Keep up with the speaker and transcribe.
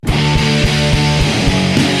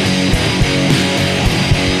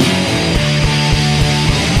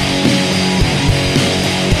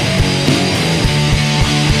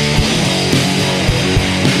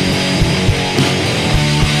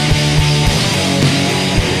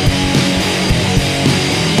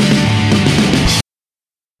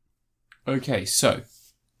Okay, so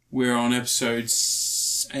we're on episode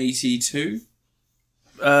 82,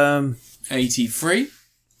 83,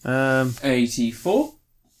 84,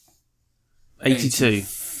 82.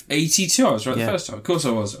 82. I was right the first time. Of course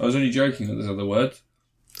I was. I was only joking at this other word.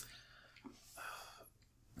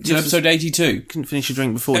 So episode 82. Couldn't finish your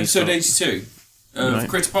drink before Episode you start. 82 of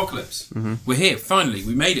Crit Apocalypse. Mm-hmm. We're here, finally.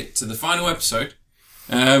 We made it to the final episode.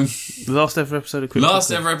 The last ever episode of Crit Apocalypse.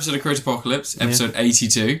 Last ever episode of Crit Apocalypse, episode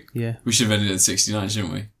 82. Yeah. We should have ended at 69,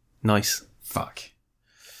 shouldn't we? Nice. Fuck.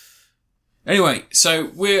 Anyway,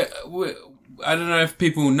 so we're I don't know if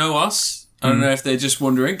people know us. I don't know if they're just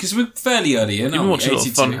wondering, because we're fairly early in. You've been watching a lot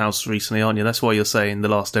of Funhouse recently, aren't you? That's why you're saying the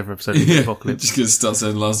last ever episode of Crit Apocalypse. Just going to start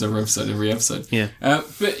saying the last ever episode every episode. Yeah.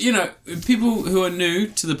 But, you know, people who are new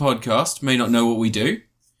to the podcast may not know what we do.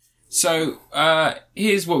 So,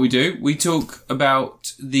 here's what we do. We talk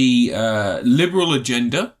about the liberal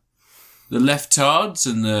agenda, the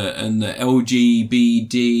leftards and the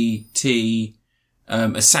LGBT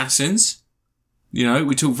assassins. You know,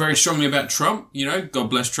 we talk very strongly about Trump. You know, God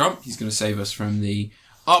bless Trump. He's going to save us from the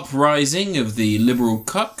uprising of the liberal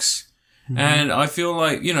cucks. Mm-hmm. And I feel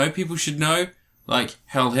like, you know, people should know, like,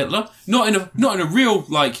 Heil Hitler. Not in a real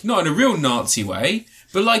Nazi way,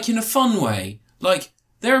 but like in a fun way. Like,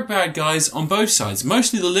 there are bad guys on both sides,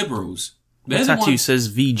 mostly the liberals. The tattoo says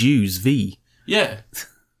V Jews, V. Yeah.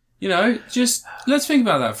 You know, just, let's think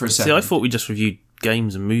about that for a second. See, I thought we just reviewed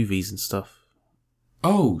games and movies and stuff.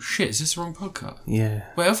 Oh, shit, is this the wrong podcast? Yeah.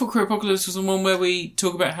 Wait, I thought Crit Apocalypse was the one where we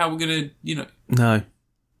talk about how we're going to, you know... No.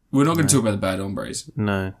 We're not going to talk about the bad hombres.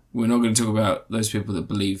 No. We're not going to talk about those people that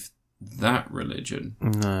believe that religion.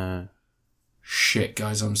 No. Shit,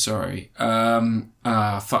 guys, I'm sorry.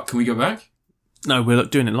 Fuck, can we go back? No, we're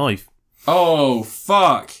doing it live. Oh,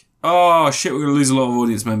 fuck. Oh, shit, we're going to lose a lot of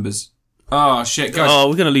audience members. Oh, shit, guys. Oh,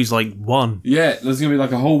 we're going to lose, like, one. Yeah, there's going to be,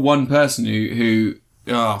 like, a whole one person who...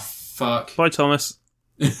 Oh, fuck. Bye, Thomas.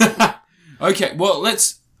 Okay, well,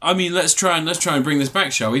 let's try and bring this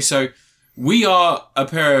back, shall we? So, we are a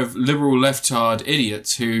pair of liberal leftard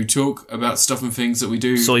idiots who talk about stuff and things that we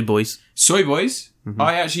do. Soy boys. Soy boys? Mm-hmm.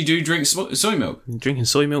 I actually do drink soy milk. I'm drinking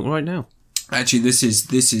soy milk right now. Actually, this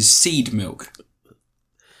is seed milk.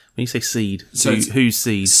 When you say seed, so whose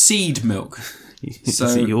seed? Seed milk. So,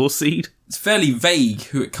 is it your seed? It's fairly vague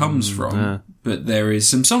who it comes from, but there is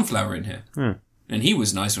some sunflower in here. And he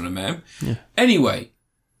was nice when I met him. Yeah. Anyway,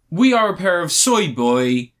 we are a pair of soy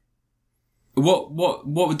boy. What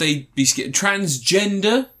would they be?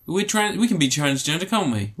 Transgender? We can be transgender,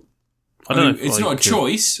 can't we? I don't know. It's not a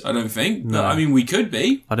choice, I don't think. No. But, I mean, we could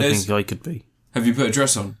be. I don't think I could be. Have you put a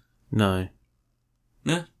dress on? No.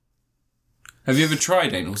 No? Have you ever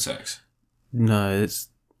tried anal sex? No,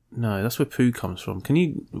 that's where poo comes from. Can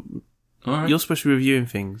you... All right. You're supposed to be reviewing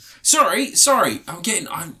things. Sorry.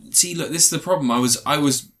 See, look, this is the problem.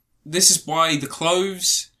 This is why the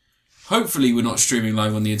clothes... Hopefully we're not streaming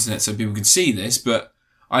live on the internet so people can see this, but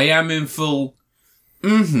I am in full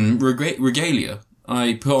regalia.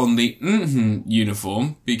 I put on the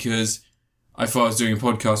uniform because I thought I was doing a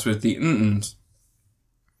podcast with the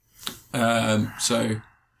so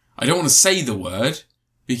I don't want to say the word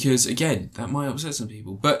because, again, that might upset some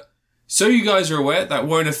people. But so you guys are aware, that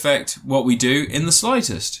won't affect what we do in the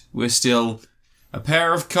slightest. We're still a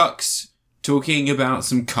pair of cucks talking about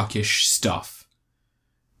some cuckish stuff.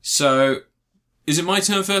 So, is it my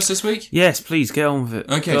turn first this week? Yes, please, get on with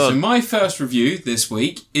it. Okay, so my first review this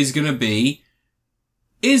week is going to be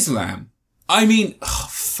Islam. I mean,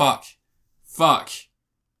 fuck.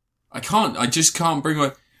 I just can't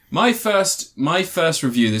bring my first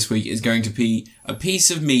review this week is going to be a piece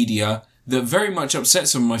of media that very much upset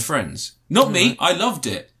some of my friends. Not me, I loved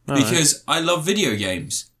it because I love video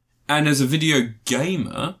games. And as a video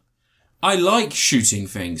gamer, I like shooting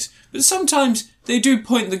things, but sometimes they do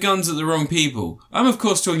point the guns at the wrong people. I'm of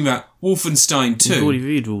course talking about Wolfenstein 2. You've already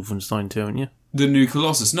reviewed Wolfenstein 2, haven't you? The New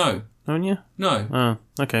Colossus, no. Haven't you? No. Oh,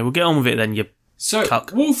 okay, well get on with it then, you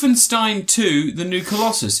cuck. Wolfenstein 2, The New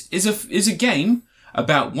Colossus, is a game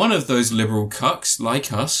about one of those liberal cucks,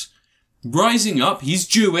 like us, rising up. He's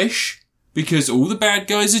Jewish, because all the bad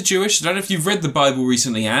guys are Jewish. I don't know if you've read the Bible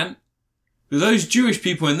recently, Ant. But those Jewish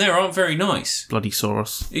people in there aren't very nice. Bloody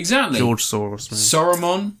Soros. Exactly. George Soros, man.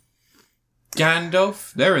 Saruman,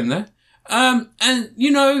 Gandalf, they're in there. And,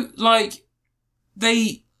 you know, like,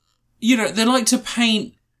 they like to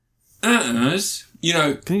paint us, you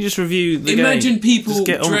know. Can you just review the Imagine game? people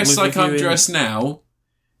dressed like I'm dressed now,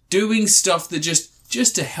 doing stuff that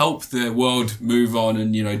just to help the world move on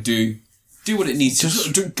and, you know, do what it needs to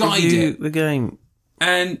guide it. The game.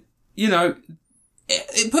 And, you know,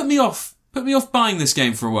 it put me off. put me off buying this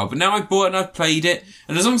game for a while. But now I've bought it and I've played it,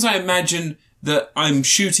 and as long as I imagine that I'm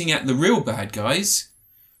shooting at the real bad guys,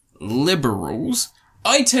 liberals,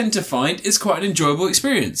 I tend to find it's quite an enjoyable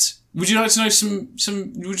experience. Would you like to know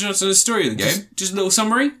would you like to know the story of the game? Just a little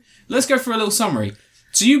summary? Let's go for a little summary.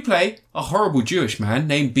 So you play a horrible Jewish man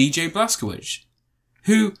named BJ Blazkowicz,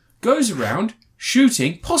 who goes around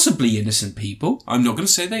shooting possibly innocent people. I'm not going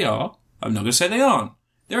to say they are. I'm not going to say they aren't.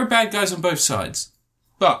 There are bad guys on both sides.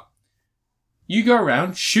 But you go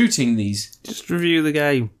around shooting these. Just review the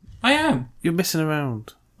game. I am. You're messing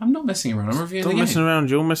around. I'm not messing around. I'm reviewing the Stop game. messing around.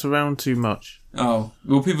 You'll mess around too much. Oh,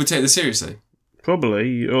 will people take this seriously?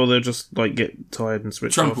 Probably, or they'll just get tired and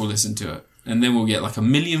switch Trump off. will listen to it, and then we'll get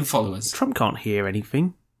 1 million followers. Trump can't hear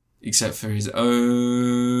anything. Except for his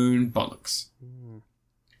own bollocks.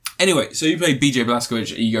 Anyway, so you play BJ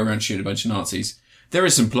Blazkowicz, you go around shooting a bunch of Nazis. There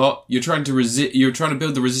is some plot. You're trying to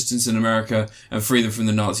build the resistance in America and free them from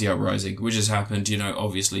the Nazi uprising, which has happened,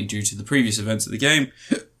 obviously due to the previous events of the game.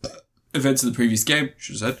 Events of the previous game,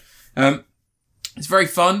 should have said. It's very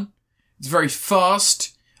fun. It's very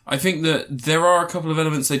fast. I think that there are a couple of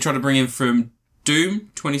elements they try to bring in from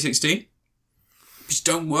Doom 2016, which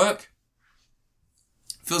don't work.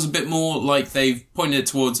 Feels a bit more like they've pointed it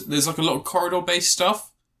towards, there's a lot of corridor-based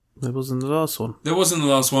stuff. There wasn't the last one. There wasn't the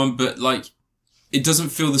last one, but it doesn't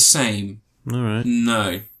feel the same. Alright.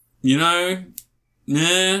 No.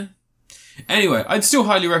 Nah. Anyway, I'd still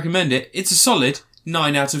highly recommend it. It's a solid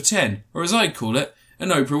 9 out of 10. Or as I'd call it, an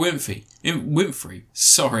Oprah Winfrey.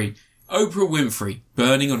 Oprah Winfrey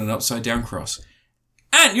burning on an upside down cross.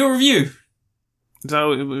 And your review. So,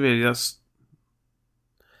 really, that's...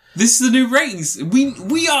 This is the new ratings.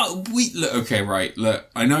 Look, okay, right. Look,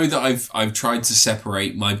 I know that I've tried to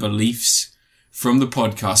separate my beliefs from the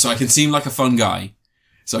podcast so I can seem like a fun guy.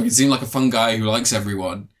 So I can seem like a fun guy who likes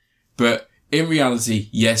everyone. But in reality,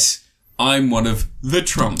 yes, I'm one of the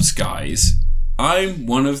Trumps guys. I'm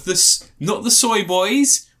one of not the soy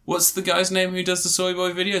boys. What's the guy's name who does the soy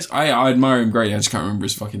boy videos? I admire him greatly. I just can't remember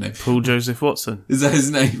his fucking name. Paul Joseph Watson. Is that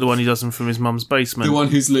his name? The one who does them from his mum's basement. The one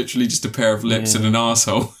who's literally just a pair of lips and an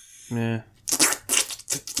arsehole. Yeah.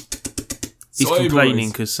 He's complaining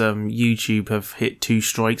because YouTube have hit 2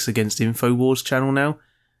 strikes against Infowars channel now.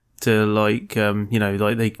 To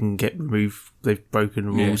they can get removed. They've broken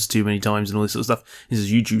the rules too many times and all this sort of stuff. He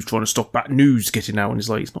says YouTube's trying to stop bad news getting out, and it's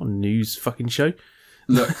it's not a news fucking show.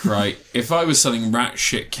 Look, right, if I was selling rat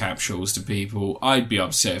shit capsules to people, I'd be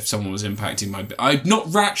upset if someone was impacting my...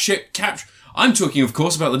 not rat shit capsule. I'm talking, of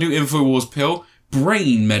course, about the new Infowars pill,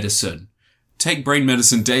 brain medicine. Take brain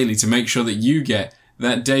medicine daily to make sure that you get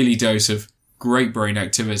that daily dose of great brain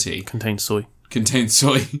activity. Contains soy.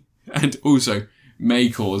 And also may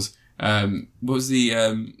cause... what was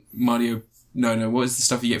the Mario... No, what is the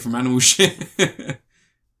stuff you get from animal shit?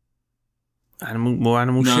 More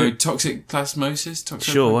animal shit? No, toxic plasmosis?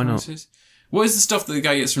 Sure, why not? What is the stuff that the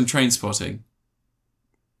guy gets from train spotting?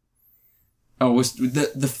 Oh,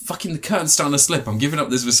 the fucking the curtain's starting to slip. I'm giving up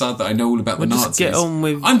this facade that I know all about the Nazis. Just get on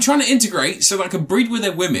with... I'm trying to integrate so that I can breed with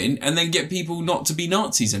their women and then get people not to be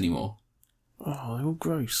Nazis anymore. Oh, they're all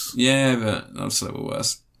gross. Yeah, but I'm still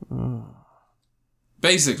worse. Oh.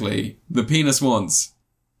 Basically, the penis wants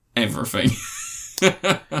everything.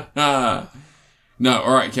 No,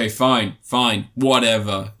 alright, okay, fine,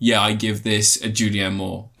 whatever. Yeah, I give this a Julianne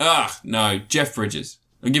Moore. No, Jeff Bridges.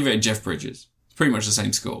 I'll give it a Jeff Bridges. It's pretty much the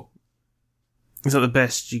same score. Is that the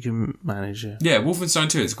best you can manage? Yeah, Wolfenstein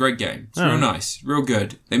 2, it's a great game. It's real nice, real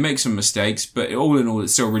good. They make some mistakes, but all in all,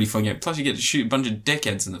 it's still a really fun game. Plus, you get to shoot a bunch of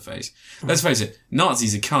dickheads in the face. Let's face it,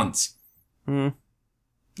 Nazis are cunts. Mm.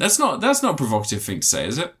 That's not a provocative thing to say,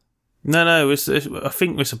 is it? No, I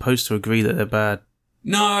think we're supposed to agree that they're bad.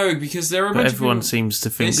 No, because there are a bunch of everyone people... seems to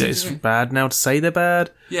think that it's bad now to say they're bad.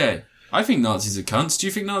 Yeah, I think Nazis are cunts. Do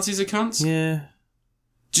you think Nazis are cunts? Yeah.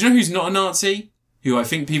 Do you know who's not a Nazi? Who I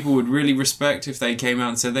think people would really respect if they came out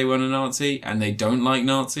and said they weren't a Nazi and they don't like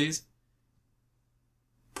Nazis?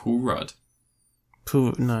 Paul Rudd.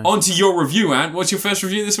 No. On to your review, Ant. What's your first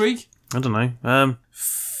review this week? I don't know.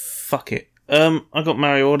 Fuck it. I got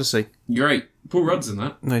Mario Odyssey. Great. Paul Rudd's in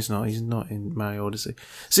that. No, he's not. He's not in Mario Odyssey.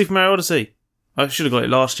 Super Mario Odyssey. I should have got it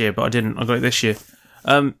last year, but I didn't. I got it this year.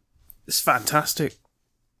 It's fantastic.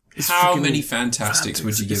 How many fantastics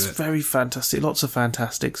would you give it? It's very fantastic. Lots of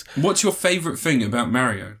fantastics. What's your favourite thing about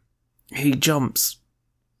Mario? He jumps.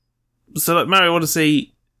 So, like Mario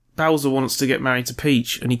Odyssey, Bowser wants to get married to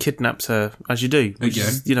Peach, and he kidnaps her, as you do. Which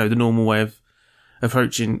is, the normal way of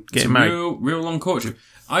approaching getting married. Real long courtship.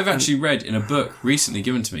 I've actually read in a book recently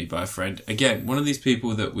given to me by a friend, again, one of these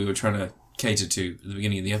people that we were trying to cater to at the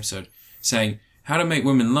beginning of the episode, saying, how to make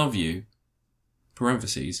women love you,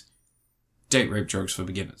 parentheses, Date Rape Drugs for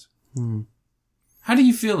Beginners. How do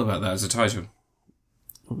you feel about that as a title?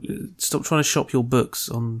 Stop trying to shop your books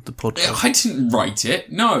on the podcast. I didn't write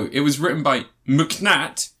it. No, it was written by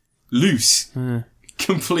McNat Luce.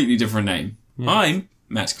 Completely different name. Yeah. I'm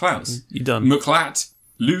Matt Klaus. You done. McNat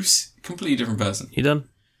Luce, completely different person. You done.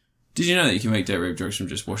 Did you know that you can make date rape drugs from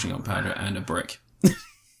just washing up powder and a brick?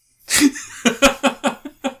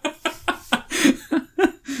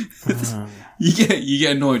 You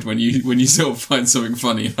get annoyed when you sort of find something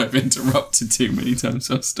funny and I've interrupted too many times,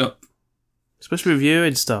 so I'll stop. Especially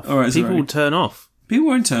reviewing stuff. All right, people will turn off. People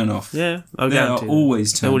won't turn off. Yeah, they are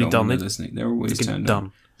always turned on when they're listening. They're always turned on.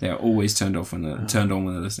 On. They are always turned off when they're turned on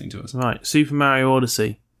when they're listening to us. Right, Super Mario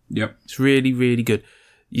Odyssey. Yep, it's really, really good.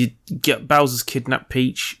 You get Bowser's kidnapped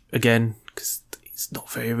Peach again because it's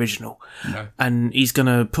not very original. No, and he's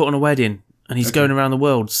gonna put on a wedding. And he's going around the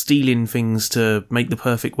world stealing things to make the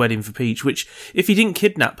perfect wedding for Peach, which, if he didn't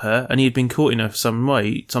kidnap her and he had been caught in her some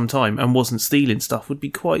time, and wasn't stealing stuff, would be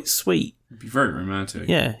quite sweet. It'd be very romantic.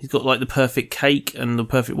 Yeah, he's got like the perfect cake and the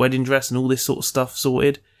perfect wedding dress and all this sort of stuff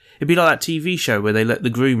sorted. It'd be like that TV show where they let the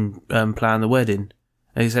groom plan the wedding,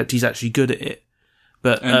 except he's actually good at it.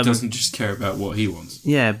 But doesn't just care about what he wants.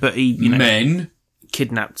 Yeah, but he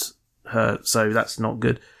kidnapped her, so that's not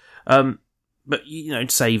good. But, to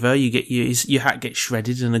save her, you get your hat gets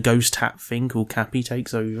shredded and a ghost hat thing called Cappy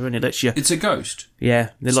takes over and it lets you... It's a ghost?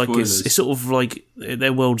 Yeah. They're like it's sort of like...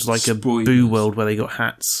 Their world's like a Boo world where they got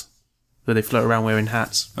hats. Where they float around wearing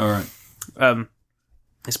hats. Alright.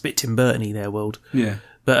 It's a bit Tim Burton-y, their world. Yeah.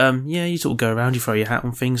 But, you sort of go around, you throw your hat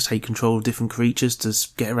on things, take control of different creatures to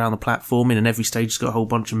get around the platform, and every stage has got a whole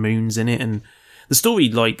bunch of moons in it, and... The story,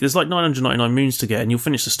 there's 999 moons to get, and you'll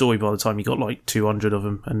finish the story by the time you got 200 of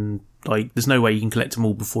them, and there's no way you can collect them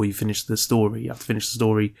all before you finish the story. You have to finish the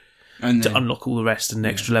story to unlock all the rest and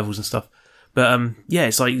extra levels and stuff. But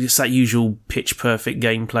it's it's that usual pitch perfect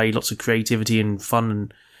gameplay, lots of creativity and fun,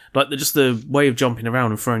 and just the way of jumping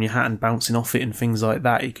around and throwing your hat and bouncing off it and things like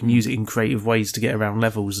that. You can use it in creative ways to get around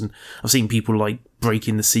levels, and I've seen people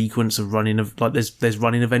breaking the sequence of running there's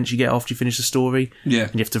running events you get after you finish the story. Yeah,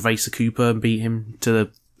 and you have to race a Koopa and beat him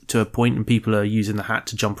to a point, and people are using the hat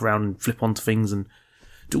to jump around and flip onto things and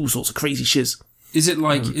do all sorts of crazy shiz. Is it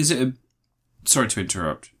sorry to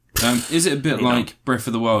interrupt. Is it a bit like Breath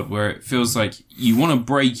of the Wild where it feels like you want to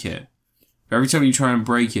break it? Every time you try and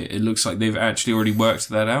break it, it looks like they've actually already worked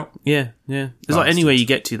that out. Yeah. There's anywhere you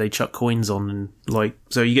get to, they chuck coins on, and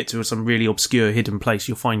so you get to some really obscure hidden place,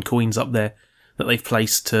 you'll find coins up there that they've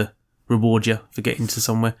placed to reward you for getting to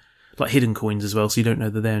somewhere. Hidden coins as well, so you don't know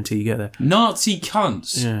they're there until you get there. Nazi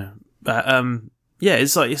cunts! Yeah. But,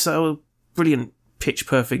 it's a brilliant pitch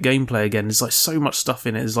perfect gameplay again. There's so much stuff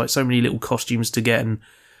in it. There's so many little costumes to get, and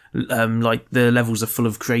the levels are full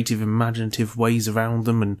of creative, imaginative ways around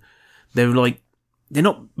them, and they're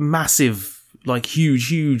not massive,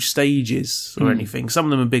 huge stages or anything. Some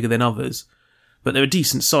of them are bigger than others, but they're a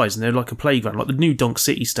decent size and they're like a playground. The new Donk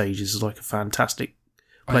City stage is a fantastic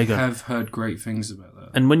playground. I have heard great things about that.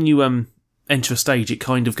 And when you enter a stage, it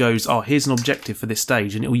kind of goes, here's an objective for this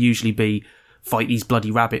stage, and it will usually be fight these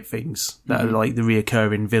bloody rabbit things that are the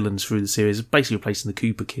reoccurring villains through the series, basically replacing the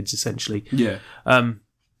Koopa kids essentially. Yeah. And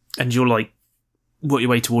you're work your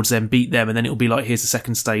way towards them, beat them, and then it'll be here's the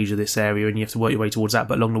second stage of this area, and you have to work your way towards that,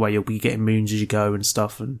 but along the way you'll be getting moons as you go and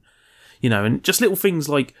stuff, and and just little things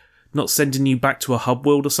like not sending you back to a hub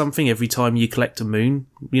world or something every time you collect a moon.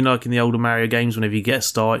 Like in the older Mario games, whenever you get a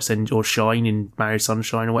star, or shine in Mario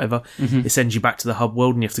Sunshine or whatever, it sends you back to the hub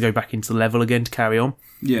world and you have to go back into the level again to carry on.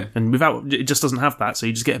 Yeah. And it just doesn't have that, so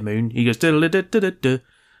you just get a moon, he goes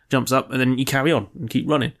jumps up, and then you carry on and keep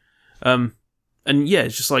running.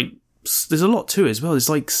 It's just there's a lot to it as well. There's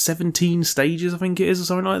 17 stages, I think it is, or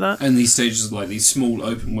something like that. And these stages are these small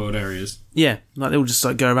open world areas. Yeah, they'll just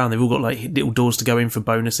go around. They've all got little doors to go in for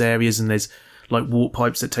bonus areas, and there's warp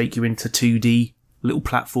pipes that take you into 2D little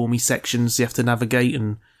platformy sections you have to navigate,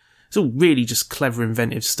 and it's all really just clever,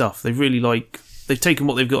 inventive stuff. They've really they've taken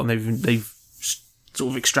what they've got and they've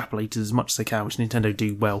sort of extrapolated as much as they can, which Nintendo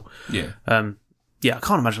do well. Yeah. I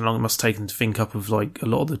can't imagine how long it must take them to think up of a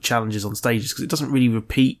lot of the challenges on stages, because it doesn't really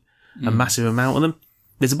repeat a massive amount of them.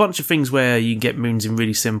 There's a bunch of things where you can get moons in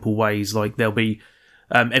really simple ways. There'll be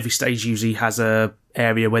every stage usually has a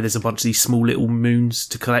area where there's a bunch of these small little moons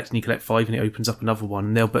to collect, and you collect 5 and it opens up another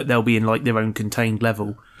one. And they'll be in their own contained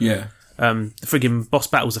level. Yeah. The friggin' boss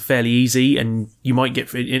battles are fairly easy, and you might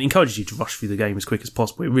it encourages you to rush through the game as quick as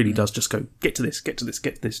possible. It really does just go get to this,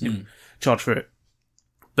 and charge for it.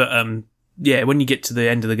 But when you get to the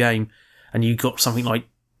end of the game and you got something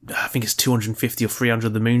I think it's 250 or 300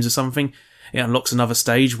 of the moons or something, it unlocks another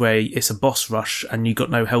stage where it's a boss rush and you've got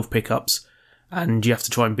no health pickups, and you have to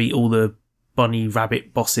try and beat all the bunny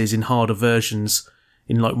rabbit bosses in harder versions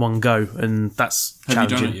in like one go, and that's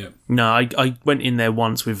challenging. Have you done it yet? No, I went in there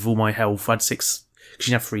once with all my health. I had 6, because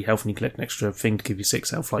you have 3 health and you collect an extra thing to give you 6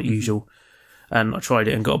 health like usual. And I tried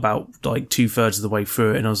it and got about like 2/3 of the way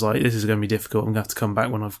through it, and I was like, this is going to be difficult. I'm going to have to come back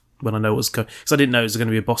when I know what's going, because I didn't know it was going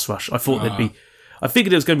to be a boss rush. I thought I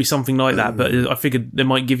figured it was going to be something like that, but I figured they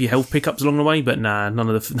might give you health pickups along the way, but nah,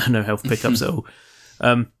 no health pickups at all.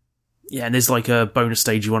 Yeah, and there's like a bonus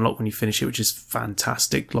stage you unlock when you finish it, which is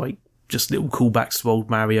fantastic. Like just little callbacks to old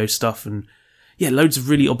Mario stuff, and yeah, loads of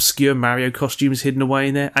really obscure Mario costumes hidden away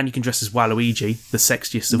in there, and you can dress as Waluigi, the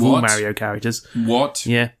sexiest of all Mario characters. What?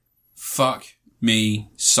 Yeah. Fuck me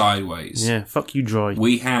sideways. Yeah, fuck you dry.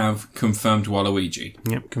 We have confirmed Waluigi.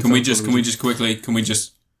 Yep. Can we just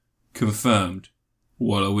confirmed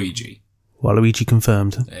Waluigi? Waluigi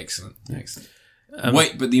confirmed. Excellent.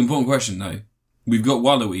 Wait, but the important question though, we've got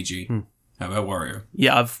Waluigi. How about Wario?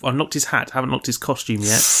 Yeah, I've unlocked his hat. Haven't unlocked his costume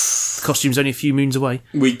yet. The costume's only a few moons away.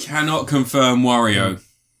 We cannot confirm Wario.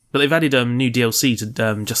 But they've added new DLC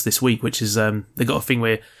to just this week, which is they got a thing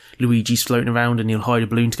where Luigi's floating around and he'll hide a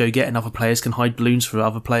balloon to go get, and other players can hide balloons for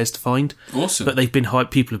other players to find. Awesome. But people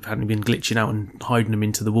have apparently been glitching out and hiding them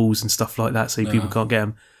into the walls and stuff like that, so people can't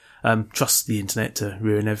get them. Trust the internet to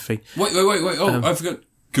ruin everything. Wait. Oh, I forgot.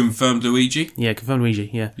 Confirmed Luigi? Yeah, confirmed Luigi,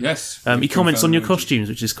 yeah. Yes. He comments on your costumes,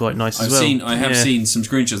 which is quite nice as well. I have seen some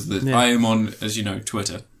screenshots that I am on, as you know,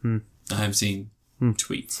 Twitter. I have seen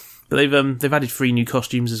tweets. But they've added 3 new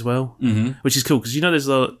costumes as well, which is cool, because you know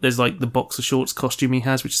there's like the boxer shorts costume he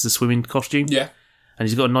has, which is the swimming costume. Yeah. And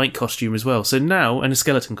he's got a knight costume as well. So now, and a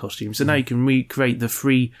skeleton costume. So now you can recreate the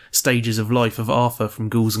 3 stages of life of Arthur from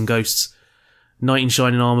Ghouls and Ghosts. Knight in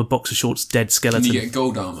shining armour, boxer shorts, dead skeleton. Can you get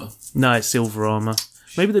gold armour? No, it's silver armour.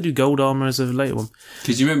 Maybe they do gold armour as a later one.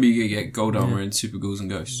 Because you remember you could get gold armour in Super Ghouls and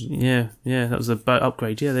Ghosts. Yeah, that was a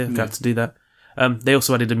upgrade. Yeah, they've got to do that. They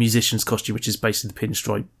also added a musician's costume, which is basically the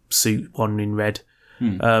pinstripe suit, one in red.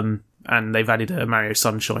 And they've added a Mario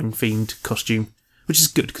Sunshine themed costume, which is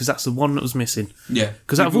good, because that's the one that was missing. Yeah.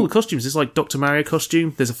 Because out of all the costumes, there's like Dr. Mario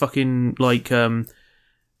costume, there's a fucking like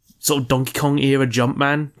sort of Donkey Kong era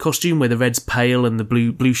Jumpman costume where the red's pale and the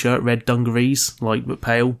blue shirt, red dungarees, like but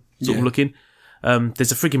pale sort of looking.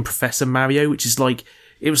 There's a frigging Professor Mario, which is like,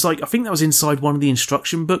 it was like, I think that was inside one of the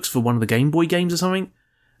instruction books for one of the Game Boy games or something.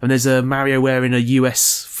 And there's a Mario wearing a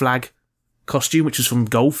US flag costume, which was from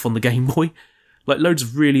Golf on the Game Boy. Like loads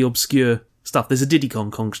of really obscure stuff. There's a Diddy Kong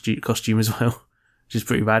costume as well, which is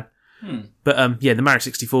pretty bad. But yeah, the Mario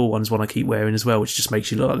 64 one's one I keep wearing as well, which just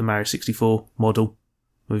makes you look like the Mario 64 model.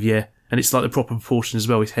 And it's like the proper proportion as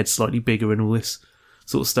well. His head's slightly bigger and all this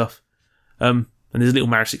sort of stuff. And there's a little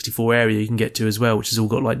Mario 64 area you can get to as well, which has all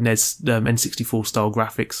got like NES N64 style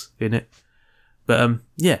graphics in it. But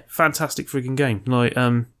yeah, fantastic frigging game. Like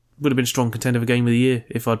would have been a strong contender for Game of the Year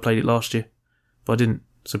if I'd played it last year, but I didn't.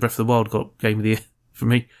 So Breath of the Wild got Game of the Year for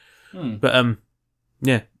me. But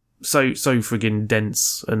yeah, so frigging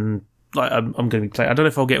dense, and like I'm going to be playing. I don't know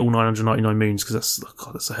if I'll get all 999 moons, because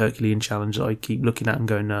that's a Herculean challenge that I keep looking at and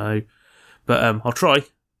going no. But I'll try.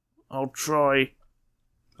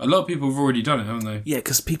 A lot of people have already done it, haven't they? Yeah,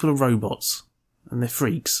 because people are robots and they're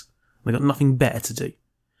freaks. They've got nothing better to do.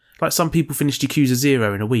 Like some people finished Yakuza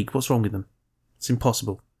 0 in a week. What's wrong with them? It's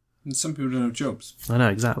impossible. And some people don't have jobs. I know,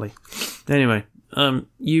 exactly. Anyway,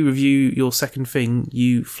 you review your second thing,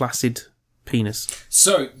 you flaccid penis.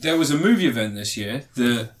 So, there was a movie event this year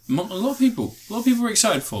that a lot of people were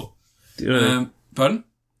excited for. Pardon?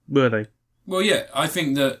 Were they? Well, yeah, I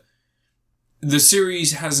think that the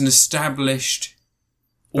series has an established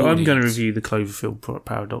But audience. I'm going to review the Cloverfield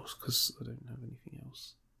Paradox, because I don't have anything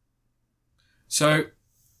else. So...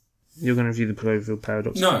 You're going to review the Cloverfield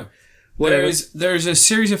Paradox? No. Whatever. There is a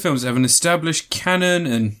series of films that have an established canon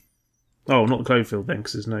and... Oh, not Cloverfield then,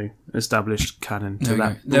 because there's no established canon to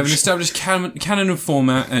that. They have an established canon and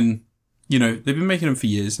format, and, you know, they've been making them for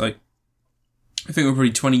years. Like, I think we're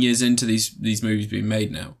probably 20 years into these movies being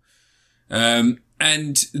made now. And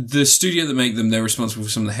the studio that make them, they're responsible for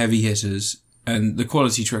some of the heavy hitters, and the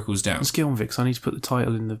quality trickles down. Let's get on, Vix. I need to put the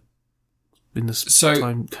title in the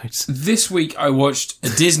time codes. This week I watched a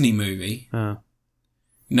Disney movie. Oh.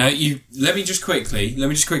 Now, let me just quickly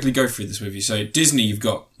go through this with you. So, Disney, you've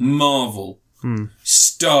got Marvel,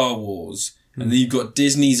 Star Wars, and then you've got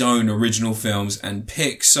Disney's own original films, and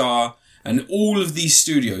Pixar, and all of these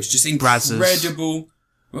studios. Just incredible...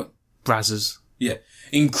 What? Brazzers. Yeah.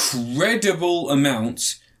 Incredible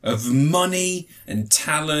amounts of money and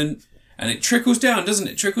talent, and it trickles down, doesn't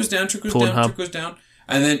it? Trickles down.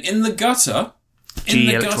 And then in the gutter,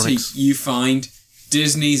 you find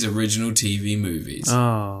Disney's original TV movies.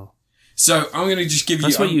 Oh. So I'm going to just give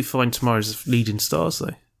That's where you find tomorrow's leading stars, though.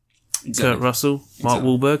 Exactly. Kurt Russell, Mark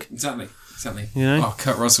Wahlberg. Exactly. You know? Oh,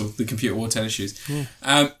 Kurt Russell, the computer wore tennis shoes.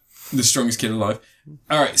 Yeah. The strongest kid alive.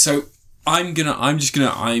 All right, so I'm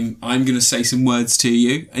gonna say some words to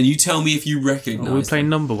you, and you tell me if you recognise. We're playing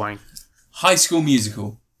number one. High School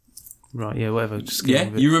Musical. Right, yeah, whatever. Just Yeah,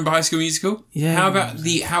 you remember High School Musical? Yeah. How about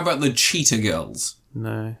the Cheetah Girls?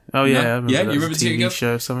 No. Oh yeah, No? I remember Yeah, that you was remember a Cheetah TV Girls?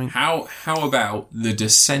 show or something. How about the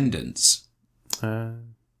Descendants? No.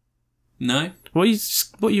 What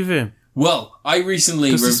are you doing? Well, I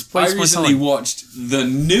recently watched the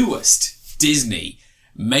newest Disney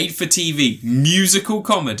made-for-TV musical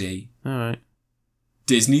comedy, All right.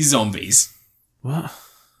 Disney Zombies. What?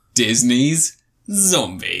 Disney's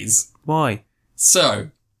Zombies. Why? So,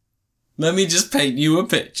 let me just paint you a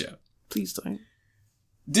picture. Please don't.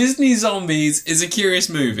 Disney Zombies is a curious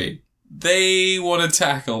movie. They want to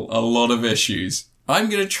tackle a lot of issues. I'm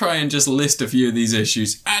going to try and just list a few of these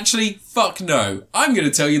issues. Actually, fuck no. I'm going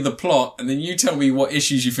to tell you the plot, and then you tell me what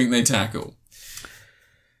issues you think they tackle.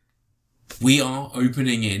 We are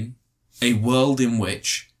opening in a world in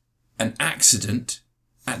which an accident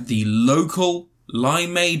at the local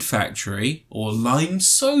limeade factory, or lime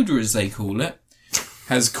soda as they call it,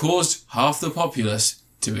 has caused half the populace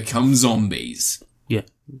to become zombies. Yeah.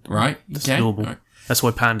 Right? That's normal. Right. That's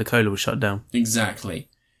why Panda Cola was shut down. Exactly.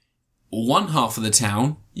 One half of the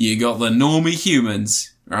town, you got the normie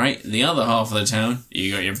humans, right? The other half of the town,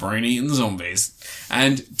 you got your brain-eating zombies.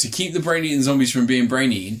 And to keep the brain-eating zombies from being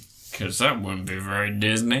brain-eaten, because that wouldn't be very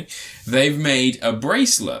Disney, they've made a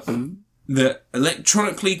bracelet that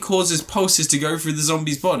electronically causes pulses to go through the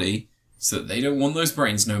zombie's body so that they don't want those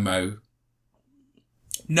brains no mo.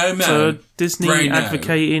 No mo. So Disney brain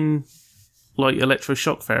advocating like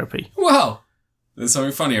electroshock therapy. Well, there's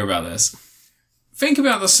something funnier about this. Think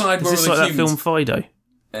about the side where all Is the this like humans... that film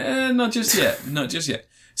Fido? Not just yet. Not just yet.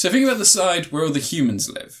 So think about the side where all the humans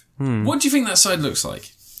live. What do you think that side looks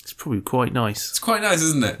like? It's probably quite nice. It's quite nice,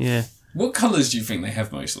 isn't it? Yeah. What colours do you think they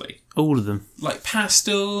have mostly? All of them. Like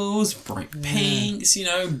pastels, bright pinks,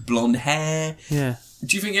 blonde hair. Yeah.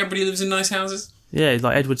 Do you think everybody lives in nice houses? Yeah,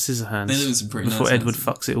 like Edward Scissorhands. They live in some pretty nice before Edward houses.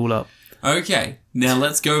 fucks it all up. Okay, now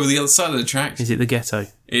let's go over the other side of the tracks. Is it the ghetto?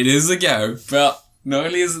 It is the ghetto, but not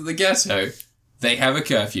only is it the ghetto, they have a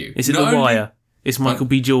curfew. Is it The Wire? Is Michael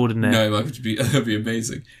B. Jordan there? No, that'd be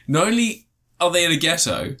amazing. Not only are they in a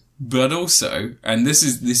ghetto, but also, and this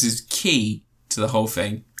is key to the whole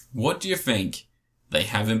thing, what do you think they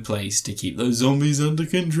have in place to keep those zombies under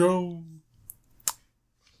control?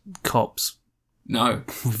 Cops. No.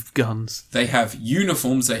 With guns. They have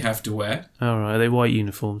uniforms they have to wear. Alright, are they white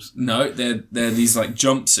uniforms? No, they're these like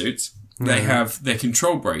jumpsuits. They have their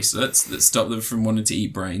control bracelets that stop them from wanting to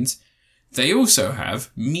eat brains. They also have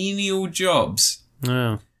menial jobs.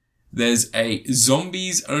 Oh. There's a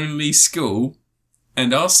zombies-only school,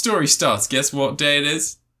 and our story starts. Guess what day it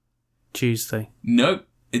is? Tuesday. Nope.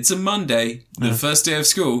 It's a Monday, the first day of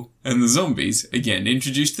school, and the zombies are getting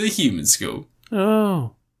introduced to the human school.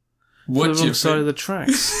 Oh. What do you side of the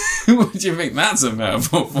tracks. What do you think that's a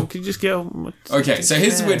metaphor for? Could you just get on? Okay, so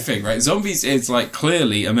here's the weird thing, right? Zombies is like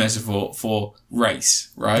clearly a metaphor for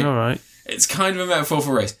race, right? Alright. It's kind of a metaphor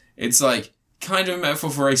for race. It's like kind of a metaphor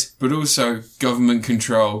for race, but also government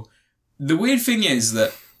control. The weird thing is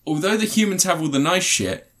that although the humans have all the nice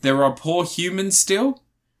shit, there are poor humans still.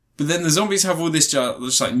 But then the zombies have all this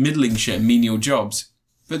like middling shit and menial jobs.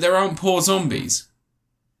 But there aren't poor zombies.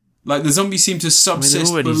 Like the zombies seem to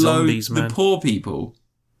subsist below zombies, the poor people.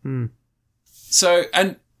 Hmm. So,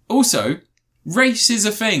 and also, race is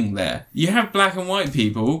a thing there. You have black and white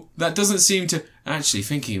people. That doesn't seem to... Actually,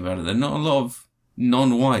 thinking about it, there are not a lot of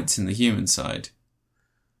non-whites in the human side.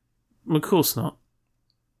 Well, of course not.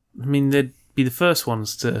 I mean, they'd be the first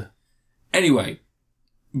ones to... Anyway,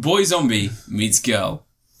 boy zombie meets girl,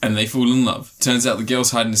 and they fall in love. Turns out the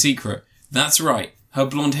girl's hiding a secret. That's right. Her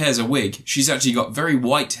blonde hair's a wig. She's actually got very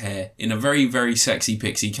white hair in a very, very sexy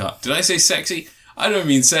pixie cut. Did I say sexy? I don't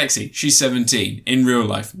mean sexy. She's 17. In real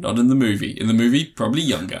life, not in the movie. In the movie, probably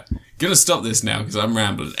younger. Gonna stop this now because I'm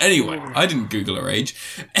rambling. Anyway, I didn't Google her age.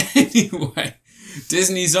 Anyway,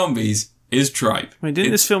 Disney Zombies is tripe. Wait,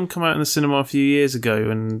 didn't this film come out in the cinema a few years ago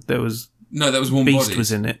and there was... No, that was Warm Beast Bodies.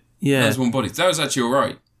 was in it. Yeah. That was Warm Bodies. That was actually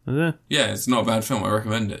alright. Was it? Yeah, it's not a bad film. I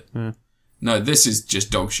recommend it. Yeah. No, this is just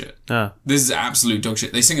dog shit. Ah. This is absolute dog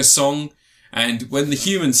shit. They sing a song, and when the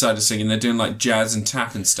human side is singing, they're doing like jazz and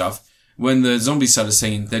tap and stuff. When the zombie side is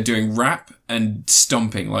singing, they're doing rap and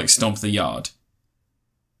stomping, like Stomp the Yard.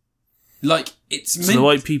 Like, it's So the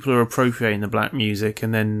white people are appropriating the black music,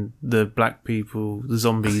 and then the black people, the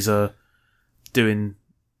zombies, are doing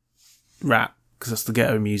rap because that's the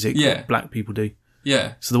ghetto music that black people do.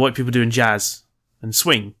 Yeah. So the white people doing jazz and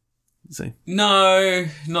swing. So. No,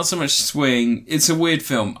 not so much swing. It's a weird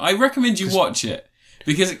film. I recommend you watch it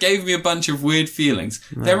because it gave me a bunch of weird feelings.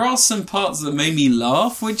 No. There are some parts that made me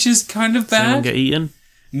laugh, which is kind of bad. Does anyone get eaten?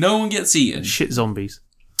 No one gets eaten. Shit zombies.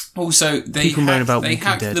 Also, they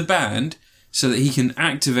hacked the band so that he can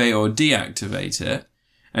activate or deactivate it.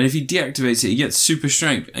 And if he deactivates it, he gets super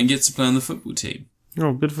strength and gets to play on the football team.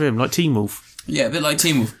 Oh, good for him. Like Teen Wolf. Yeah, a bit like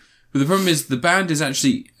Teen Wolf. But the problem is the band is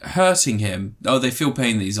actually hurting him. Oh, they feel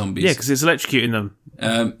pain, these zombies. Yeah, because it's electrocuting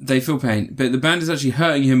them. They feel pain. But the band is actually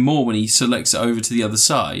hurting him more when he selects it over to the other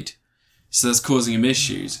side. So that's causing him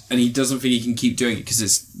issues. And he doesn't think he can keep doing it because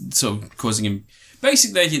it's sort of causing him...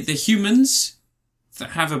 Basically, they're humans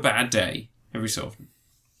that have a bad day every so often.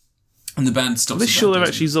 And the band stops. Are they sure they're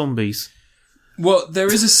actually zombies? Well, there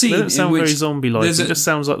is a scene they don't sound in which... very zombie-like. It just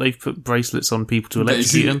sounds like they've put bracelets on people to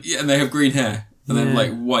electrocute them. Yeah, and they have green hair. And they have,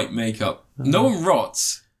 like, white makeup. No one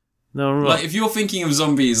rots. No one rots. Like, if you're thinking of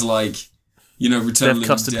zombies like, you know, Return of the They have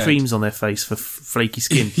custard creams on their face for flaky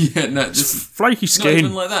skin. Yeah, no, just... Flaky skin. Not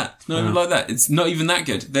even like that. Not even like that. It's not even that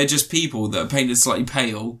good. They're just people that are painted slightly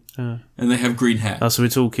pale. And they have green hair. Oh, so we're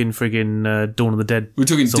talking friggin' Dawn of the Dead. We're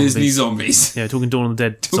talking zombies. Disney zombies. Yeah, we're talking Dawn of the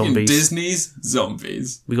Dead zombies. Disney's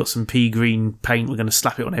zombies. We got some pea green paint. We're going to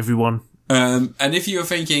slap it on everyone. And if you're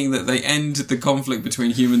thinking that they end the conflict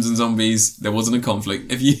between humans and zombies, there wasn't a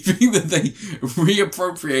conflict. If you think that they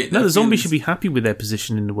reappropriate... No, the zombies should be happy with their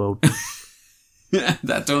position in the world.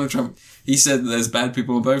 That Donald Trump, he said that there's bad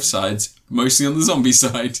people on both sides, mostly on the zombie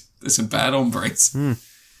side. There's some bad hombres.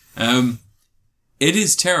 It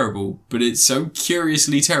is terrible, but it's so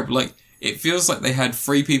curiously terrible. Like, it feels like they had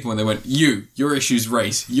 3 people and they went, your issue's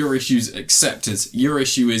race, your issue's acceptance, your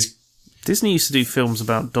issue is... Disney used to do films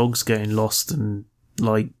about dogs getting lost and,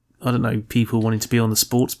 like, I don't know, people wanting to be on the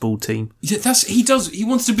sports ball team. Yeah, he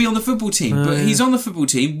wants to be on the football team, but he's on the football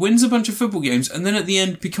team, wins a bunch of football games, and then at the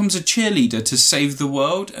end becomes a cheerleader to save the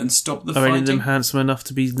world and stop the fighting. Are any of them handsome enough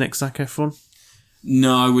to be next Zac Efron?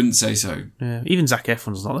 No, I wouldn't say so. Yeah, even Zac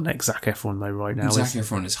Efron's not the next Zac Efron though right now. Zac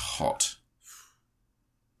Efron is hot.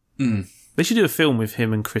 They should do a film with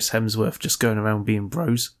him and Chris Hemsworth just going around being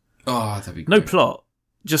bros. Oh, that'd be great. No plot,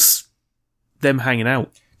 just them hanging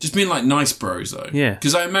out. Just being like nice bros though. Yeah.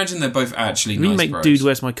 Because I imagine they're both actually nice make bros. Dude,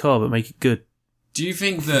 Where's My Car, but make it good. Do you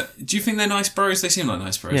think they're nice bros? They seem like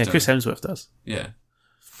nice bros. Yeah, Chris Hemsworth does. Yeah.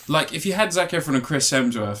 Like, if you had Zac Efron and Chris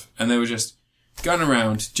Hemsworth and they were just going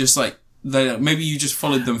around, just like, maybe you just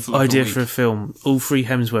followed them for like Idea a week. for a film. All 3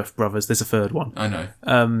 Hemsworth brothers. There's a third one. I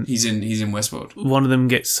know. He's in Westworld. One of them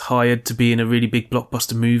gets hired to be in a really big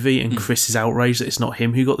blockbuster movie and Chris is outraged that it's not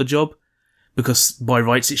him who got the job. Because by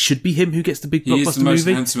rights, it should be him who gets the big blockbuster movie. He is the most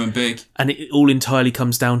handsome and big. And it all entirely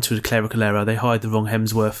comes down to a clerical error. They hired the wrong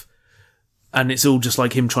Hemsworth. And it's all just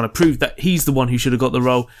like him trying to prove that he's the one who should have got the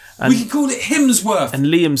role. And, we can call it Hemsworth. And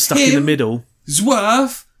Liam's stuck in the middle.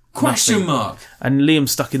 Hemsworth? Question mark. And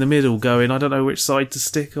Liam's stuck in the middle going, I don't know which side to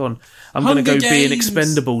stick on. I'm going to go be in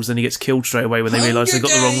Expendables. And he gets killed straight away when they realise they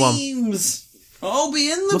got the wrong one. I'll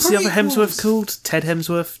be in the What's the other Hemsworth called? Ted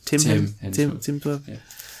Hemsworth? Tim Hemsworth? Yeah.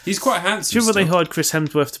 He's quite handsome. Do you remember they hired Chris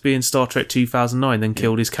Hemsworth to be in Star Trek 2009, then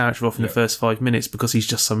killed his character off in the first 5 minutes because he's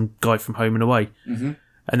just some guy from Home and Away? Mm-hmm.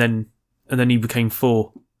 And then he became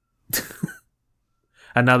 4.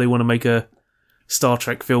 And now they want to make a Star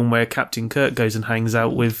Trek film where Captain Kirk goes and hangs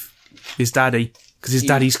out with his daddy because his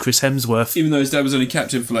daddy's Chris Hemsworth. Even though his dad was only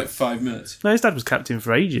captain for like 5 minutes. No, his dad was captain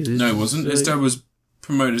for ages. No, it wasn't. His dad was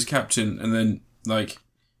promoted as captain, and then like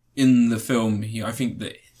in the film, I think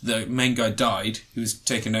that the main guy died. He was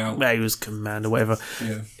taken out. Yeah, he was commander, whatever.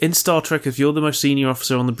 Yeah. In Star Trek, if you're the most senior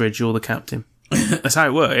officer on the bridge, you're the captain. That's how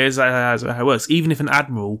it works. That's how it works. Even if an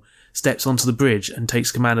admiral steps onto the bridge and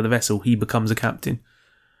takes command of the vessel, he becomes a captain.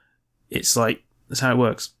 It's like, that's how it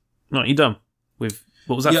works. Right, you done with,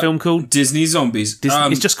 what was that film called? Disney Zombies.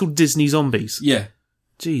 It's just called Disney Zombies. Yeah.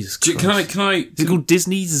 Jesus Christ. Can I? Is it called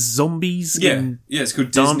Disney's Zombies? Yeah, it's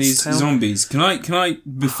called Disney's Zombies. Can I,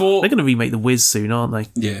 before... They're going to remake The Wiz soon, aren't they?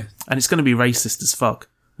 Yeah. And it's going to be racist as fuck.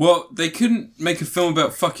 Well, they couldn't make a film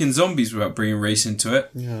about fucking zombies without bringing race into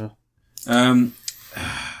it. Yeah.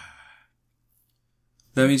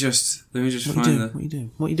 Let me just find What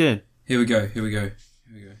are you doing? Here we go.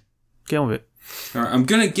 Get on with it. All right, I'm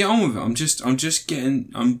gonna get on with it. I'm just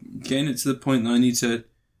getting it to the point that I need to.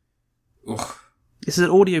 Ugh. This is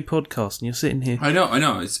an audio podcast, and you're sitting here. I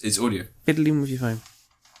know. It's audio. Fiddling with your phone.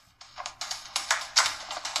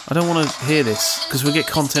 I don't want to hear this because we'll get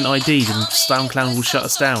content ID'd and SoundCloud will shut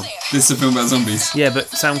us down. This is a film about zombies. Yeah, but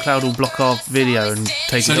SoundCloud will block our video and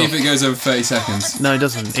take it off. Only if it goes over 30 seconds. No, it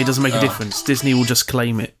doesn't. It doesn't make a difference. Disney will just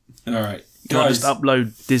claim it. All right. You can't Guys. just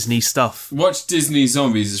upload Disney stuff. Watch Disney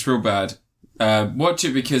Zombies. It's real bad. Watch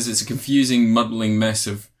it because it's a confusing, muddling mess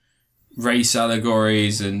of race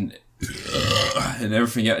allegories and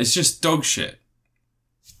everything else. It's just dog shit.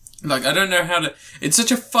 Like, I don't know how to... It's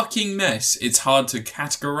such a fucking mess. It's hard to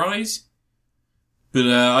categorize. But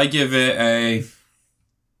I give it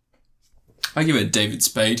David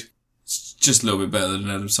Spade. It's just a little bit better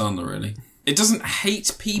than Adam Sandler, really. It doesn't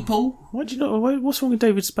hate people. Why do you not? What's wrong with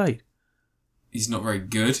David Spade? He's not very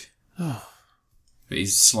good. But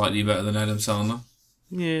he's slightly better than Adam Sandler.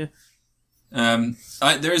 Yeah.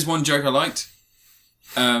 There is one joke I liked.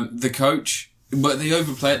 The coach. But they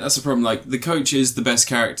overplay it, that's the problem. Like, the coach is the best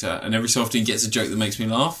character, and every so often he gets a joke that makes me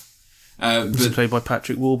laugh. But played by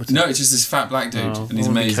Patrick Warburton. No, it's just this fat black dude, and he's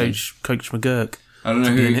amazing. Coach McGurk. I don't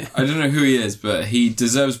know who he is, but he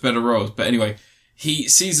deserves better roles. But anyway, he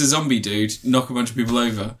sees a zombie dude knock a bunch of people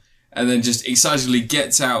over, and then just excitedly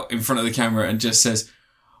gets out in front of the camera and just says,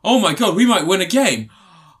 "Oh my god, we might win a game.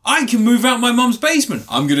 I can move out my mum's basement.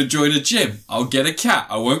 I'm going to join a gym. I'll get a cat.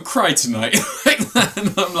 I won't cry tonight." Like that.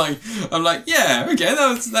 And I'm like, yeah, okay,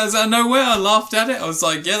 that's out of nowhere. I laughed at it. I was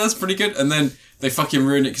like, yeah, that's pretty good. And then they fucking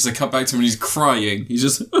ruin it because I cut back to him and he's crying. He's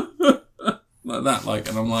just like that, like,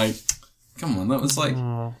 and I'm like, come on, that was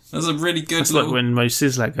a really good. It's like when Mo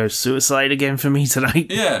Sislak goes, "Suicide again for me tonight."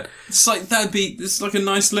 Yeah, it's like it's like a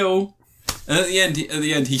nice little. And at the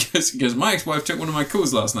end, he goes, "My ex-wife took one of my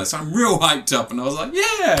calls last night, so I'm real hyped up." And I was like,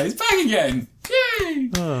 "Yeah, he's back again! Yay!"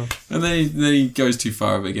 Oh. And then he goes too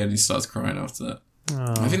far of it again. He starts crying after that.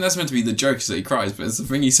 Oh. I think that's meant to be the joke, is that he cries, but it's the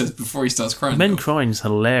thing he says before he starts crying. Men crying is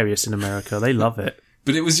hilarious in America. They love it.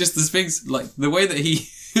 But it was just the things, like the way that he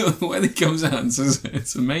comes out and says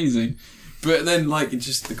it's amazing. But then, like,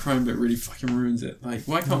 just the crime bit really fucking ruins it. Like,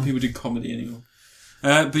 why can't people do comedy anymore?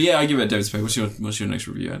 But yeah, I give it a David Spade. What's your next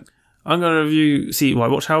review, Ed? I'm going to review,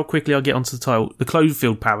 watch how quickly I get onto the title. The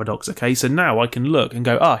Cloverfield Paradox, okay? So now I can look and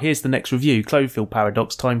go, here's the next review. Cloverfield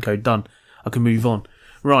Paradox, timecode done. I can move on.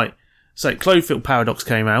 Right. So Cloverfield Paradox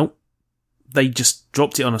came out. They just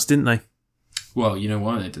dropped it on us, didn't they? Well, you know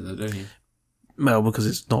why they did that, don't you? Well, because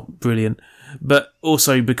it's not brilliant. But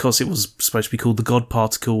also because it was supposed to be called The God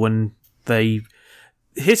Particle when they...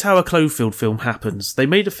 Here's how a Cloverfield film happens. They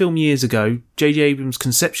made a film years ago. J.J. Abrams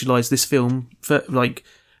conceptualised this film for, like...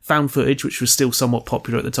 found footage, which was still somewhat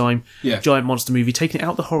popular at the time. Yeah. Giant monster movie, taking it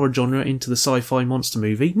out the horror genre into the sci-fi monster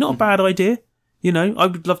movie. Not a bad idea. You know, I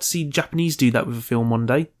would love to see Japanese do that with a film one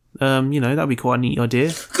day. That'd be quite a neat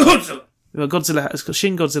idea. Shin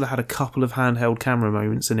Godzilla had a couple of handheld camera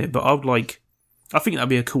moments in it, but I think that'd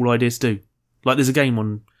be a cool idea to do. Like, there's a game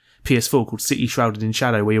on PS4 called City Shrouded in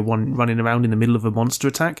Shadow where you're running around in the middle of a monster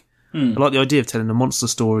attack. I like the idea of telling a monster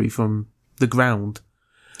story from the ground.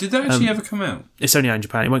 Did that actually ever come out? It's only out in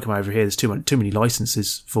Japan. It won't come out over here. There's too many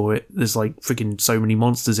licenses for it. There's like freaking so many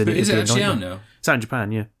monsters in it. Is it actually out now? It's out in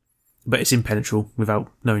Japan, yeah. But it's impenetrable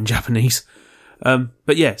without knowing Japanese.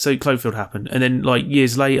 But yeah, so Cloverfield happened. And then like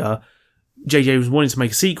years later, JJ was wanting to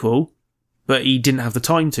make a sequel, but he didn't have the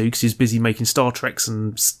time to because he was busy making Star Treks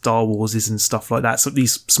and Star Warses and stuff like that. So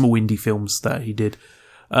these small indie films that he did.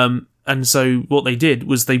 And so what they did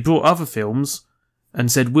was they brought other films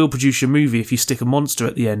and said, "We'll produce your movie if you stick a monster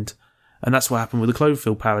at the end." And that's what happened with the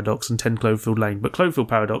Cloverfield Paradox and 10 Cloverfield Lane. But Cloverfield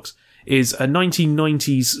Paradox is a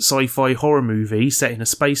 1990s sci-fi horror movie set in a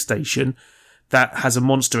space station that has a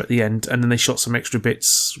monster at the end, and then they shot some extra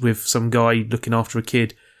bits with some guy looking after a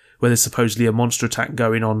kid where there's supposedly a monster attack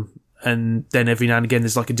going on, and then every now and again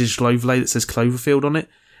there's like a digital overlay that says Cloverfield on it,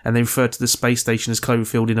 and they refer to the space station as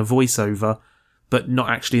Cloverfield in a voiceover, but not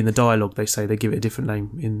actually in the dialogue. They give it a different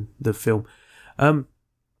name in the film.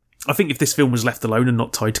 I think if this film was left alone and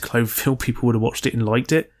not tied to Cloverfield, people would have watched it and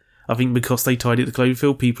liked it. I think because they tied it to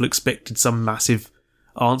Cloverfield, people expected some massive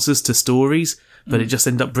answers to stories, but it just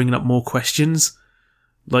ended up bringing up more questions.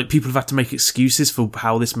 Like, people have had to make excuses for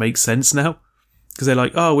how this makes sense now. Because they're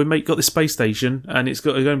like, got this space station, and it's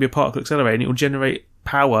going to be a particle accelerator, and it will generate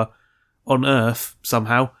power on Earth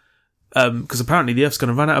somehow. Because apparently the Earth's going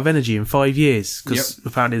to run out of energy in 5 years, because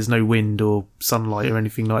apparently there's no wind or sunlight or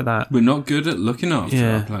anything like that. We're not good at looking after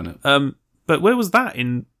our planet. But where was that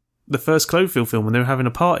in the first Cloverfield film when they were having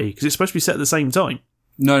a party? Because it's supposed to be set at the same time.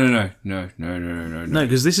 No. No,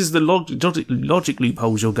 because this is the logic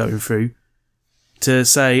loopholes you're going through to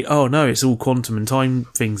say, oh no, it's all quantum and time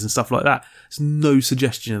things and stuff like that. There's no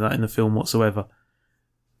suggestion of that in the film whatsoever.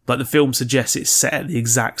 Like, the film suggests it's set at the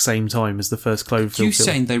exact same time as the first Cloverfield film. You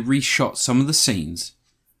saying they reshot some of the scenes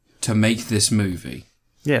to make this movie?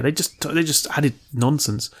 Yeah, they just added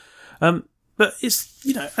nonsense. But it's,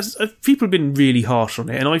 people have been really harsh on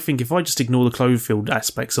it, and I think if I just ignore the Cloverfield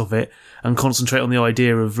aspects of it and concentrate on the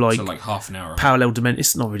idea of So like half an hour. parallel dimension,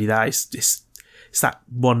 it's not really that. It's that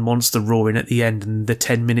one monster roaring at the end, and the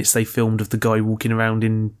 10 minutes they filmed of the guy walking around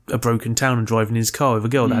in a broken town and driving his car with a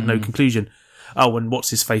girl that had no conclusion. Oh, and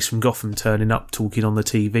what's his face from Gotham turning up talking on the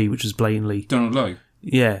TV, which was blatantly Donald Logue.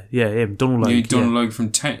 Yeah, him, Donald Logue. You mean Donald Logue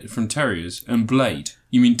from Terriers and Blade.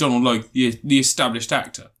 You mean Donald Logue, the established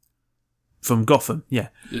actor from Gotham, yeah.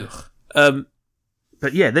 Ugh.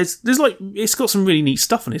 But yeah, there's like, it's got some really neat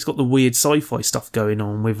stuff in it. It's got the weird sci-fi stuff going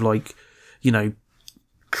on with like,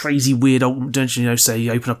 crazy weird ultimate dimension, say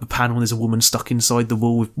you open up a panel and there's a woman stuck inside the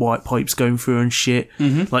wall with white pipes going through her and shit.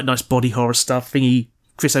 Mm-hmm. Like nice body horror stuff.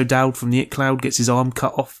 Chris O'Dowd from the It Cloud gets his arm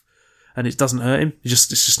cut off and it doesn't hurt him. It's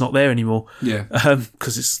just not there anymore. Yeah.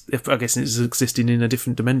 Because I guess it's existing in a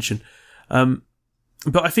different dimension.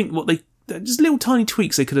 But I think just little tiny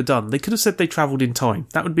tweaks they could have done. They could have said they travelled in time.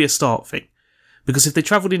 That would be a start thing. Because if they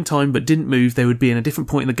travelled in time but didn't move, they would be in a different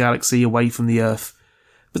point in the galaxy away from the Earth.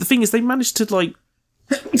 But the thing is, they managed to, like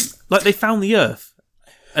they found the Earth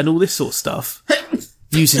and all this sort of stuff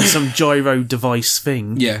using some gyro device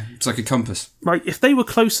thing. Yeah, it's like a compass. Like, if they were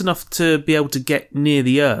close enough to be able to get near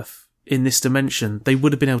the Earth in this dimension, they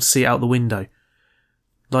would have been able to see it out the window.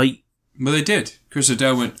 Like... Well, they did. Chris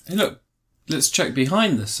O'Dowd went, hey, look, let's check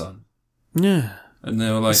behind the sun. Yeah. And they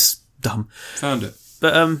were like... It's dumb. Found it.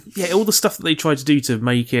 But, all the stuff that they tried to do to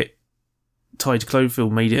make it tied to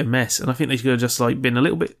Cloverfield made it a mess. And I think they could have just, been a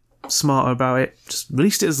little bit smarter about it. Just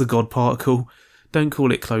released it as the God Particle. Don't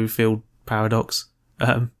call it Cloverfield Paradox.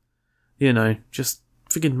 Just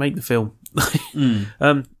friggin' make the film.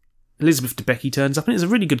 Elizabeth Debicki turns up, and it's a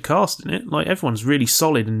really good cast in it. Like, everyone's really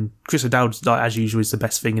solid, and Chris O'Dowd, as usual, is the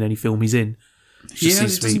best thing in any film he's in. He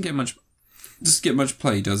doesn't get much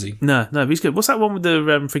play, does he? No, but he's good. What's that one with the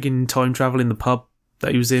friggin' time travel in the pub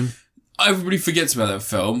that he was in? Everybody forgets about that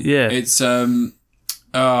film. Yeah. It's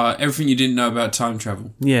Everything You Didn't Know About Time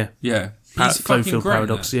Travel. Yeah. Yeah. Cloverfield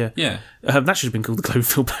Paradox, yeah. Yeah. That should have been called the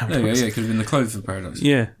Cloverfield Paradox. There you go, yeah, it could have been the Cloverfield Paradox.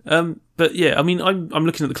 Yeah. But yeah, I mean, I'm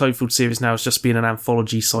looking at the Cloverfield series now as just being an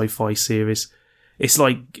anthology sci-fi series. It's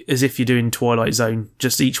like as if you're doing Twilight Zone,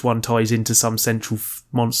 just each one ties into some central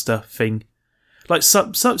monster thing. Like,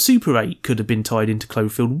 Super 8 could have been tied into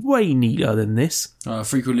Cloverfield way neater than this.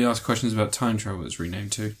 Frequently Asked Questions About Time Travel is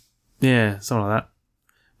renamed too. Yeah, something like that.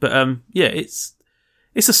 But,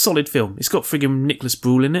 it's a solid film. It's got friggin' Nicholas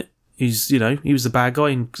Bruhl in it. He's, he was the bad guy,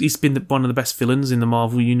 and he's been one of the best villains in the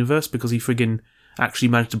Marvel Universe because he friggin' actually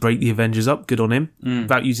managed to break the Avengers up. Good on him.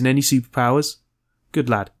 Without using any superpowers. Good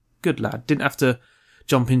lad. Didn't have to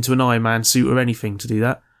jump into an Iron Man suit or anything to do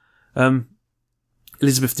that.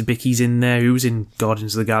 Elizabeth Debicki's in there, who was in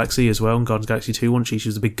Guardians of the Galaxy as well, and Guardians of the Galaxy 2, wasn't she? She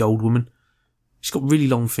was the big gold woman. She's got really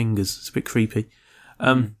long fingers. It's a bit creepy.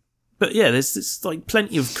 But yeah, there's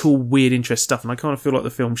plenty of cool, weird, interest stuff, and I kind of feel like the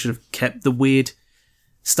film should have kept the weird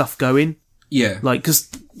stuff going. Yeah. Because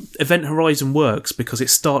Event Horizon works because it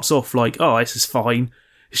starts off like, oh, this is fine.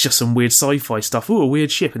 It's just some weird sci-fi stuff. Oh, a weird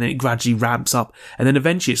ship. And then it gradually ramps up. And then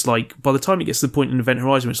eventually it's like, by the time it gets to the point in Event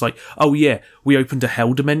Horizon, it's like, oh yeah, we opened a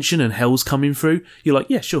hell dimension and hell's coming through. You're like,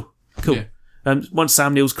 yeah, sure. Cool. Yeah. Once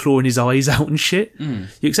Sam Neill's clawing his eyes out and shit, you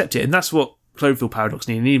accept it. And that's what Cloverfield Paradox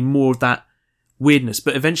needed. It needed more of that weirdness.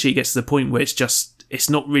 But eventually it gets to the point where it's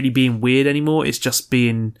not really being weird anymore. It's just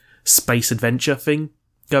being space adventure thing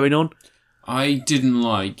going on. I didn't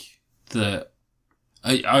like the...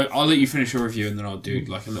 I'll let you finish your review and then I'll do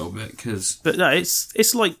a little bit because. But no,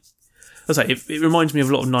 it's like I say, it reminds me of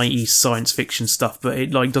a lot of 90s science fiction stuff, but it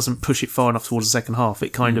doesn't push it far enough towards the second half.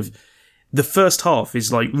 It kind of the first half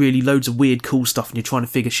is really loads of weird, cool stuff, and you're trying to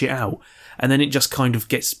figure shit out, and then it just kind of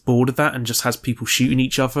gets bored of that and just has people shooting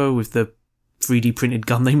each other with the 3D printed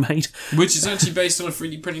gun they made, which is actually based on a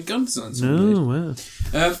 3D printed gun design. Oh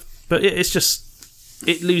wow! But it's just.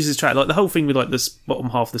 It loses track. Like the whole thing with this bottom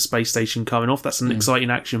half of the space station coming off, that's an exciting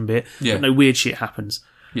action bit. Yeah. But no weird shit happens.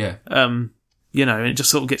 Yeah. And it just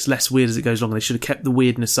sort of gets less weird as it goes along. They should have kept the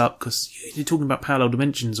weirdness up because you're talking about parallel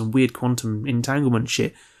dimensions and weird quantum entanglement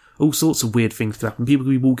shit. All sorts of weird things could happen. People could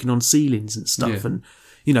be walking on ceilings and stuff. And,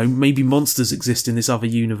 maybe monsters exist in this other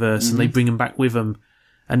universe and they bring them back with them.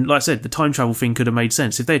 And like I said, the time travel thing could have made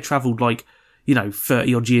sense. If they had travelled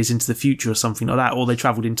 30 odd years into the future or something like that, or they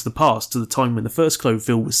travelled into the past to the time when the first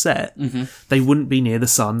Cloverfield was set, they wouldn't be near the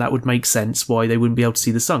sun. That would make sense why they wouldn't be able to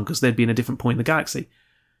see the sun, because they'd be in a different point in the galaxy.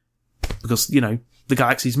 Because, the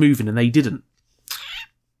galaxy's moving and they didn't.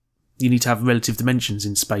 You need to have relative dimensions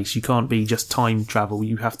in space. You can't be just time travel.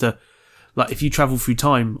 You have to, if you travel through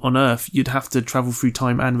time on Earth, you'd have to travel through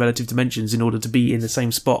time and relative dimensions in order to be in the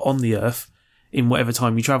same spot on the Earth in whatever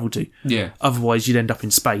time you travel to. Yeah. Otherwise, you'd end up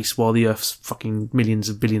in space while the Earth's fucking millions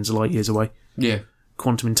of billions of light years away. Yeah.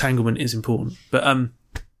 Quantum entanglement is important. But,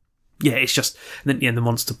 yeah, it's just... And then, yeah, the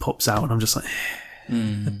monster pops out and I'm just like...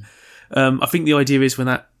 I think the idea is when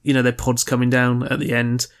that, their pod's coming down at the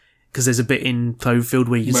end, because there's a bit in Cloverfield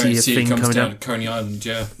where you can see a thing coming down. Coney Island,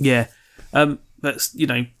 yeah. Yeah. That's,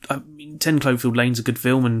 10 Cloverfield Lane's a good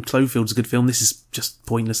film and Cloverfield's a good film. This is just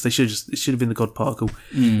pointless. It should have been The God Particle.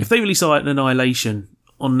 If they release Annihilation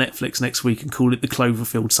on Netflix next week and call it The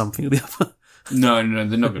Cloverfield something or the other. No,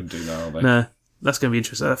 they're not going to do that, are they? No. That's going to be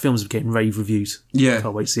interesting. That film's getting rave reviews. Yeah.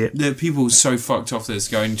 Can't wait to see it. The people are so fucked off that it's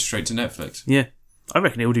going straight to Netflix. Yeah. I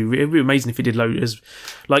reckon it'd be amazing if it did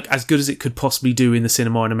as good as it could possibly do in the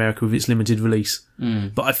cinema in America with its limited release.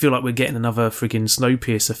 But I feel like we're getting another frigging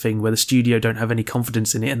Snowpiercer thing where the studio don't have any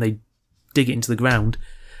confidence in it and they dig it into the ground.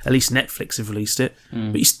 At least Netflix have released it.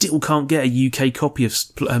 But you still can't get a UK copy of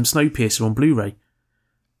Snowpiercer on Blu-ray.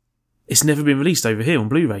 It's never been released over here on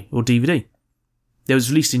Blu-ray or DVD. It was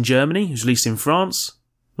released in Germany, it was released in France,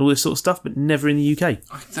 all this sort of stuff, but never in the UK.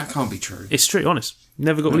 That can't be true. It's true, honest.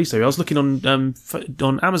 Never got released over. I was looking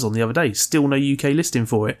on Amazon the other day. Still no UK listing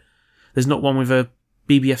for it. There's not one with a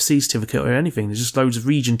BBFC certificate or anything. There's just loads of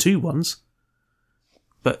Region 2 ones.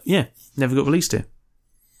 But yeah, never got released here.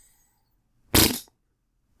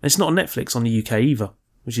 It's not on Netflix on the UK either,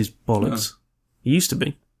 which is bollocks. It used to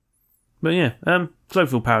be. But yeah,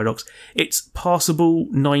 Cloverfield Paradox. It's passable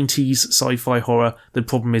 90s sci-fi horror. The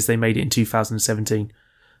problem is they made it in 2017.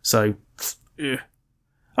 So, yeah.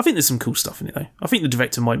 I think there's some cool stuff in it though. I think the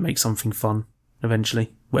director might make something fun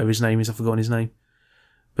eventually. Whatever his name is, I've forgotten his name.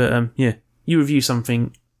 But yeah, you review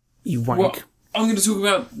something, you wank. Well, I'm going to talk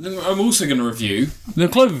about... I'm also going to review the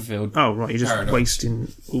Cloverfield. Oh, right, you're just Paradox.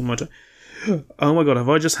 wasting all my time. Oh my god, have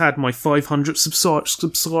I just had my 500th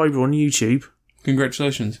subscriber on YouTube?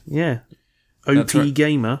 Congratulations. Yeah. OP right.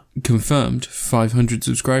 Gamer. Confirmed 500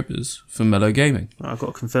 subscribers for Mellow Gaming. I've got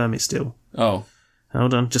to confirm it still. Oh.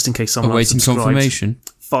 Hold on, just in case someone Awaiting confirmation.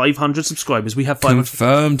 500 subscribers. We have 500.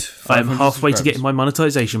 Confirmed. I am halfway to getting my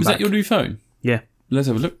monetization Was back. that your new phone? Yeah. Let's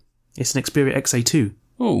have a look. It's an Xperia XA2.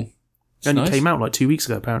 Oh. It only nice. came out like 2 weeks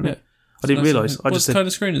ago, apparently. Yeah. I didn't realise. I What just said, kind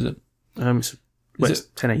of screen is it? it's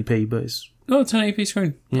 1080p, but it's... Oh, 1080p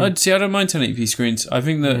screen. Yeah. I don't mind 1080p screens. I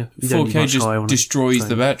think that you don't need 4K much high on just it, destroys so.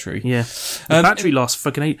 the battery. Yeah. The battery lasts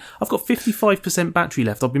fucking 8... I've got 55% battery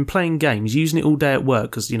left. I've been playing games, using it all day at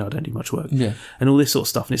work, because, I don't do much work. Yeah. And all this sort of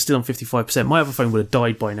stuff, and it's still on 55%. My other phone would have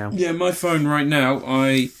died by now. Yeah, my phone right now,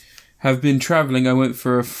 I have been travelling. I went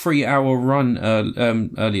for a 3-hour run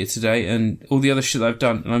earlier today, and all the other shit that I've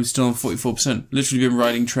done, and I'm still on 44%. Literally been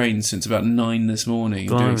riding trains since about 9 this morning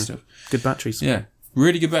and doing stuff. Good batteries. Yeah.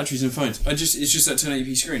 Really good batteries in phones. It's just that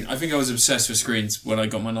 1080p screen. I think I was obsessed with screens when I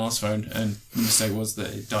got my last phone, and the mistake was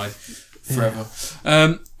that it died forever.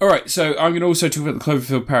 Yeah. Alright, so I'm going to also talk about the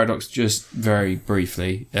Cloverfield Paradox just very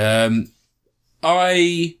briefly. I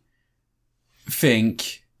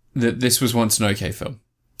think that this was once an okay film.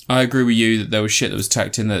 I agree with you that there was shit that was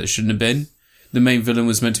tacked in there that shouldn't have been. The main villain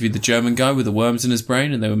was meant to be the German guy with the worms in his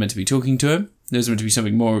brain, and they were meant to be talking to him. There was meant to be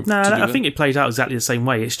something more. No, I think it plays out exactly the same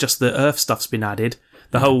way. It's just the Earth stuff's been added.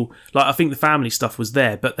 The whole, I think the family stuff was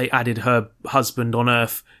there, but they added her husband on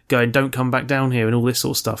Earth going, don't come back down here, and all this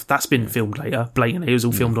sort of stuff. That's been filmed later, blatantly. It was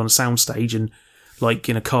all filmed on a soundstage and,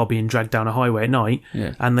 in a car being dragged down a highway at night.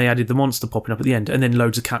 Yeah. And they added the monster popping up at the end, and then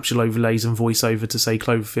loads of capsule overlays and voiceover to say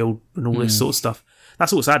Cloverfield and all this sort of stuff.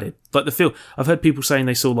 That's what's added. Like the film, I've heard people saying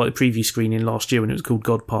they saw the preview screening last year when it was called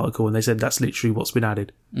God Particle, and they said that's literally what's been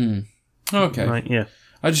added. Okay. Right, yeah.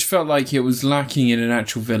 I just felt like it was lacking in an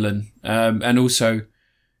actual villain. And also,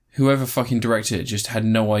 whoever fucking directed it just had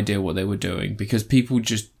no idea what they were doing because people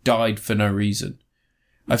just died for no reason.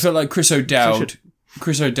 I felt like Chris O'Dowd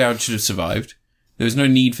should have survived. There was no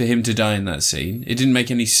need for him to die in that scene. It didn't make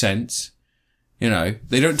any sense. They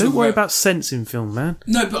don't worry about sense in film, man.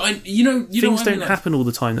 No, but things don't happen all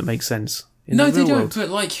the time that make sense. No, they don't.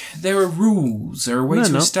 But there are rules. There are ways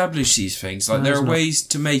to not. establish these things. There are ways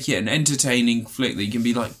to make it an entertaining flick that you can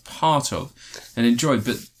be part of and enjoy.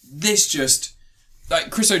 But this just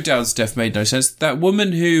Chris O'Dowd's death made no sense. That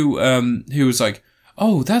woman who was like,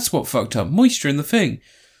 oh, that's what fucked up moisture in the thing,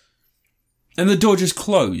 and the door just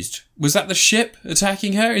closed. Was that the ship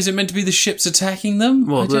attacking her? Is it meant to be the ships attacking them?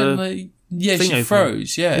 Well, yeah, she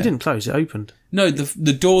froze. Yeah, it didn't close. It opened. No,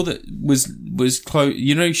 the door that was closed.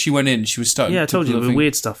 She went in. She was starting. Yeah, I told you the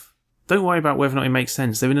weird stuff. Don't worry about whether or not it makes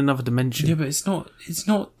sense. They're in another dimension. Yeah, but it's not,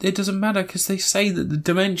 it doesn't matter because they say that the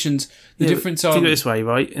dimensions, the difference are... Think of it this way,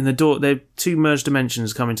 right? In the door, they're two merged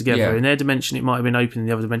dimensions coming together. Yeah. In their dimension, it might have been open. In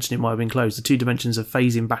the other dimension, it might have been closed. The two dimensions are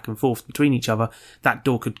phasing back and forth between each other. That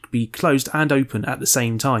door could be closed and open at the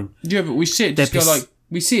same time. Yeah, but we see it just go like...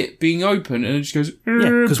 We see it being open and it just goes...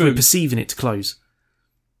 Yeah, because we're perceiving it to close.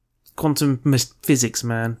 Quantum physics,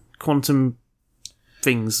 man. Quantum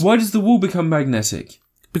things. Why does the wall become magnetic?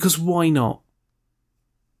 Because why not?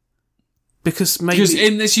 Because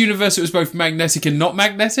in this universe it was both magnetic and not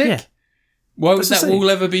magnetic? Yeah. Why would that wall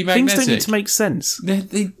ever be magnetic? Things don't need to make sense.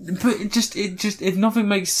 But it just, if nothing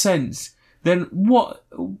makes sense, then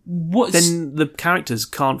what's... Then the characters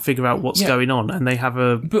can't figure out what's going on and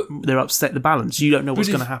they're upset the balance. You don't know what's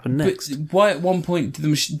going to happen next. But why at one point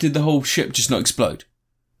did the whole ship just not explode?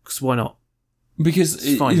 Because why not?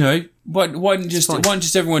 Because, why didn't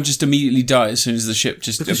just everyone just immediately die as soon as the ship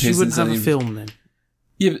just appears? Because you wouldn't have a film then.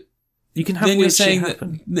 Yeah, but... You can have weird shit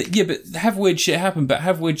happen. Yeah, but have weird shit happen, but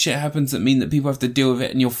have weird shit happens that mean that people have to deal with it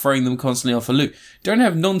and you're throwing them constantly off a loop. Don't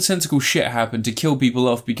have nonsensical shit happen to kill people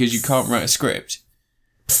off because you can't write a script.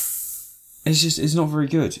 It's not very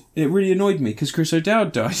good. It really annoyed me because Chris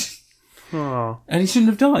O'Dowd died. Oh. And he shouldn't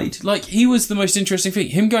have died. Like, he was the most interesting thing.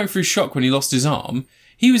 Him going through shock when he lost his arm,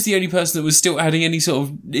 he was the only person that was still adding any sort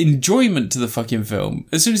of enjoyment to the fucking film.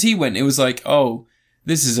 As soon as he went, it was like, oh,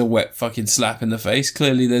 this is a wet fucking slap in the face.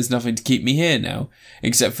 Clearly there's nothing to keep me here now,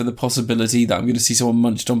 except for the possibility that I'm going to see someone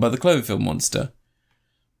munched on by the Cloverfield monster.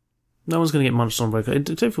 No one's going to get munched on by the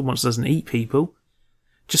Cloverfield monster. Doesn't eat people.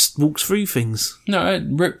 Just walks through things. No, it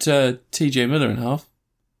ripped TJ Miller in half.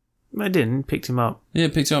 I didn't. Picked him up. Yeah,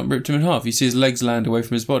 picked him up and ripped him in half. You see his legs land away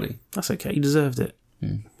from his body. That's okay. He deserved it.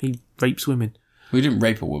 He rapes women. Well, he didn't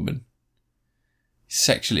rape a woman. He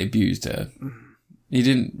sexually abused her. He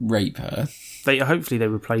didn't rape her. Hopefully they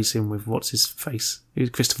replace him with what's his face? He was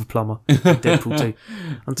Christopher Plummer. Deadpool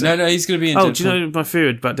 2. No, he's going to be in Deadpool. Oh, do you know my theory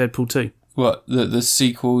about Deadpool 2? What? The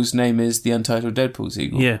sequel's name is the Untitled Deadpool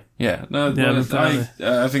sequel? Yeah. Yeah. No,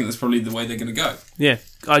 I think that's probably the way they're going to go. Yeah.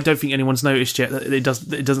 I don't think anyone's noticed yet that it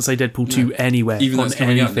doesn't say Deadpool 2 anywhere. Even though it's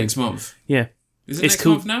coming out next month. Yeah. Is it next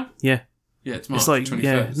month now? Yeah. Yeah, it's March. It's like, 21st.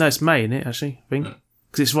 yeah. No, it's May, isn't it, actually? I think.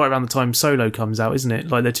 Because it's right around the time Solo comes out, isn't it?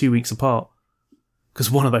 Like, they're 2 weeks apart. Because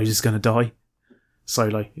one of those is going to die.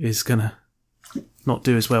 Solo is going to not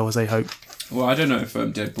do as well as they hope. Well, I don't know if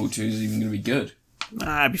Deadpool 2 is even going to be good.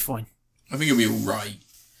 Nah, it'll be fine. I think it'll be alright.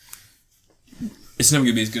 It's never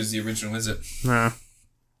going to be as good as the original, is it? Nah.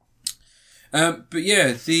 But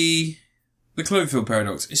yeah, the Cloverfield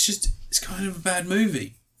Paradox, it's kind of a bad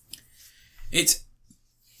movie.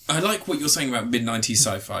 I like what you're saying about mid-90s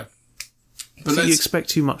sci-fi. But so you expect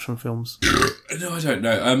too much from films? No, I don't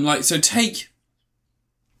know. So take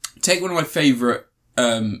one of my favourite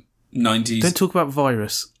 90s... Don't talk about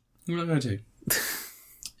Virus. I'm not going to.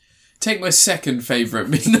 Take my second favourite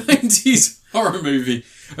mid-90s horror movie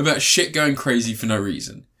about shit going crazy for no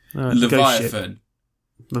reason. Leviathan.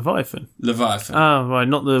 Leviathan? Leviathan. Oh, right.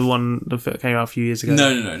 Not the one that came out a few years ago.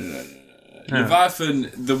 No.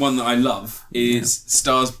 Leviathan, the one that I love,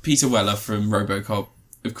 stars Peter Weller from RoboCop.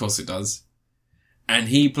 Of course it does. And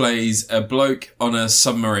he plays a bloke on a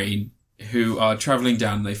submarine who are travelling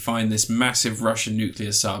down. They find this massive Russian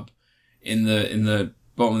nuclear sub in the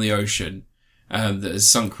bottom of the ocean that has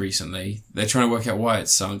sunk recently. They're trying to work out why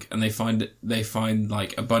it's sunk, and they find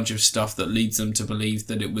like a bunch of stuff that leads them to believe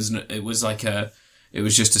that it was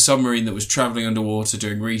just a submarine that was travelling underwater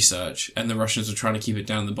doing research, and the Russians were trying to keep it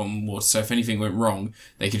down the bottom of the water. So if anything went wrong,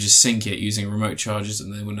 they could just sink it using remote charges,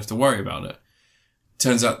 and they wouldn't have to worry about it.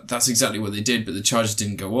 Turns out that's exactly what they did, but the charges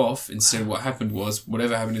didn't go off. Instead, what happened was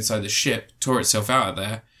whatever happened inside the ship tore itself out of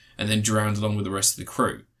there and then drowned along with the rest of the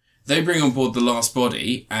crew. They bring on board the last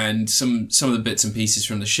body and some of the bits and pieces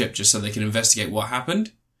from the ship just so they can investigate what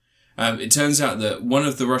happened. It turns out that one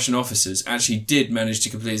of the Russian officers actually did manage to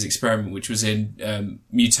complete his experiment, which was in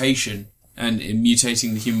mutation and in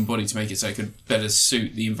mutating the human body to make it so it could better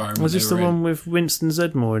suit the environment. Was this the one with Winston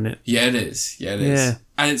Zedmore in it? Yeah, it is. Yeah.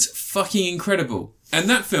 And it's fucking incredible. And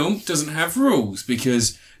that film doesn't have rules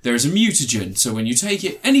because there is a mutagen, so when you take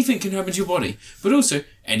it, anything can happen to your body. But also,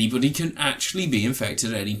 anybody can actually be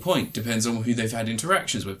infected at any point, depends on who they've had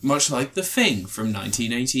interactions with. Much like The Thing from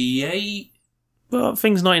 1988. Well,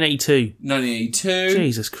 Thing's 1982. 1982.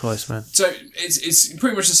 Jesus Christ, man. So it's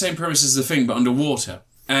pretty much the same premise as The Thing, but underwater.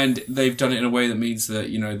 And they've done it in a way that means that,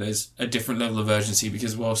 there's a different level of urgency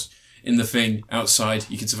because whilst in The Thing, outside,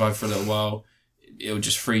 you can survive for a little while, it'll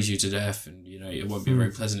just freeze you to death and, it won't be a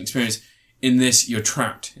very pleasant experience. In this, you're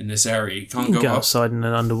trapped in this area. You can't go outside in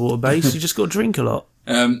an underwater base. You just got to drink a lot.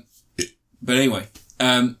 But anyway,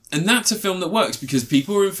 And that's a film that works because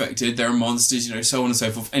people are infected, there are monsters, so on and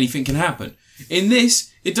so forth. Anything can happen. In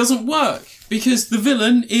this, it doesn't work because the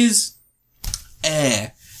villain is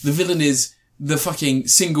air. The villain is the fucking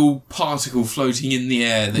single particle floating in the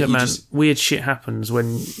air. Weird shit happens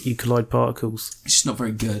when you collide particles. It's just not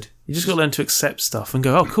very good. You just got to learn to accept stuff and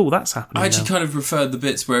go, oh, cool, that's happening. I actually kind of preferred the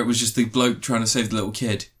bits where it was just the bloke trying to save the little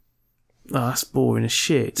kid. Oh, that's boring as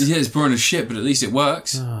shit. Yeah, it's boring as shit, but at least it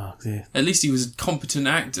works. Oh, dear. At least he was a competent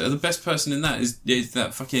actor. The best person in that is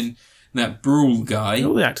that fucking, that Brule guy.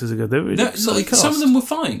 All the actors are good. They're really some of them were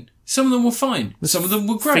fine. Some of them were fine. Some of them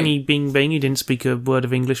were great. Thingy Bing Bing, he didn't speak a word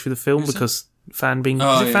of English for the film because Fan Bing...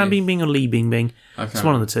 Oh, is it Fan Bing Bing or Lee Bing Bing? It's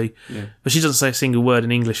one of the two. Yeah. But she doesn't say a single word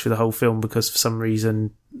in English for the whole film because for some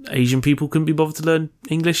reason Asian people couldn't be bothered to learn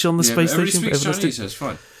English on the space everybody station. Speaks Chinese, so it's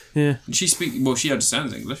fine. Yeah. And she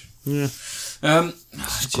understands English. Yeah.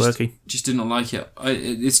 It's quirky. Just did not like it.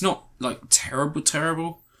 It's not like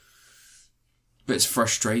terrible, but it's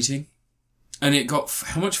frustrating. And it got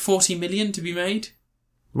how much? 40 million to be made?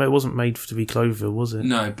 Well, it wasn't made to be Cloverfield, was it?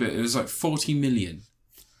 No, but it was like 40 million,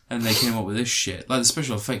 and they came up with this shit. Like the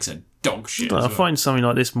special effects are dog shit. I find something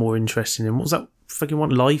like this more interesting. And what was that fucking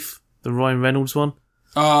one? Life, the Ryan Reynolds one.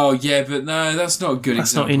 Oh yeah, but no, that's not a good.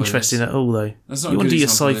 That's not interesting at all, though. That's not. You want to do your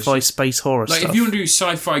sci-fi space horror stuff. If you want to do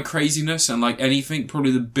sci-fi craziness and like anything,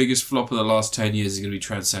 probably the biggest flop of the last 10 years is going to be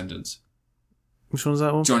Transcendence. Which one's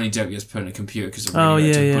that one? Johnny Depp gets put in a computer because of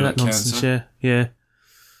that nonsense. Cancer. Yeah.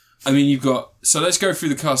 I mean, you've got. So let's go through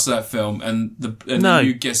the cast of that film and then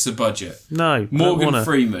you guess the budget. No, Morgan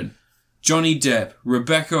Freeman, Johnny Depp,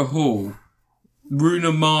 Rebecca Hall,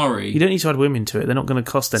 Rooney Mara. You don't need to add women to it. They're not going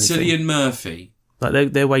to cost anything. Cillian Murphy.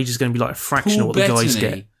 Like their wage is going to be like a fraction Paul of what the guys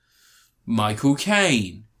Bettany, get. Michael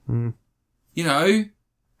Caine. How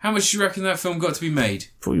much do you reckon that film got to be made?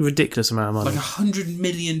 Probably a ridiculous amount of money. Like $100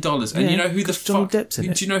 million. And you know who the Johnny fuck... Depp's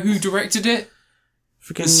in it. Do you know who directed it?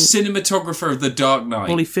 Freaking The cinematographer of The Dark Knight.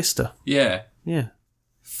 Wally Pfister. Yeah. Yeah.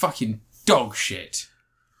 Fucking dog shit.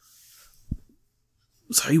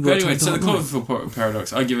 So he but worked anyway, on so the Dark Knight. Cloverfield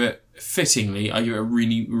Paradox, I give it a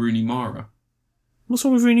Rooney Mara. What's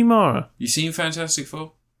wrong with Rooney Mara? You seen Fantastic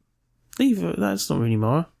Four? That's not Rooney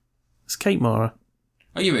Mara. It's Kate Mara.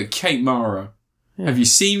 I give it Kate Mara. Yeah. Have you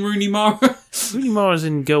seen Rooney Mara? Rooney Mara's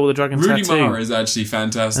in Girl with the Dragon Rooney Tattoo. Mara is actually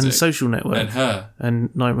fantastic. And Social Network. And her.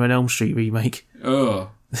 And Nightmare on Elm Street remake.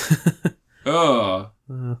 Oh. Yeah.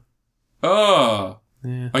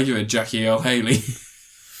 I give it Jackie L. Haley.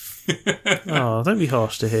 Oh, don't be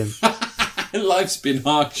harsh to him. Life's been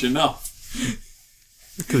harsh enough.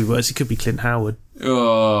 It could be worse. It could be Clint Howard.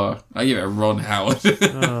 Oh, I give it Ron Howard.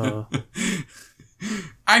 Oh.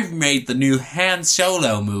 I've made the new Han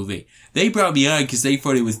Solo movie. They brought me on because they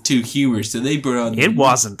thought it was too humorous, so they brought on... It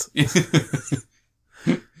wasn't.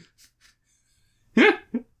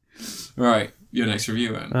 Right, your next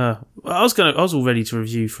review, Anne. I was all ready to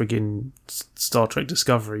review friggin' Star Trek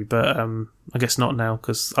Discovery, but I guess not now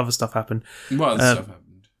because other stuff happened. What other stuff happened?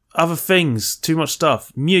 Other things, too much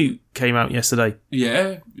stuff. Mute came out yesterday.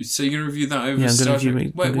 Yeah, so you're going to review that over I'm Star going to Trek?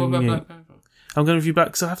 review. Wait, what about Black Panther? I'm going to review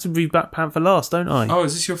because I have to review Black Panther last, don't I? Oh,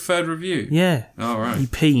 is this your third review? Yeah. All right. You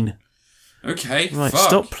peen. Okay. Right. Fuck.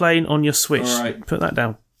 Stop playing on your Switch. All right. Put that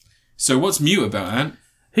down. So what's Mute about, Ant?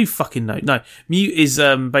 Who fucking knows? No, Mute is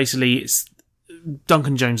basically it's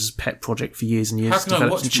Duncan Jones's pet project for years and years. How can I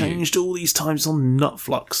Developed watch and Mute? changed all these times on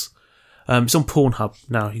Netflix. It's on Pornhub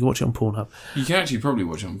now. You can watch it on Pornhub. You can actually probably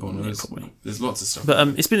watch it on Pornhub. There's lots of stuff. But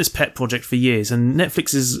it's been this pet project for years, and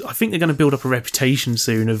Netflix is. I think they're going to build up a reputation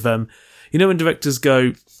soon of when directors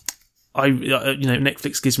go,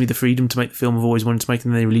 Netflix gives me the freedom to make the film I've always wanted to make,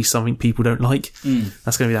 and then they release something people don't like.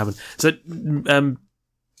 That's going to be happen. So,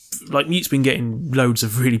 Mute's been getting loads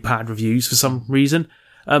of really bad reviews for some reason.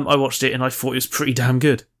 I watched it and I thought it was pretty damn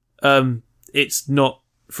good. It's not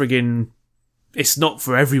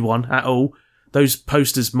for everyone at all. Those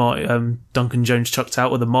posters Duncan Jones chucked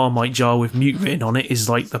out with a Marmite jar with Mute written on it is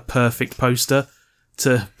like the perfect poster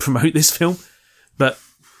to promote this film. But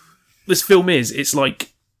this film it's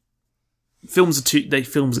like films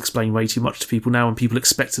explain way too much to people now, and people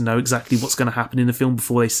expect to know exactly what's going to happen in the film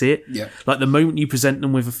before they see it. Yeah. Like the moment you present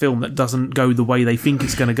them with a film that doesn't go the way they think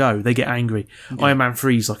it's going to go, they get angry. Yeah. Iron Man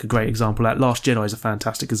 3 is like a great example of that. Last Jedi is a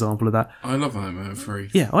fantastic example of that. I love Iron Man 3.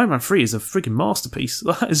 Yeah, Iron Man 3 is a freaking masterpiece.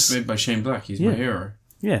 That is made by Shane Black. He's my hero.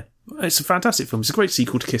 Yeah, it's a fantastic film. It's a great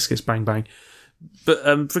sequel to Kiss Kiss Bang Bang. But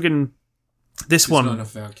this one, not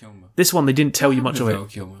enough Val Kilmer. This one they didn't tell you much of it. Val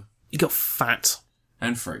Kilmer. He got fat.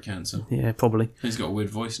 And throat cancer. Yeah, probably. He's got a weird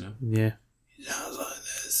voice now. Yeah. He sounds like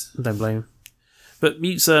this. Don't blame him. But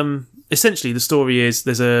Mute's essentially, the story is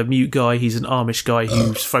there's a mute guy. He's an Amish guy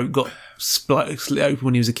whose throat got split open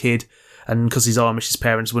when he was a kid, and because he's Amish, his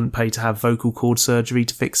parents wouldn't pay to have vocal cord surgery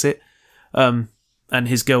to fix it. And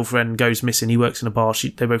his girlfriend goes missing. He works in a bar.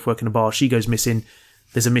 They both work in a bar. She goes missing.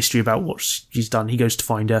 There's a mystery about what she's done. He goes to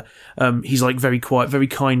find her. He's like very quiet, very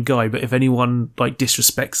kind guy, but if anyone like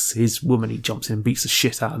disrespects his woman, he jumps in and beats the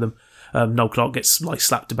shit out of them. Noel Clarke gets like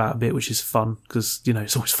slapped about a bit, which is fun because, you know,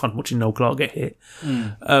 it's always fun watching Noel Clarke get hit.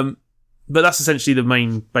 But that's essentially the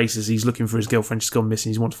main basis. He's looking for his girlfriend. She's gone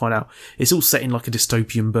missing. He wants to find out. It's all set in like a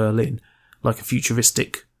dystopian Berlin, like a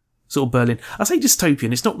futuristic sort of Berlin. I say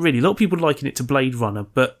dystopian. It's not really. A lot of people liken it to Blade Runner,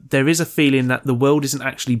 but there is a feeling that the world isn't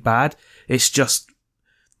actually bad. It's just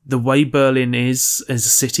the way Berlin is as a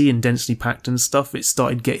city and densely packed and stuff. It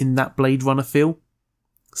started getting that Blade Runner feel.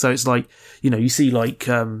 So it's like, you know, you see like,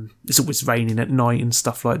 it's always raining at night and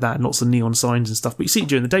stuff like that and lots of neon signs and stuff, but you see it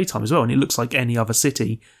during the daytime as well and it looks like any other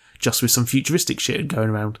city just with some futuristic shit going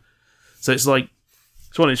around. So it's like,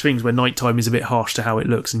 it's one of those things where nighttime is a bit harsh to how it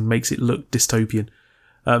looks and makes it look dystopian.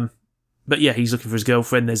 But yeah, he's looking for his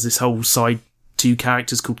girlfriend. There's this whole side two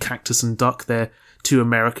characters called Cactus and Duck. They're two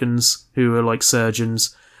Americans who are like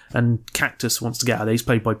surgeons. And Cactus wants to get out of there. He's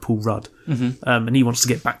played by Paul Rudd. And he wants to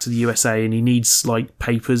get back to the USA and he needs like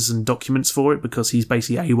papers and documents for it because he's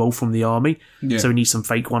basically AWOL from the army. Yeah. So he needs some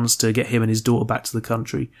fake ones to get him and his daughter back to the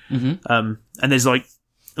country. And there's like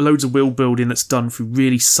loads of world building that's done through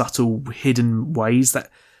really subtle, hidden ways that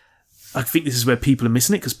I think this is where people are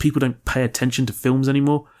missing it because people don't pay attention to films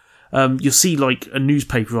anymore. You'll see like a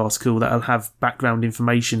newspaper article that'll have background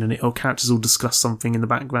information and characters will discuss something in the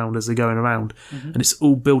background as they're going around. And it's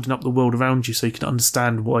all building up the world around you so you can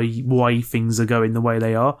understand why things are going the way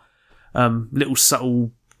they are. Little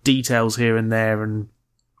subtle details here and there and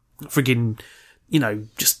friggin', you know,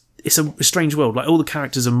 just, it's a strange world. Like all the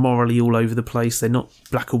characters are morally all over the place. They're not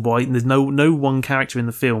black or white and there's no one character in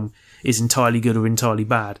the film is entirely good or entirely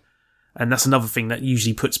bad. And that's another thing that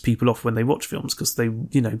usually puts people off when they watch films because they,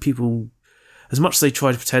 you know, people, as much as they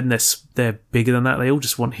try to pretend they're bigger than that, they all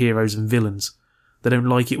just want heroes and villains. They don't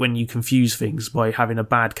like it when you confuse things by having a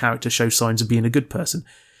bad character show signs of being a good person.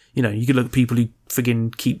 You know, you could look at people who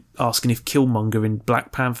friggin' keep asking if Killmonger in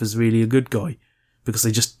Black Panther's really a good guy because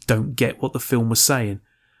they just don't get what the film was saying.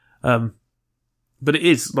 But it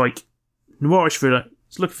is like noirish thriller.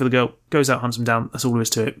 He's looking for the girl, goes out, hunts him down. That's all there is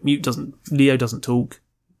to it. Leo doesn't talk.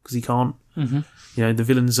 Because he can't. You know, the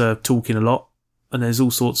villains are talking a lot and there's all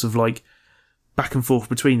sorts of like back and forth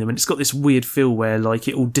between them and it's got this weird feel where like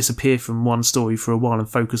it will disappear from one story for a while and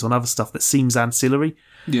focus on other stuff that seems ancillary.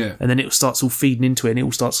 Yeah. And then it starts all feeding into it and it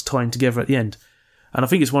all starts tying together at the end. And I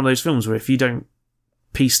think it's one of those films where if you don't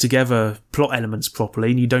piece together plot elements properly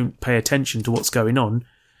and you don't pay attention to what's going on,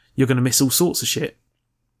 you're going to miss all sorts of shit.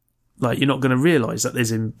 Like you're not going to realise that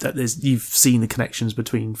you've seen the connections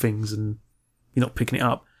between things and you're not picking it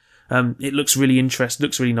up. It looks really interesting,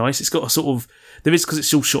 looks really nice. It's got a sort of, there is because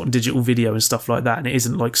it's all shot on digital video and stuff like that, and it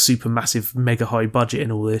isn't like super massive, mega high budget and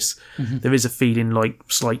all this. There is a feeling like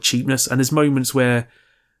slight cheapness, and there's moments where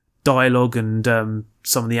dialogue and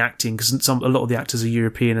some of the acting, because a lot of the actors are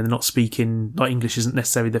European and they're not speaking, like English isn't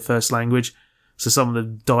necessarily their first language, so some of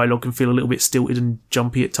the dialogue can feel a little bit stilted and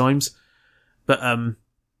jumpy at times. But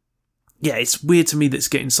yeah, it's weird to me that it's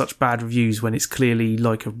getting such bad reviews when it's clearly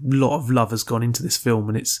like a lot of love has gone into this film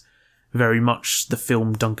and it's very much the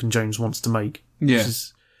film Duncan Jones wants to make. Yeah.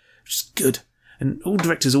 Which is good. And all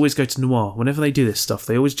directors always go to noir. Whenever they do this stuff,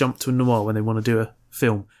 they always jump to a noir when they want to do a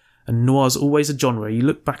film. And noir's always a genre. You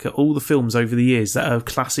look back at all the films over the years that are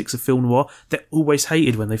classics of film noir, they're always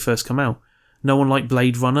hated when they first come out. No one liked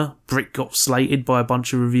Blade Runner. Brick got slated by a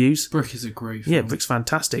bunch of reviews. Brick is a great film. Yeah, Brick's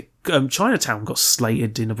fantastic. Chinatown got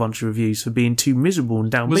slated in a bunch of reviews for being too miserable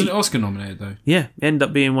and downbeat. Wasn't it Oscar nominated though? Yeah, ended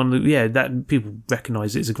up being one of the, that people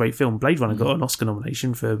recognise it as a great film. Blade Runner got an Oscar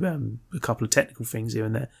nomination for a couple of technical things here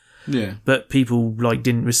and there. Yeah. But people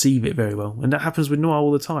didn't receive it very well. And that happens with noir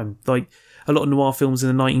all the time. Like a lot of noir films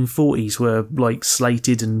in the 1940s were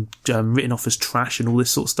slated and written off as trash and all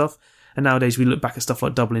this sort of stuff. And nowadays we look back at stuff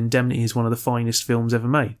like Double Indemnity as one of the finest films ever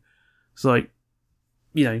made. It's like,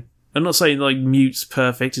 you know, I'm not saying Mute's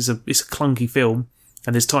perfect. It's a clunky film,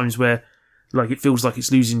 and there's times where it feels like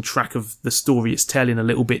it's losing track of the story it's telling a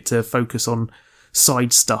little bit to focus on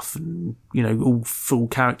side stuff and, you know, all full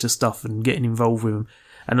character stuff and getting involved with them.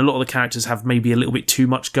 And a lot of the characters have maybe a little bit too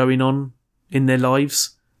much going on in their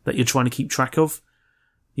lives that you're trying to keep track of,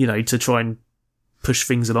 you know, to try and push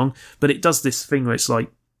things along. But it does this thing where it's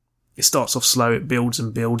like, it starts off slow, it builds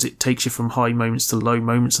and builds, it takes you from high moments to low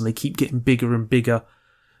moments, and they keep getting bigger and bigger.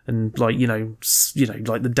 And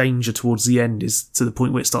the danger towards the end is to the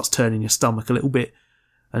point where it starts turning your stomach a little bit.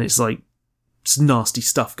 and it's like it's nasty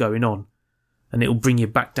stuff going on, and it'll bring you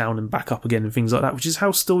back down and back up again and things like that, which is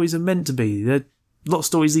how stories are meant to be. A lot of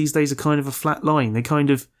stories these days are kind of a flat line.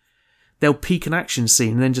 They'll peak an action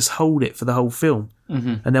scene and then just hold it for the whole film.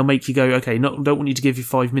 Mm-hmm. And they'll make you go, okay, don't want you to give you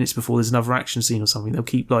 5 minutes before there's another action scene or something. They'll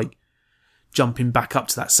keep like jumping back up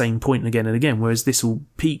to that same point again and again, whereas this will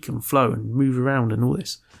peak and flow and move around and all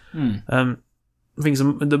this. The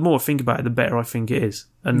more I think about it, the better I think it is.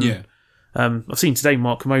 And Yeah. I've seen today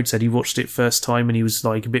Mark Commode said he watched it first time and he was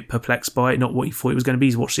like a bit perplexed by it, not what he thought it was going to be.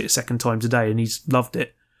 He's watched it a second time today and he's loved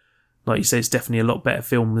it. Like you say, it's definitely a lot better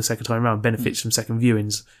film the second time around, benefits from second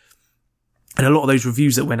viewings. And a lot of those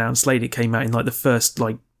reviews that went out and slayed it came out in like the first,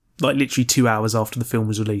 like literally 2 hours after the film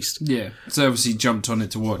was released. Yeah. So obviously jumped on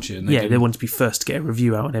it to watch it. And They wanted to be first to get a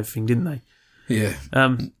review out and everything, didn't they? Yeah.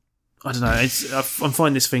 I don't know. I'm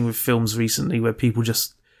finding this thing with films recently where people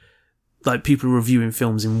just, like, people are reviewing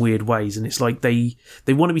films in weird ways, and it's like they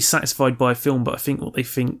want to be satisfied by a film, but I think what they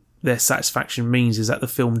think their satisfaction means is that the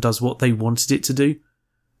film does what they wanted it to do,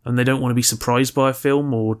 and they don't want to be surprised by a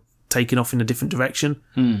film or taken off in a different direction.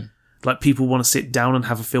 Like, people want to sit down and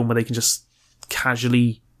have a film where they can just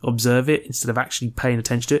casually observe it instead of actually paying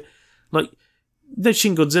attention to it. Like,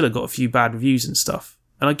 Shin Godzilla got a few bad reviews and stuff,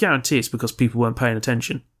 and I guarantee it's because people weren't paying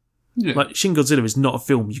attention. Yeah. Like, Shin Godzilla is not a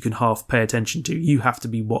film you can half pay attention to. You have to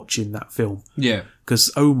be watching that film. Yeah. Because,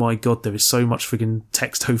 oh my god, there is so much friggin'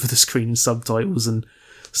 text over the screen and subtitles and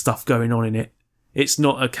stuff going on in it. It's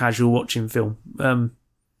not a casual watching film.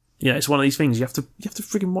 It's one of these things. You have to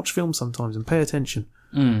friggin' watch films sometimes and pay attention.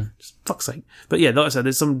 Just fuck's sake. But yeah, like I said,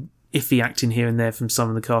 there's some iffy acting here and there from some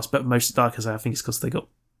of the cast, but most, like I say, I think it's because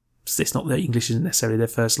it's not their English isn't necessarily their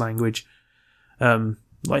first language.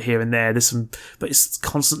 Like here and there, there's some, but it's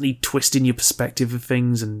constantly twisting your perspective of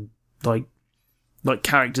things, and like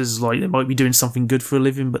characters, like they might be doing something good for a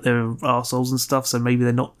living, but they're arseholes and stuff, so maybe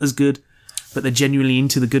they're not as good, but they're genuinely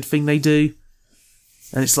into the good thing they do,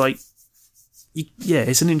 and it's like,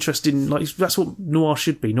 it's an interesting, like, that's what noir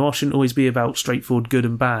should be. Noir shouldn't always be about straightforward good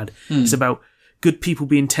and bad. It's about good people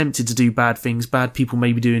being tempted to do bad things, bad people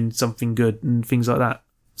maybe doing something good, and things like that.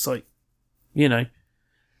 It's like,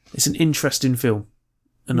 it's an interesting film.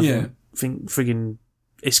 And I think friggin'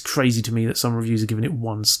 it's crazy to me that some reviews are giving it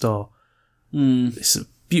 1 star. It's a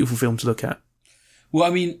beautiful film to look at. Well,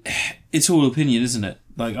 I mean, it's all opinion, isn't it?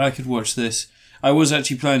 Like, I could watch this. I was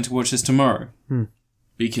actually planning to watch this tomorrow.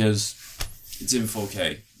 Because it's in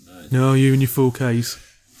 4K. No, you and your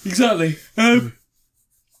 4Ks. Exactly.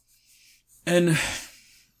 And,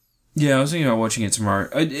 yeah, I was thinking about watching it tomorrow.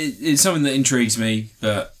 It's something that intrigues me,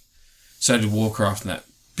 but so did Warcraft, and that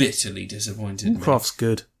bitterly disappointed me. Warcraft's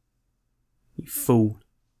good. You fool.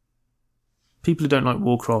 People who don't like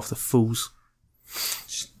Warcraft are fools. I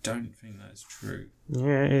just don't think that's true.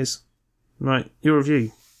 Yeah, it is. Right, your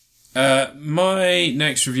review. My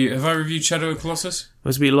next review... Have I reviewed Shadow of Colossus?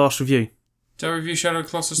 This will be your last review. Did I review Shadow of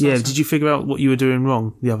Colossus Yeah, last did you figure out what you were doing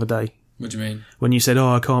wrong the other day? What do you mean? When you said,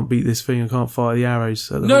 I can't beat this thing, I can't fire the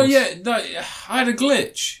arrows at the No, horse. no, I had a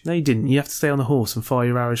glitch. No, you didn't. You have to stay on the horse and fire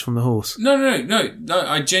your arrows from the horse. No,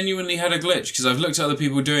 I genuinely had a glitch because I've looked at other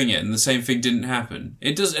people doing it and the same thing didn't happen.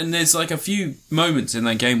 It does, and there's like a few moments in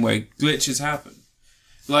that game where glitches happen.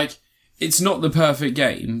 Like, it's not the perfect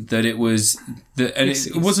game that it was, and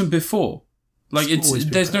it wasn't before. Like,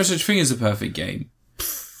 there's no such thing as a perfect game.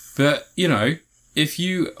 But, if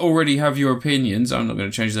you already have your opinions, I'm not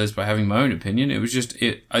going to change those by having my own opinion. It was just,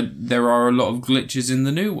 there are a lot of glitches in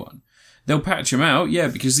the new one. They'll patch them out, yeah,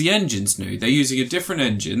 because the engine's new. They're using a different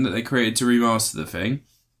engine that they created to remaster the thing.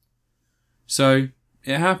 So,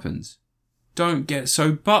 it happens. Don't get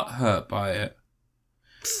so butthurt by it.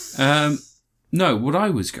 No, what I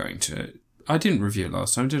was going to... I didn't review it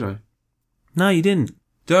last time, did I? No, you didn't.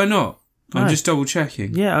 Did I not? I'm No. just double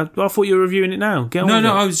checking. Yeah, I thought you were reviewing it now. Get on with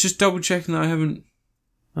No, it. I was just double checking that I haven't...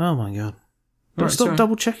 Oh my god. Right, Stop sorry.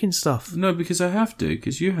 double checking stuff. No, because I have to,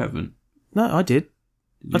 because you haven't. No, I did.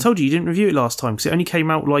 I told you didn't review it last time because it only came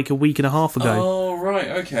out like a week and a half ago. Oh, right,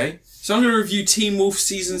 okay. So I'm going to review Teen Wolf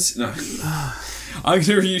Season... No. I'm going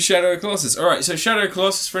to review Shadow of Colossus. Alright, so Shadow of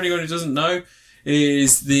Colossus, for anyone who doesn't know,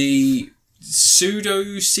 is the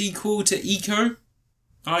pseudo-sequel to Ico.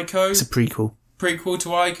 It's a prequel. Prequel to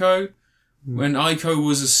Ico. When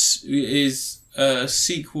Ico is a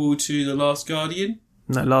sequel to The Last Guardian.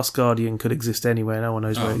 And that Last Guardian could exist anywhere. No one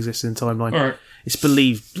knows where it exists in the timeline. Alright. It's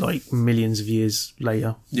believed like millions of years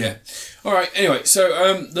later. Yeah. Alright, anyway,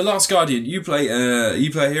 so The Last Guardian, you play a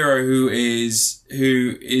hero who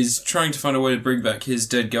is trying to find a way to bring back his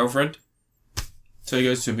dead girlfriend. So he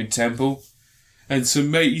goes to a big temple, and some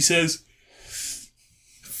matey says,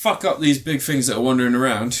 fuck up these big things that are wandering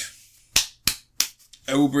around,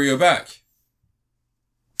 I will bring her back.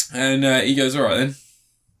 And he goes, all right then.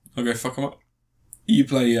 I'll go fuck him up. You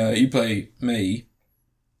play me.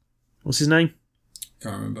 What's his name?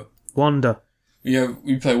 Can't remember. Wanda. Yeah,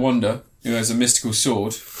 we play Wanda, who has a mystical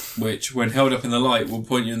sword, which, when held up in the light, will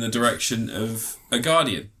point you in the direction of a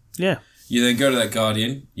guardian. Yeah. You then go to that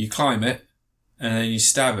guardian, you climb it, and then you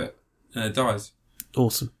stab it, and it dies.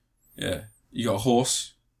 Awesome. Yeah. You got a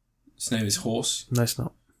horse. His name is Horse. No, it's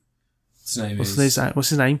not.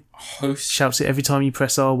 What's Host. Shouts it every time you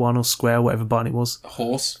press R1 or square, whatever button it was.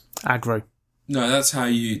 Horse. Aggro. No, that's how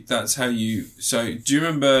you, so, do you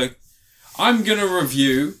remember, I'm gonna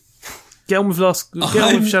review. Get on with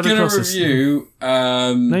Shadow Colossus. Review,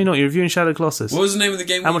 no, you're not, you're reviewing Shadow Colossus. What was the name of the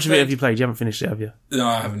game? How much of it have you played? You haven't finished it, have you? No,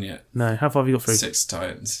 I haven't yet. No, how far have you got through? 6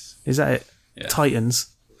 Titans. Is that it? Yeah.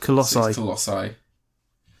 Titans? Colossi? 6 Colossi.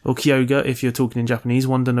 Or Kyoga, if you're talking in Japanese.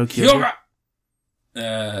 Wanda no Kyoga.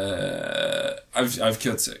 I've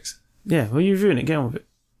killed 6. Yeah, well, you're reviewing it. Get on with it.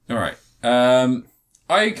 Alright.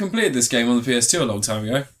 I completed this game on the PS2 a long time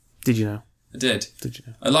ago. Did you know? I did. Did you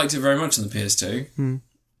know? I liked it very much on the PS2.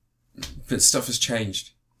 But stuff has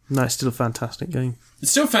changed. No, it's still a fantastic game.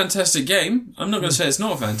 It's still a fantastic game. I'm not going to say it's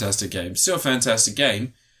not a fantastic game. It's still a fantastic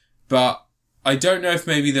game. But I don't know if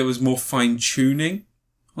maybe there was more fine-tuning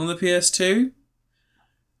on the PS2.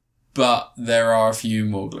 But there are a few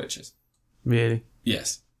more glitches. Really?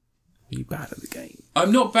 Yes. Are you bad at the game?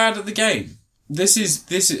 I'm not bad at the game. This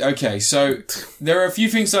is okay, so there are a few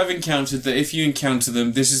things I've encountered that if you encounter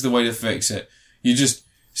them, this is the way to fix it. You just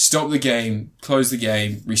stop the game, close the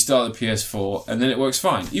game, restart the PS4, and then it works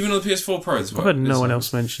fine. Even on the PS4 Pro as well. I've heard no one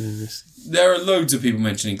else mentioning this. There are loads of people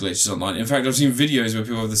mentioning glitches online. In fact, I've seen videos where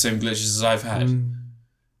people have the same glitches as I've had.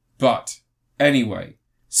 But, anyway,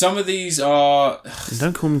 some of these are...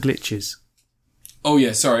 Don't call them glitches. Oh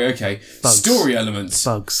yeah, sorry, okay. Bugs. Story elements.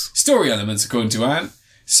 Bugs. Story elements, according to Ant.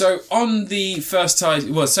 So, on the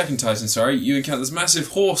second Titan, you encounter this massive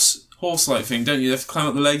horse-like thing, don't you? You have to climb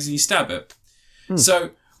up the legs and you stab it.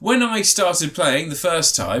 So, when I started playing the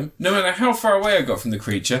first time, no matter how far away I got from the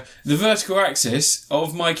creature, the vertical axis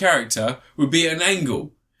of my character would be at an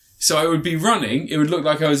angle. So I would be running, it would look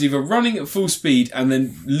like I was either running at full speed and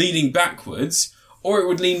then leaning backwards, or it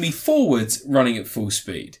would lean me forwards running at full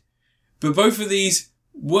speed. But both of these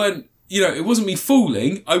weren't, it wasn't me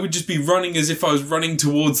falling. I would just be running as if I was running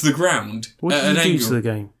towards the ground. What did you do to the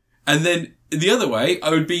game? And then the other way, I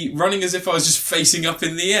would be running as if I was just facing up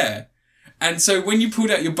in the air. And so when you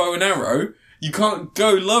pulled out your bow and arrow, you can't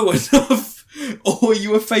go low enough, or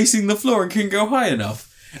you were facing the floor and couldn't go high enough.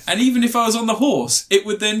 And even if I was on the horse, it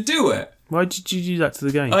would then do it. Why did you do that to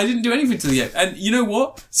the game? I didn't do anything to the game. And you know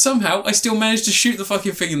what? Somehow, I still managed to shoot the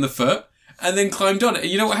fucking thing in the foot, and then climbed on it.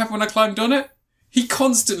 And you know what happened when I climbed on it? He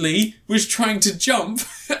constantly was trying to jump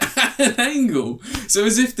at an angle. So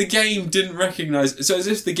as if the game didn't recognise... So as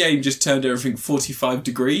if the game just turned everything 45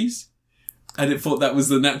 degrees. And it thought that was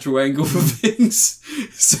the natural angle for things.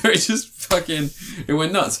 So it just it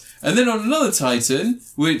went nuts. And then on another Titan,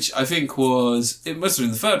 which I think was... It must have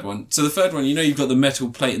been the third one. So the third one, you've got the metal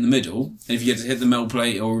plate in the middle. And if you get to hit the metal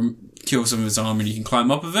plate or kill some of its armour, you can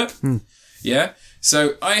climb up of it. Yeah?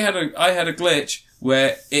 So I had a glitch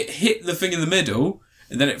where it hit the thing in the middle,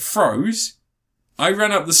 and then it froze. I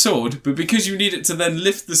ran up the sword, but because you need it to then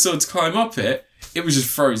lift the sword to climb up it was just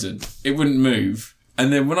frozen. It wouldn't move.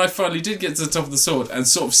 And then when I finally did get to the top of the sword and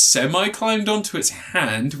sort of semi-climbed onto its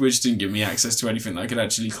hand, which didn't give me access to anything that I could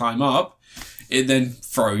actually climb up, it then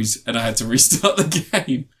froze, and I had to restart the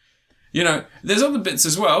game. There's other bits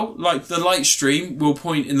as well, like the light stream will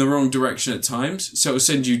point in the wrong direction at times, so it'll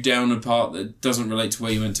send you down a part that doesn't relate to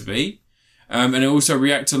where you're meant to be. And it also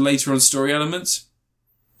react to later on story elements.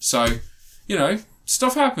 So,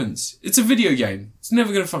 stuff happens. It's a video game. It's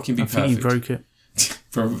never going to fucking be perfect. I think you broke it.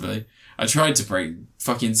 Probably. I tried to break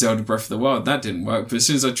fucking Zelda Breath of the Wild. That didn't work. But as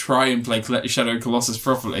soon as I try and play Shadow Colossus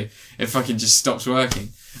properly, it fucking just stops working.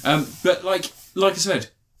 But like I said,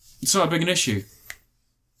 it's not a big an issue.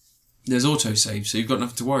 There's autosave, so you've got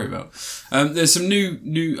nothing to worry about. There's some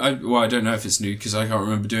new I don't know if it's new because I can't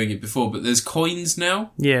remember doing it before, but there's coins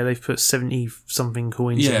now. Yeah, they've put 70-something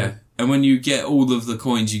coins in there. And when you get all of the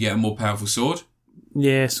coins, you get a more powerful sword.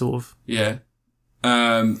 Yeah, sort of. Yeah.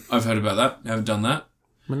 I've heard about that. Haven't done that.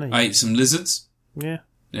 Well, no, I ate some lizards. Yeah.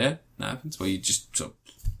 Yeah, that happens. Well, you just sort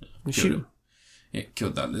of shoot them. Yeah,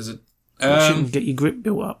 killed that lizard. Shoot and get your grip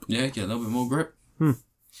built up. Yeah, get a little bit more grip.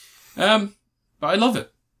 But I love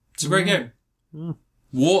it. It's a great game.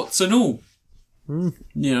 Warts and all.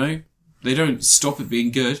 They don't stop it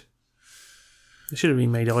being good. It should have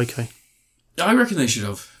been made Ico. I reckon they should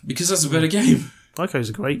have, because that's a better game. Ico's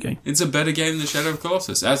a great game. It's a better game than Shadow of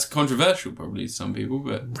Colossus. That's controversial, probably, to some people,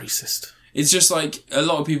 but... Racist. It's just like, a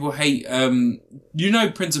lot of people hate,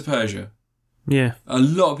 Prince of Persia? Yeah. A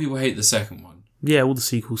lot of people hate the second one. Yeah, all the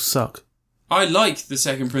sequels suck. I like the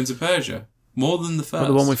second Prince of Persia more than the first. Like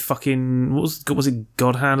the one with fucking... was it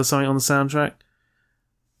God Hand or something on the soundtrack?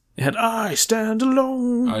 It had I Stand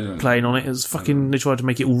Alone playing on it. It was fucking... They tried to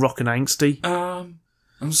make it all rock and angsty.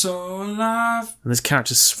 I'm so alive. And there's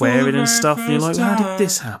characters swearing and stuff. And you're like, how did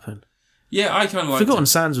this happen? Yeah, I kind of like Forgotten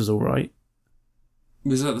Sands was alright.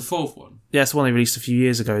 Was that the fourth one? Yeah, it's the one they released a few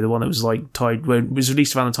years ago. The one that was like tied... When it was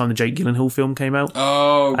released around the time the Jake Gyllenhaal film came out.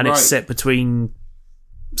 Oh, and it's set between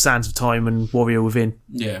Sands of Time and Warrior Within.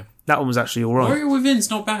 Yeah. That one was actually alright. Warrior Within's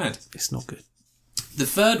not bad. It's not good. The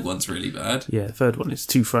third one's really bad. Yeah, the third one is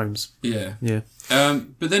 2 frames. Yeah. Yeah.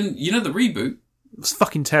 But then, the reboot? It's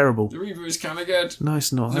fucking terrible. The reboot is kind of good. No,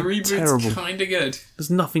 it's not. The reboot's kind of good. There's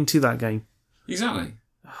nothing to that game. Exactly.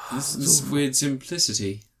 This weird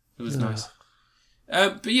simplicity. It was nice.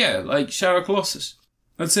 But yeah, like Shadow of Colossus.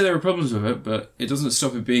 I'd say there are problems with it, but it doesn't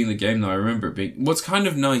stop it being the game that I remember it being. What's kind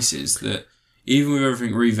of nice is that even with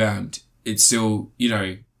everything revamped, it's still,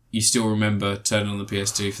 you still remember turning on the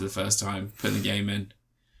PS2 for the first time, putting the game in.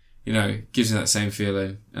 Gives you that same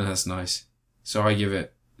feeling, and that's nice. So I give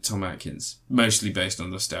it Tom Atkins, mostly based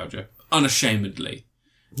on nostalgia. Unashamedly.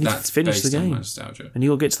 That's finished based the game. on nostalgia. And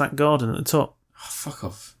you'll get to that garden at the top. Oh, fuck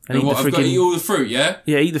off. And eat I've got to eat all the fruit, yeah?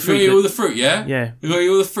 Yeah, eat the fruit. You got to eat all the fruit, yeah? Yeah. You got to eat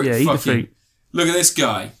all the fruit. Yeah, eat the fruit. Look at this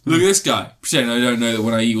guy. Look at this guy. Pretend I don't know that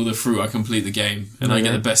when I eat all the fruit, I complete the game and I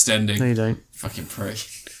get the best ending. No, you don't. Fucking prick.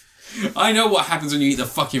 I know what happens when you eat the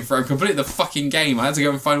fucking fruit. I completed the fucking game. I had to go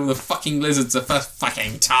and find all the fucking lizards the first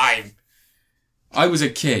fucking time. I was a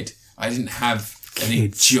kid. I didn't have any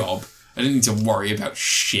job. I didn't need to worry about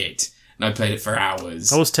shit. And I played it for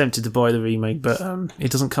hours. I was tempted to buy the remake, but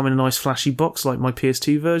it doesn't come in a nice flashy box like my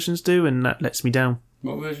PS2 versions do, and that lets me down.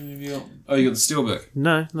 What version have you got? Oh, you got the Steelbook?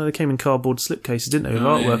 No, they came in cardboard slipcases, didn't they? With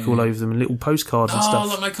artwork all over them and little postcards and stuff. Oh,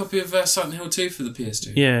 like my copy of Silent Hill 2 for the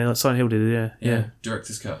PS2. Yeah, like Silent Hill did it, yeah.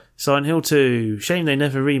 Director's cut. Silent Hill 2. Shame they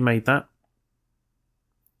never remade that.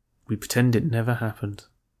 We pretend it never happened.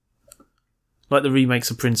 Like the remakes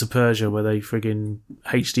of Prince of Persia, where they friggin'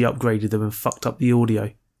 HD upgraded them and fucked up the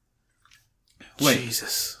audio. Wait,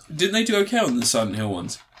 Jesus. Didn't they do okay on the Silent Hill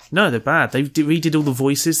ones? No, they're bad. They redid all the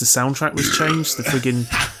voices, the soundtrack was changed, the friggin'...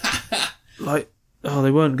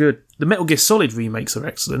 they weren't good. The Metal Gear Solid remakes are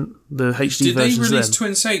excellent. The HD versions of them. Did they release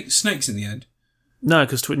Twin Snakes in the end? No,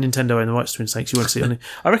 because Nintendo owned the rights to Twin Snakes. You won't see it on it.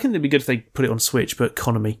 I reckon it'd be good if they put it on Switch, but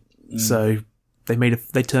economy. So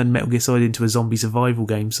they turned Metal Gear Solid into a zombie survival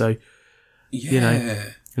game, so... Yeah.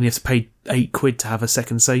 And you have to pay £8 to have a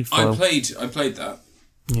second save file. I played that.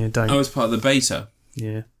 Yeah, don't. I was part of the beta.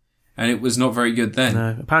 Yeah. And it was not very good then.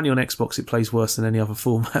 No, apparently on Xbox it plays worse than any other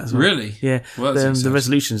format as well. Really? Yeah. Well, the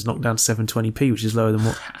resolution's knocked down to 720p, which is lower than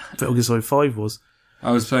what Metal Gear Solid 5 was.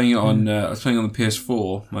 I was playing it on the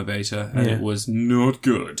PS4, my beta, and it was not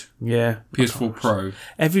good. Yeah. PS4 Pro.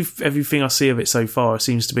 Everything I see of it so far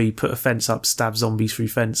seems to be put a fence up, stab zombies through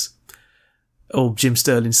fence. Or Jim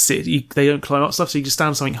Sterling they don't climb up stuff, so you just stand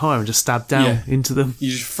on something higher and just stab down into them. You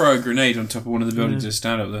just throw a grenade on top of one of the buildings and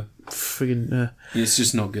stand up there. Friggin'. It's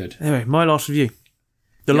just not good. Anyway, my last review.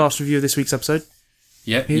 The last review of this week's episode.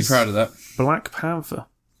 Yeah, you proud of that? Black Panther.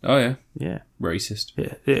 Oh, yeah? Yeah. Racist.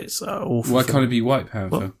 Yeah, it's awful. Why can't it be White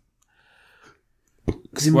Panther?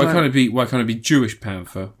 Why can't it be Jewish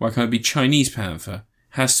Panther? Why can't it be Chinese Panther?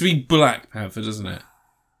 Has to be Black Panther, doesn't it?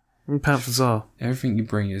 Panthers are. Everything you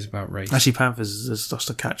bring is about race. Actually, panthers is just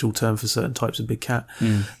a catch-all term for certain types of big cat.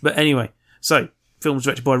 But anyway, so, film's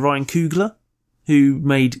directed by Ryan Coogler, who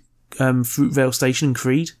made Fruitvale Station and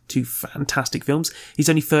Creed, 2 fantastic films. He's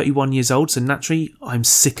only 31 years old, so naturally, I'm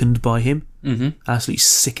sickened by him. Mm-hmm. Absolutely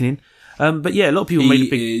sickening. But yeah, a lot of people made a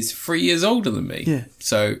big... He is 3 years older than me. Yeah.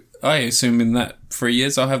 So, I assume in that 3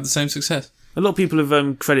 years, I'll have the same success. A lot of people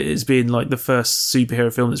have credited it as being like the first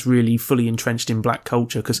superhero film that's really fully entrenched in black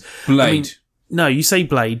culture. Because Blade. No, you say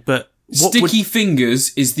Blade, but Sticky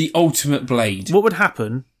Fingers is the ultimate Blade. What would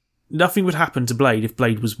happen? Nothing would happen to Blade if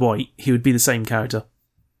Blade was white. He would be the same character.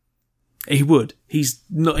 He would. He's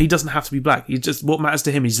not. He doesn't have to be black. He just what matters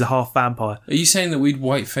to him is the half vampire. Are you saying that we'd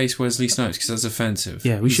whiteface Wesley Snipes because that's offensive?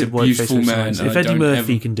 Yeah, we should whiteface Wesley Snipes. If Eddie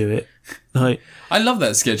Murphy can do it, like I love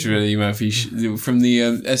that sketch of Eddie Murphy from the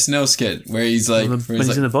SNL sketch where he's like when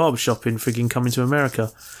he's in the barber shop in frigging Coming to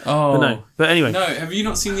America. Oh, but anyway, no. Have you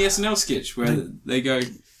not seen the SNL sketch where they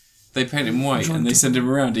paint him white and they send him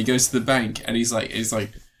around? He goes to the bank and he's like,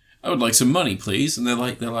 I would like some money, please. And they're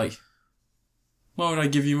like, why would I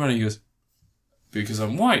give you money? He goes, because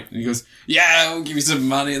I'm white. And he goes, yeah, I'll give you some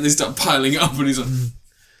money. And they start piling up, and he's like...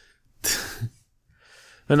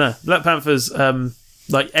 But no, Black Panther's,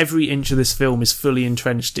 like, every inch of this film is fully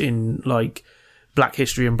entrenched in, like, black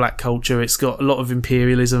history and black culture. It's got a lot of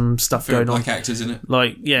imperialism stuff going on. Black actors in it.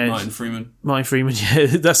 Like, yeah. Martin Freeman, yeah.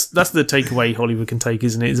 That's the takeaway Hollywood can take,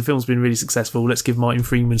 isn't it? The film's been really successful. Let's give Martin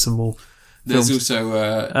Freeman some more There's films. also,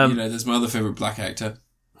 there's my other favourite black actor,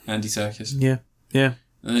 Andy Serkis. Yeah.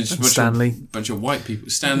 And then just Stanley. Bunch of white people.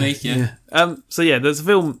 Stanley, yeah. So yeah, there's a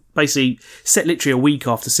film basically set literally a week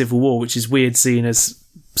after Civil War, which is weird seeing as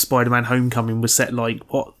Spider-Man Homecoming was set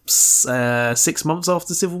 6 months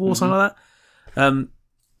after Civil War, something like that.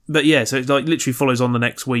 But yeah, so it like literally follows on the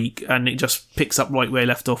next week, and it just picks up right where he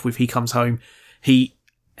left off with he comes home. The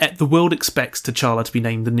world expects T'Challa to be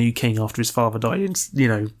named the new king after his father died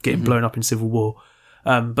and, getting blown up in Civil War.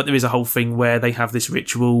 But there is a whole thing where they have this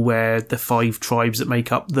ritual where the 5 tribes that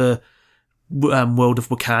make up the world of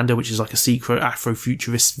Wakanda, which is like a secret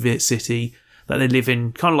Afro-futurist city that they live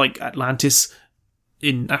in, kind of like Atlantis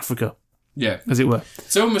in Africa. Yeah. As it were.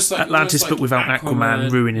 It's almost like Atlantis, but without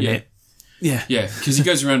Aquaman ruining it. Yeah. Yeah, because he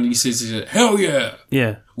goes around and he says, hell yeah!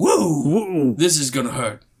 Yeah. Woo! This is gonna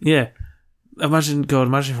hurt. Yeah. Imagine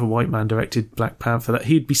if a white man directed Black Panther, that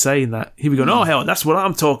he'd be saying that. He'd be going, oh hell, that's what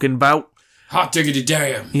I'm talking about. Hot diggity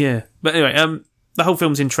damn. Yeah. But anyway, the whole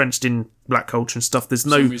film's entrenched in black culture and stuff. There's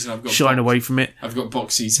no shine away from it. I've got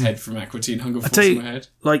Boxy's head from Aqua Teen Hunger Force in my head.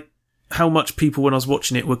 Like, how much people, when I was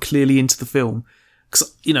watching it, were clearly into the film.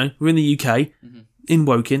 Because, we're in the UK, in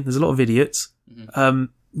Woking, there's a lot of idiots.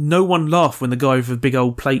 No one laughed when the guy with a big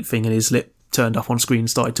old plate thing in his lip turned up on screen and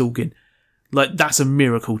started talking. Like, that's a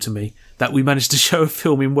miracle to me, that we managed to show a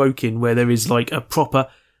film in Woking where there is, like, a proper,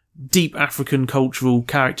 deep African cultural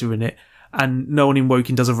character in it, and no one in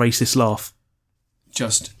Woking does a racist laugh.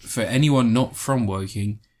 Just for anyone not from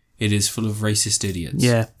Woking, it is full of racist idiots.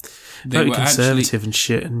 Yeah. They voted Conservative and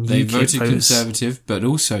shit. And they UKIP voted voters. Conservative, but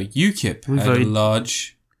also UKIP had a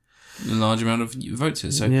large amount of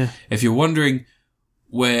voters. So if you're wondering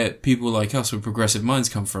where people like us with progressive minds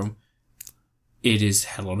come from, it is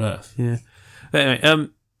hell on earth. Yeah. But anyway,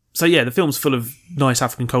 so yeah, the film's full of nice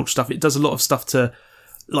African culture stuff. It does a lot of stuff to,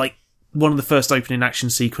 like, one of the first opening action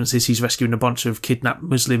sequences, he's rescuing a bunch of kidnapped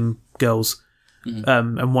Muslim girls.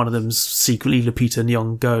 And one of them's secretly Lupita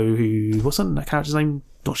Nyong'o, who, wasn't that character's name?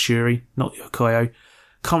 Not Shuri, not Yokoyo.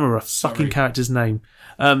 Can't remember a fucking character's name.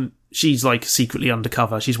 She's like secretly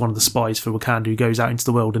undercover. She's one of the spies for Wakanda who goes out into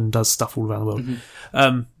the world and does stuff all around the world.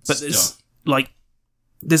 But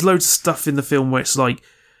there's loads of stuff in the film where it's like,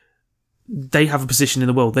 they have a position in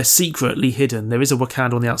the world. They're secretly hidden. There is a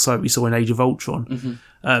Wakanda on the outside we saw in Age of Ultron.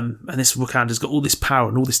 And this Wakanda's got all this power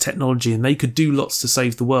and all this technology, and they could do lots to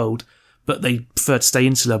save the world, but they prefer to stay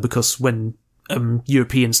insular because when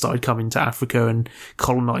Europeans started coming to Africa and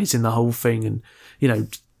colonising the whole thing and,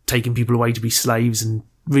 taking people away to be slaves and,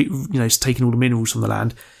 taking all the minerals from the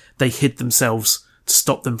land, they hid themselves to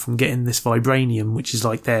stop them from getting this vibranium, which is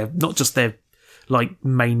like not just their like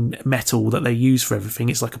main metal that they use for everything.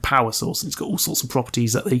 It's like a power source, and it's got all sorts of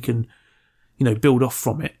properties that they can, build off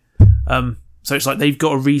from it. So it's like they've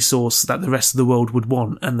got a resource that the rest of the world would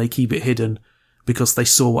want, and they keep it hidden because they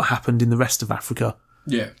saw what happened in the rest of Africa.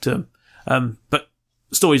 Yeah. But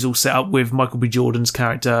the story's all set up with Michael B. Jordan's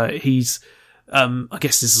character. He's, I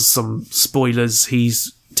guess this is some spoilers.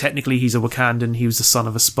 He's a Wakandan. He was the son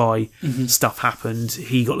of a spy. Stuff happened.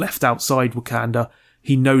 He got left outside Wakanda.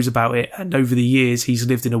 He knows about it, and over the years he's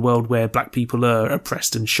lived in a world where black people are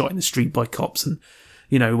oppressed and shot in the street by cops, and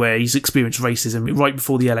where he's experienced racism. Right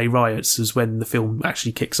before the LA riots is when the film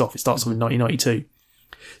actually kicks off. It starts off in 1992.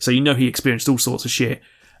 So he experienced all sorts of shit,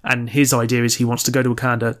 and his idea is he wants to go to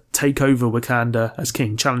Wakanda, take over Wakanda as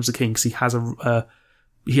king, challenge the king because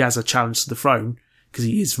he has a challenge to the throne because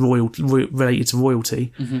he is related to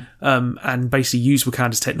royalty, and basically use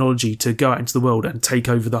Wakanda's technology to go out into the world and take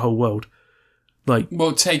over the whole world.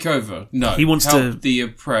 Take over. No, he wants help the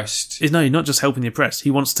oppressed. No, not just helping the oppressed.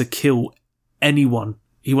 He wants to kill anyone.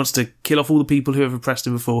 He wants to kill off all the people who have oppressed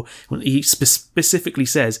him before. He specifically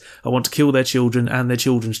says, "I want to kill their children and their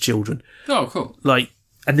children's children." Oh, cool.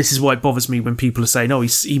 And this is why it bothers me when people are saying, "Oh,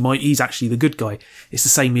 he's actually the good guy." It's the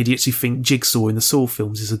same idiots who think Jigsaw in the Saw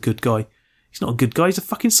films is a good guy. He's not a good guy. He's a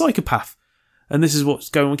fucking psychopath. And this is what's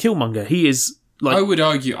going on with Killmonger. He is like. I would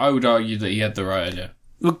argue that he had the right idea.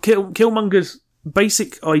 Well, Killmonger's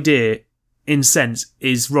basic idea, in sense,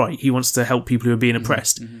 is right. He wants to help people who are being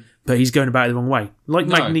oppressed, but he's going about it the wrong way.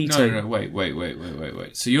 Magneto. No,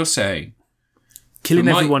 wait. So you're saying killing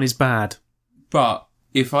everyone is bad. But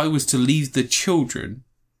if I was to leave the children,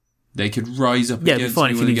 they could rise up against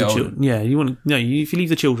fine me if you when leave they the get children. older. Yeah, if you leave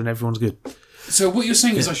the children, everyone's good. So what you're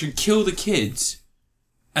saying is I should kill the kids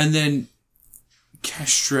and then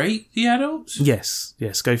castrate the adults? Yes,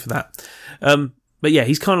 go for that. But yeah,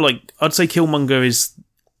 he's kind of like, I'd say Killmonger is,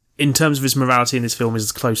 in terms of his morality in this film,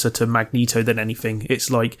 is closer to Magneto than anything.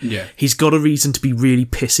 It's like, he's got a reason to be really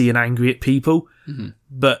pissy and angry at people,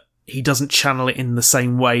 but he doesn't channel it in the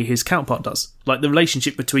same way his counterpart does. Like, the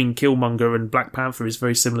relationship between Killmonger and Black Panther is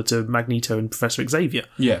very similar to Magneto and Professor Xavier.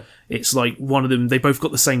 Yeah. It's like one of them, they both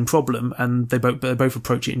got the same problem and they both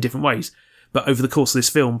approach it in different ways. But over the course of this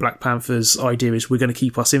film, Black Panther's idea is we're going to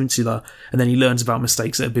keep us insular, and then he learns about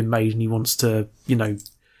mistakes that have been made and he wants to,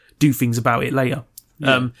 do things about it later.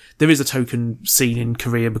 Yeah. There is a token scene in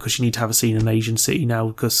Korea because you need to have a scene in an Asian city now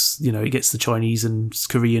because, it gets the Chinese and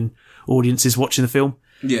Korean audiences watching the film.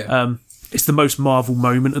 Yeah. It's the most Marvel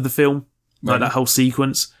moment of the film, like that whole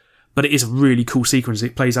sequence. But it is a really cool sequence.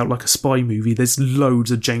 It plays out like a spy movie. There's loads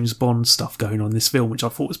of James Bond stuff going on in this film, which I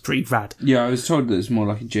thought was pretty rad. Yeah, I was told that it's more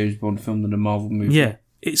like a James Bond film than a Marvel movie. Yeah,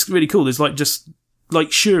 it's really cool. There's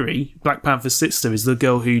like Shuri, Black Panther's sister, is the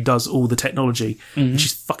girl who does all the technology. And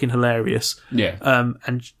she's fucking hilarious. Yeah.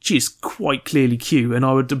 And she is quite clearly Q, and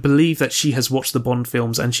I would believe that she has watched the Bond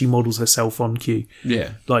films and she models herself on Q.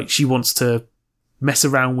 Yeah. Like, she wants to mess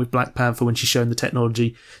around with Black Panther when she's shown the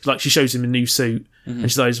technology. Like, she shows him a new suit, and she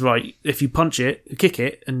says, right, if you punch it, kick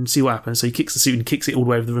it, and see what happens. So he kicks the suit and kicks it all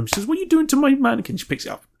the way over the room. She says, what are you doing to my mannequin? She picks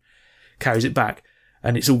it up, carries it back,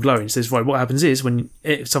 and it's all glowing. She says, right, what happens is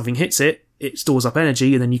if something hits it, it stores up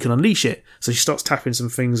energy, and then you can unleash it. So she starts tapping some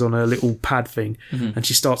things on a little pad thing, and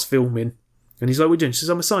she starts filming. And he's like, what are you doing? She says,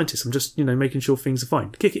 I'm a scientist. I'm just, making sure things are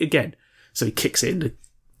fine. Kick it again. So he kicks it, and the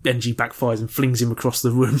energy backfires and flings him across the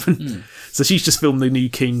room. So she's just filmed the new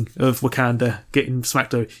king of Wakanda getting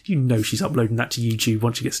smacked over. She's uploading that to YouTube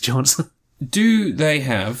once she gets a chance. Do they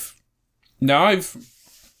have... Now, I've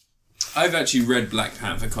actually read Black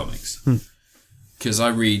Panther comics. Because I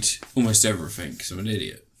read almost everything, because I'm an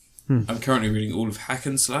idiot. I'm currently reading all of Hack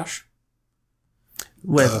and Slash.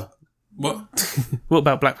 Whatever. What? What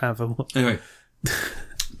about Black Panther? Anyway,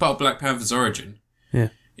 part of Black Panther's origin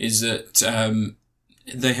is that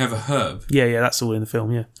they have a herb. Yeah, that's all in the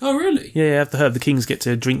film, yeah. Oh, really? Yeah, have the herb. The kings get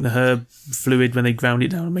to drink the herb fluid when they ground it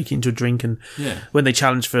down and make it into a drink, and when they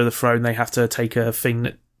challenge for the throne, they have to take a thing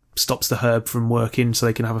that stops the herb from working so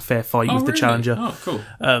they can have a fair fight with the challenger. Oh,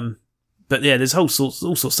 cool. But yeah, there's all sorts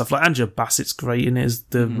of stuff. Like Angela Bassett's great in it as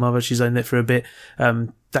the mother. She's owned it for a bit.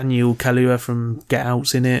 Daniel Kaluuya from Get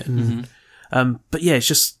Out's in it. And, but yeah, it's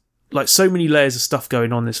just like so many layers of stuff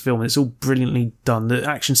going on in this film, and it's all brilliantly done. The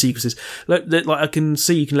action sequences, like I can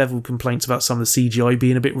see you can level complaints about some of the CGI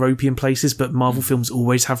being a bit ropey in places, but Marvel films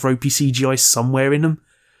always have ropey CGI somewhere in them.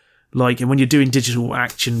 Like, and when you're doing digital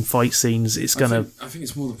action fight scenes, it's gonna... I think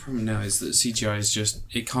it's more the problem now is that CGI is just...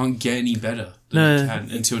 It can't get any better than it can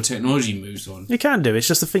until technology moves on. It can do. It's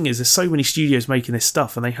just the thing is, there's so many studios making this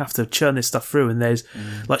stuff, and they have to churn this stuff through, and there's...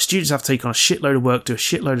 Like, studios have to take on a shitload of work, do a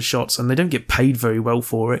shitload of shots, and they don't get paid very well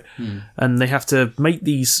for it. And they have to make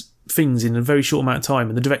these things in a very short amount of time,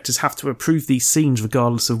 and the directors have to approve these scenes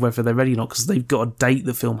regardless of whether they're ready or not, because they've got a date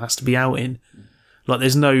the film has to be out in. Like,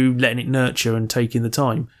 there's no letting it nurture and taking the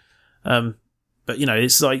time. But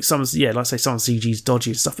it's like some CG's dodgy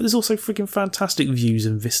and stuff, but there's also freaking fantastic views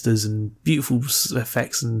and vistas and beautiful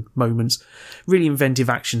effects and moments, really inventive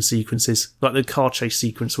action sequences, like the car chase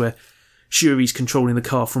sequence where Shuri's controlling the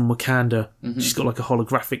car from Wakanda. She's got like a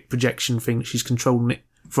holographic projection thing that she's controlling it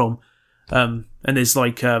from. And there's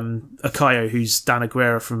like Akayo, who's Dan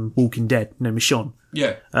Aguilera from Walking Dead, Michonne.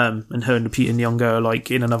 Yeah. And her and Lupita Nyong'o are like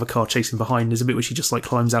in another car chasing behind. There's a bit where she just like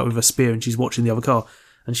climbs out with a spear and she's watching the other car.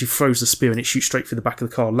 And she throws the spear and it shoots straight through the back of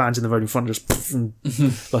the car, lands in the road in front, just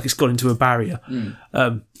like it's gone into a barrier.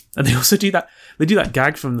 And they also do that. They do that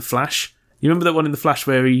gag from The Flash. You remember that one in The Flash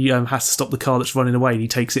where he has to stop the car that's running away and he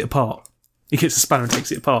takes it apart? He gets a spanner and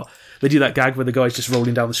takes it apart. They do that gag where the guy's just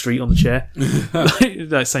rolling down the street on the chair.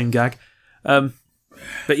 That same gag.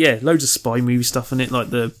 But yeah, loads of spy movie stuff in it,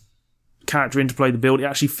 like the character interplay, the build. It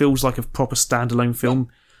actually feels like a proper standalone film.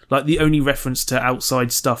 Like, the only reference to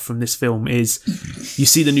outside stuff from this film is you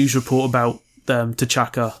see the news report about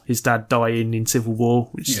T'Chaka, his dad, dying in Civil War,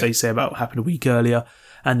 which they say about happened a week earlier,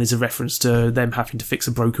 and there's a reference to them having to fix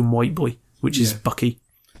a broken white boy, which is Bucky.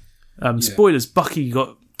 Spoilers, Bucky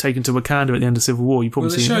got taken to Wakanda at the end of Civil War. You probably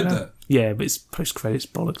seen showed that. Yeah, but it's post-credits,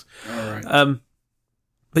 bollocks. All right.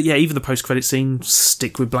 But yeah, even the post-credit scene,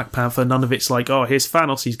 stick with Black Panther. None of it's like, oh, here's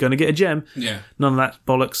Thanos, he's going to get a gem. Yeah. None of that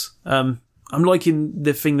bollocks. I'm liking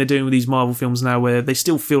the thing they're doing with these Marvel films now where they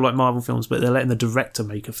still feel like Marvel films, but they're letting the director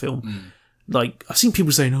make a film. Like, I've seen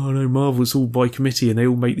people saying, oh no, Marvel's all by committee and they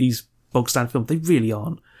all make these bog standard film. They really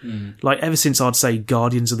aren't. Like, ever since I'd say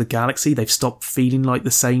Guardians of the Galaxy, they've stopped feeling like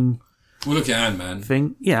the same Well, look at Ant-Man.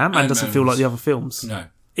 thing. Yeah, Ant-Man doesn't feel like the other films. No.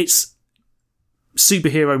 It's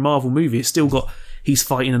superhero Marvel movie. It's still got he's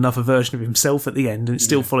fighting another version of himself at the end, and it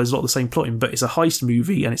still follows a lot of the same plotting, but it's a heist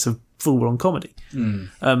movie and it's a full-on comedy.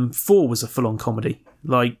 Thor was a full-on comedy.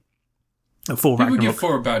 Like, Thor People Ragnarok. give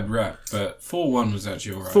 4 a bad rap, but 4-1 was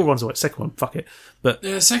actually alright. Thor 1's alright, second one, fuck it. But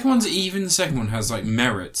The second one's even. The second one has, like,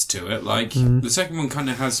 merits to it. Like, the second one kind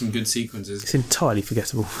of has some good sequences. it's entirely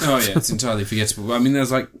forgettable. Oh, yeah, it's entirely forgettable. I mean, there's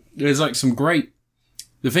some great...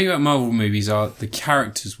 The thing about Marvel movies are the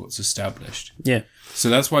characters what's established. Yeah. So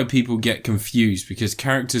that's why people get confused, because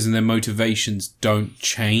characters and their motivations don't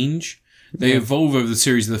change. They evolve over the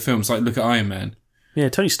series of the films. Like, look at Iron Man. Yeah,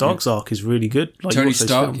 Tony Stark's arc is really good. Like, Tony watch those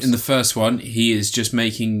Stark, films. in the first one, he is just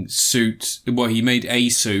making suits. Well, he made a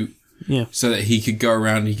suit Yeah. so that he could go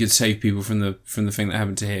around and he could save people from the thing that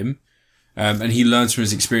happened to him. And he learns from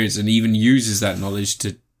his experience and even uses that knowledge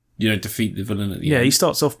to, defeat the villain at the Yeah, end. he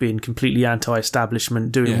starts off being completely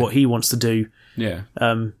anti-establishment, doing what he wants to do. Yeah.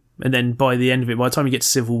 And then by the end of it, by the time he gets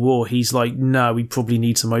to Civil War, he's like, no, we probably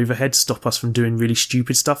need some overhead to stop us from doing really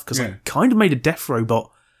stupid stuff, because I kind of made a death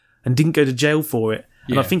robot and didn't go to jail for it.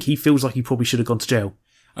 And I think he feels like he probably should have gone to jail.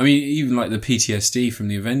 I mean, even like the PTSD from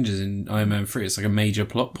the Avengers in Iron Man 3, it's like a major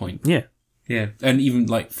plot point. Yeah. Yeah. And even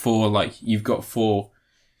like 4, like you've got 4,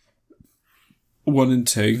 1 and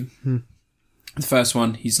 2. The first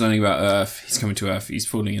one, he's learning about Earth. He's coming to Earth. He's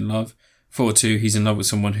falling in love. 4-2, he's in love with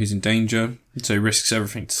someone who's in danger, so he risks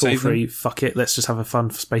everything to save them. 4-3, fuck it, let's just have a fun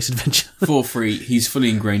space adventure. 4-3, he's fully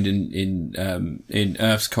ingrained in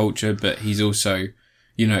Earth's culture, but he's also,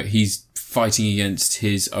 he's fighting against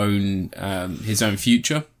his own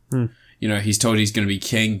future. He's told he's going to be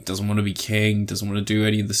king, doesn't want to be king, doesn't want to do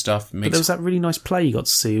any of the stuff. But there was that really nice play you got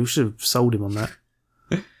to see. We should have sold him on that.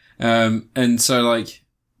 And so like,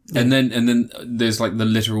 and then there's like the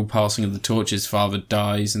literal passing of the torch. His father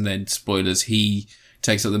dies, and then spoilers, he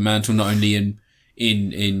takes up the mantle not only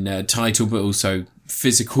in title but also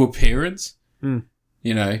physical appearance.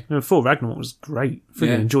 Thor Ragnarok was great. I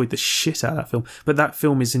really enjoyed the shit out of that film. But that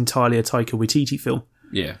film is entirely a Taika Waititi film.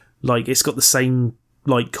 Yeah. Like, it's got the same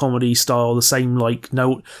like comedy style, the same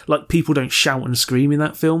people don't shout and scream in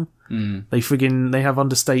that film. They have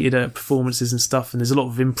understated performances and stuff, and there's a lot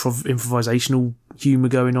of improvisational humour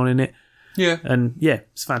going on in it. Yeah. And yeah,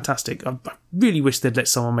 it's fantastic. I really wish they'd let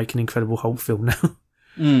someone make an Incredible Hulk film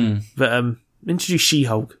now. But introduce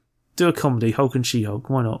She-Hulk. Do a comedy, Hulk and She-Hulk.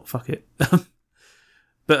 Why not? Fuck it.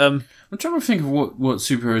 But I'm trying to think of what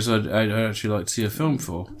superheroes I'd actually like to see a film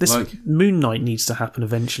for. This Moon Knight needs to happen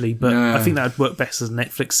eventually, but I think that would work best as a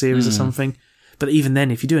Netflix series or something. But even then,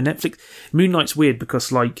 if you do a Netflix... Moon Knight's weird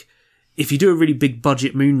because, like, if you do a really big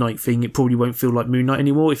budget Moon Knight thing, it probably won't feel like Moon Knight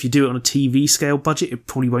anymore. If you do it on a TV scale budget, it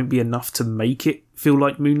probably won't be enough to make it feel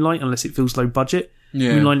like Moonlight unless it feels low budget.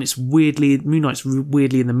 Yeah. Moon Knight's weirdly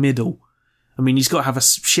in the middle. I mean, he's got to have a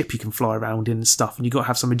ship he can fly around in and stuff, and you've got to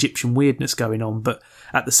have some Egyptian weirdness going on, but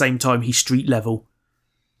at the same time, he's street level.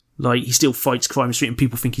 Like, he still fights crime in the street, and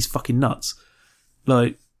people think he's fucking nuts.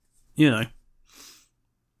 Like, I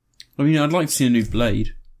mean, I'd like to see a new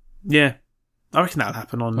Blade. Yeah. I reckon that'll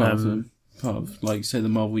happen on... Part of, like, say, the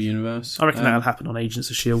Marvel Universe. I reckon that'll happen on Agents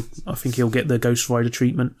of S.H.I.E.L.D. I think he'll get the Ghost Rider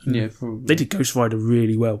treatment. Yeah, probably. They did Ghost Rider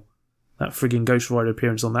really well. That frigging Ghost Rider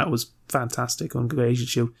appearance on that was fantastic on Agents of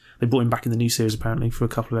S.H.I.E.L.D. They brought him back in the new series, apparently, for a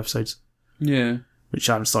couple of episodes. Yeah. Which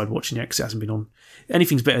I haven't started watching yet because it hasn't been on.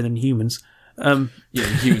 Anything's better than Humans. Yeah,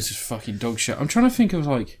 Humans is fucking dog shit. I'm trying to think of,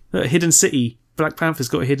 like... Hidden City. Black Panther's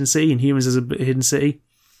got a hidden city, and Humans has a hidden city.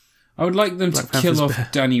 I would like them to kill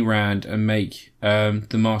off Danny Rand and make the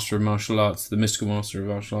Master of Martial Arts, the Mystical Master of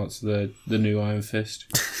Martial Arts, the new Iron Fist.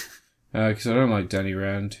 Because I don't like Danny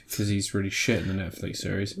Rand, because he's really shit in the Netflix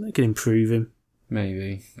series. They can improve him.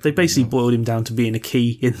 Maybe. They basically boiled him down to being a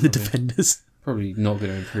key in the Defenders. Probably not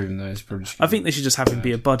going to improve him, though. It's probably just I think they should just have him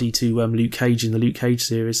be a buddy to Luke Cage in the Luke Cage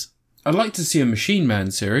series. I'd like to see a Machine Man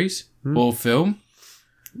series or film.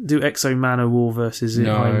 Do Exo Man of War versus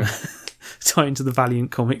No. tie into the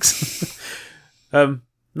Valiant comics.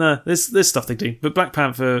 No, there's stuff they do. But Black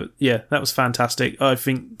Panther, yeah, that was fantastic. I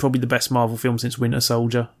think probably the best Marvel film since Winter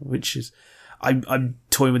Soldier, which is... I'm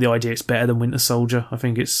toying with the idea it's better than Winter Soldier. I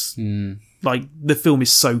think it's... Like, the film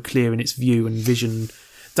is so clear in its view and vision.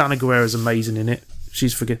 Dana Guerrero's amazing in it.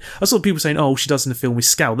 She's freaking... I saw people saying, all she does in the film is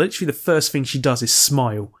scowl. Literally, the first thing she does is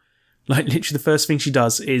smile. Like, literally, the first thing she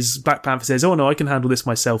does is Black Panther says, oh, no, I can handle this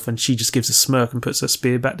myself, and she just gives a smirk and puts her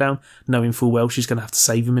spear back down, knowing full well she's going to have to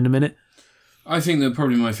save him in a minute. I think that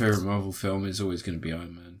probably my favourite Marvel film is always going to be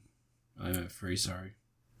Iron Man. Iron Man 3, sorry.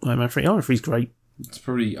 Iron Man 3. Iron Man 3's great. It's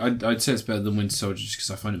probably I'd say it's better than Winter Soldier just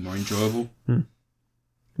because I find it more enjoyable.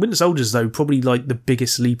 Winter Soldiers, though, probably like the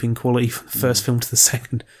biggest leap in quality from the first film to the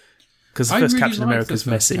second. Because the first Captain America's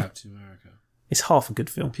messy. Captain America. It's half a good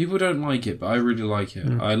film. People don't like it, but I really like it.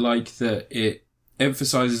 I like that it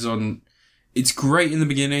emphasises on... It's great in the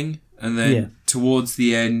beginning, and then towards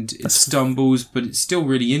the end, it stumbles, but it's still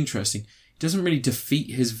really interesting. It doesn't really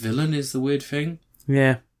defeat his villain, is the weird thing.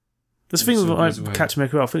 Yeah. That's the thing with Captain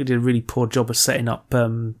America. I think he did a really poor job of setting up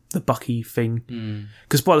the Bucky thing.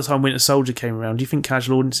 Because by the time Winter Soldier came around, do you think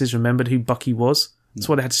casual audiences remembered who Bucky was? That's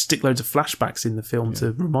why they had to stick loads of flashbacks in the film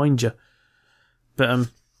to remind you. But,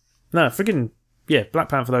 no, friggin', Black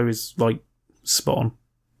Panther, though, is, like, spot on.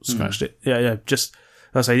 Scratched it. Yeah, just,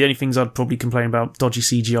 I say, the only things I'd probably complain about, dodgy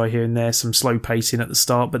CGI here and there, some slow pacing at the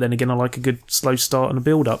start, but then again, I like a good slow start and a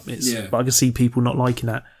build-up. But I can see people not liking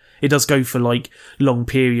that. It does go for, like, long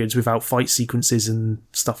periods without fight sequences and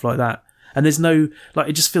stuff like that. And there's no, like,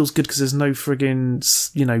 it just feels good because there's no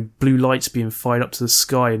friggin', blue lights being fired up to the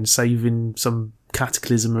sky and saving some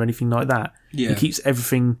cataclysm or anything like that. Yeah. It keeps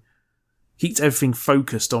everything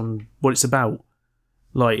focused on what it's about.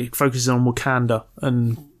 Like, it focuses on Wakanda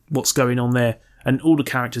and what's going on there. And all the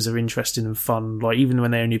characters are interesting and fun. Like, even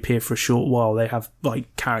when they only appear for a short while, they have,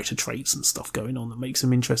 like, character traits and stuff going on that makes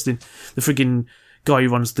them interesting. The friggin' guy who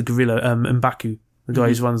runs the gorilla, M'Baku, the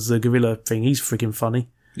guy who runs the gorilla thing, he's friggin' funny.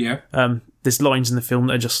 Yeah. There's lines in the film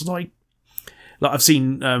that are just like I've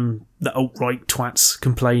seen the alt-right twats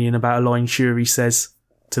complaining about a line Shuri says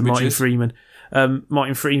to Martin Freeman.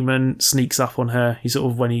 Martin Freeman sneaks up on her. He's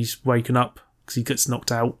sort of, when he's waken up, because he gets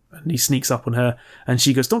knocked out, and he sneaks up on her, and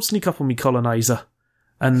she goes, "Don't sneak up on me, colonizer."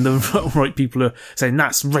 And the right people are saying,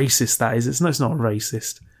 "That's racist, that is." It's not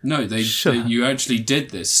racist. No, you actually did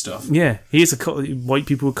this stuff. Yeah, he is white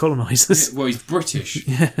people were colonisers. Yeah, well, he's British.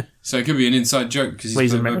 Yeah. So it could be an inside joke because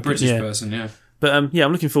he's a British person, yeah. But I'm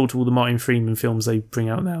looking forward to all the Martin Freeman films they bring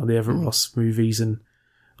out now, the Everett Ross movies and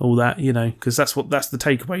all that, because that's the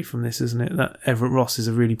takeaway from this, isn't it? That Everett Ross is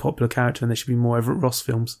a really popular character and there should be more Everett Ross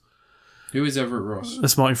films. Who is Everett Ross?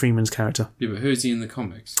 That's Martin Freeman's character. Yeah, but who is he in the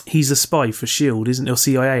comics? He's a spy for S.H.I.E.L.D., isn't he? Or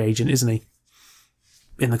CIA agent, isn't he?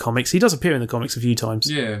 In the comics. He does appear in the comics a few times.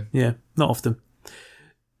 Yeah. Yeah, not often.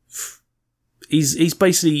 He's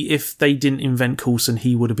basically, if they didn't invent Coulson,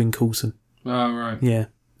 he would have been Coulson. Oh, right. Yeah,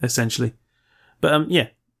 essentially. But,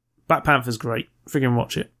 Black Panther's great. Friggin'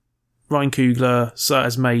 watch it. Ryan Coogler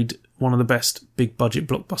has made one of the best big-budget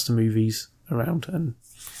blockbuster movies around, and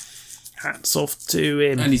hats off to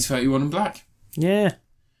him. And he's 31 and black. Yeah.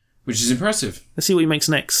 Which is impressive. Let's see what he makes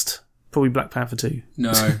next. Probably Black Panther 2.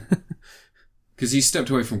 No. Because he stepped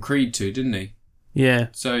away from Creed 2, didn't he? Yeah.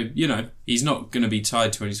 So, he's not going to be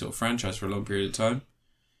tied to any sort of franchise for a long period of time.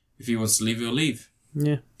 If he wants to leave, he'll leave.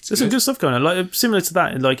 Yeah. There's some good stuff going on. Like, similar to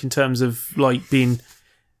that, like, in terms of, like, being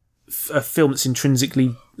a film that's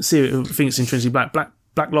intrinsically black.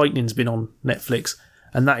 Black Lightning's been on Netflix,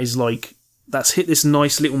 and that is, like, that's hit this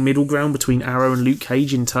nice little middle ground between Arrow and Luke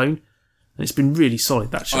Cage in tone. And it's been really solid,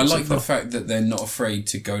 that show. I like the fact that they're not afraid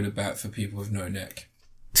to go to bat for people with no neck.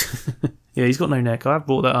 Yeah, he's got no neck. I have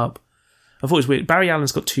brought that up. I thought it was weird. Barry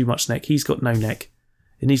Allen's got too much neck. He's got no neck.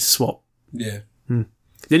 It needs to swap. Yeah.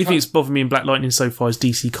 The only thing that's bothered me in Black Lightning so far is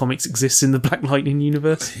DC Comics exists in the Black Lightning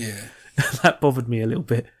universe. Yeah. That bothered me a little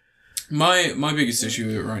bit. My biggest issue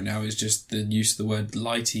with it right now is just the use of the word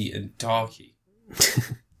lighty and darky.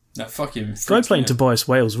 That fucking... Guy playing Tobias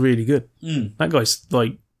Whale's really good. That guy's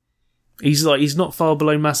he's not far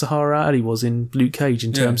below Masahara Ali was in Luke Cage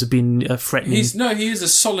in terms of being a threatening... he is a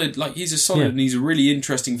solid, and he's a really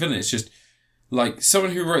interesting villain. It's just, like,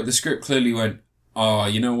 someone who wrote the script clearly went,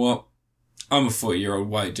 you know what? I'm a 40-year-old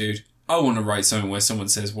white dude. I want to write something where someone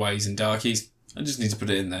says whiteys and darkies. I just need to put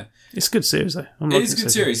it in there. It's a good series, though. It's a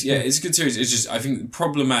good series, yeah. It's a good series. It's just, I think,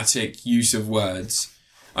 problematic use of words.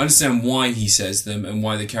 I understand why he says them and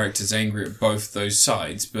why the character's angry at both those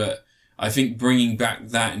sides, but I think bringing back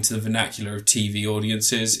that into the vernacular of TV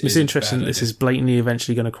audiences is... It's interesting that this is blatantly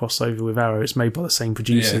eventually going to cross over with Arrow. It's made by the same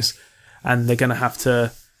producers. Yeah. And they're going to have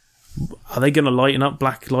to... Are they going to lighten up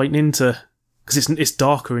Black Lightning to... Because it's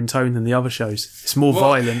darker in tone than the other shows. It's more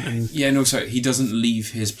violent. And also, he doesn't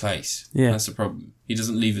leave his place. Yeah. That's the problem. He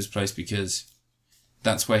doesn't leave his place because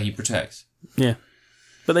that's where he protects. Yeah.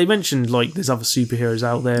 But they mentioned, like, there's other superheroes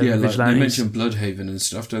out there. Yeah, like, they mentioned Bloodhaven and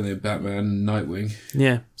stuff, don't they? Batman and Nightwing.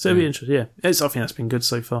 Yeah. So it'll be interesting, yeah. I think that's been good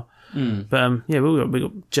so far. But, we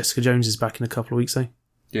got Jessica Jones is back in a couple of weeks, though.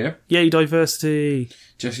 Yeah? Yay, diversity!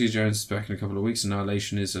 Jessica Jones is back in a couple of weeks.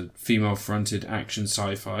 Annihilation is a female-fronted action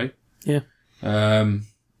sci-fi. Yeah.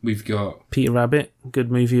 We've got... Peter Rabbit,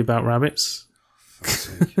 good movie about rabbits.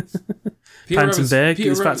 Paddington Bear.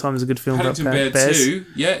 It's about time there's a good film Paddington about Bear bears. 2.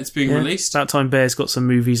 Yeah, it's being released. About time Bear's got some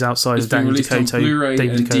movies outside It's of been Danny released on Dakota. Blu-ray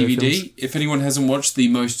David and Dakota DVD. films. If anyone hasn't watched the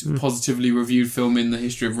most positively reviewed film in the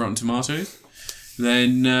history of Rotten Tomatoes,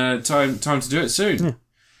 then time to do it soon. Yeah.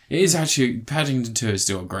 It is actually... Paddington 2 is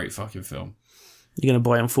still a great fucking film. You're going to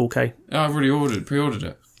buy it on 4K? Oh, I've already pre-ordered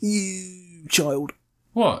it. You child.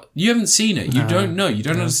 What? You haven't seen it. You don't know. You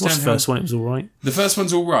don't understand What's the first one? It was all right. The first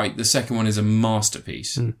one's all right. The second one is a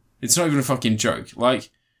masterpiece. It's not even a fucking joke. Like,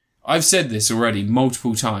 I've said this already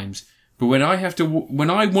multiple times, but when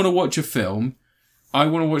I want to watch a film, I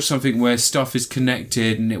want to watch something where stuff is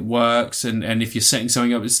connected and it works, and if you're setting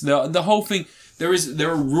something up, it's the whole thing. There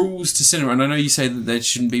are rules to cinema, and I know you say that there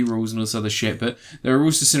shouldn't be rules and all this other shit, but there are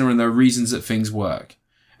rules to cinema, and there are reasons that things work.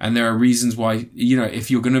 And there are reasons why, if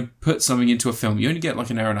you're going to put something into a film, you only get like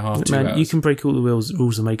an hour and a half, 2 hours. You can break all the rules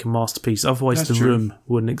and make a masterpiece. Otherwise, That's The true. Room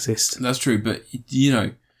wouldn't exist. That's true, but,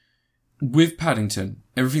 with Paddington,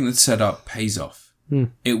 everything that's set up pays off.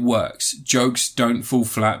 It works. Jokes don't fall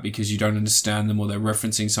flat because you don't understand them or they're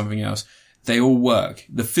referencing something else. They all work.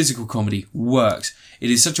 The physical comedy works. It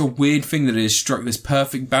is such a weird thing that it has struck this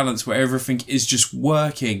perfect balance where everything is just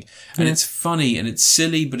working. And it's funny and it's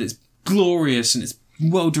silly, but it's glorious and it's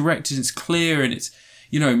well directed, it's clear, and it's,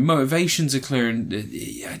 motivations are clear, and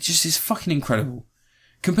it just is fucking incredible.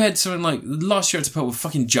 Compared to something like last year I had to put with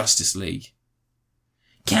fucking Justice League.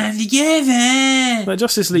 Come together! But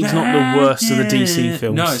Justice League's not the worst of the DC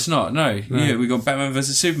films. No, it's not, no. Yeah, we got Batman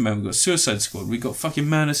vs Superman, we got Suicide Squad, we got fucking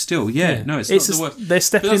Man of Steel. Yeah, no, it's not the worst. They're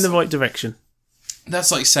stepping in the right direction.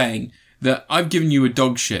 That's like saying that I've given you a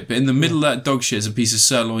dog shit, but in the middle of that dog shit is a piece of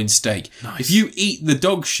sirloin steak. Nice. If you eat the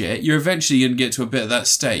dog shit, you're eventually going to get to a bit of that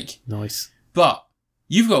steak. Nice. But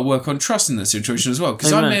you've got to work on trust in that situation as well,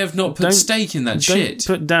 because I may have not put steak in that shit.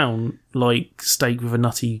 Don't put down, steak with a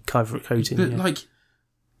nutty coating. But,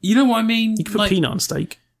 you know what I mean? You could put peanut on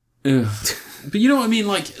steak. Ugh. But you know what I mean?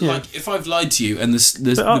 Like if I've lied to you and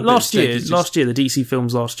last year, the DC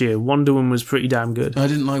films last year, Wonder Woman was pretty damn good. I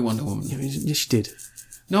didn't like Wonder Woman. Yes, you did.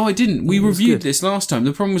 No, I didn't. We reviewed this last time.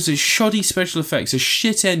 The problem was the shoddy special effects, a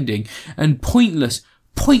shit ending, and pointless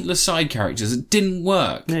side characters. It didn't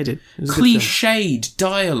work. Yeah, it did. It was cliched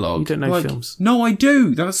dialogue. You don't know films. No, I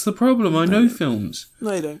do. That's the problem. I know films.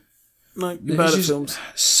 No, you don't. No, you're bad at films.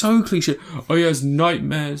 So cliche. Oh, he has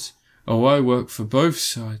nightmares. Oh, I work for both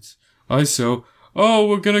sides. I sell. Oh,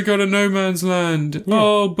 we're gonna go to no man's land. Yeah.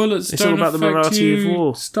 Oh, bullets it's don't all about affect the morality you. of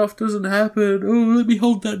war. Stuff doesn't happen. Oh, let me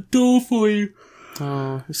hold that door for you.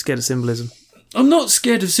 Oh, I'm scared of symbolism. I'm not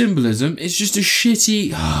scared of symbolism. It's just a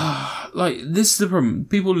shitty... this is the problem.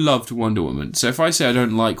 People loved Wonder Woman. So if I say I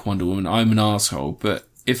don't like Wonder Woman, I'm an asshole. But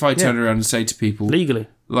if I turn around and say to people... Legally.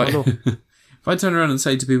 If I turn around and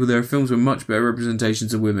say to people there are films with much better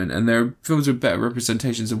representations of women, and there are films with better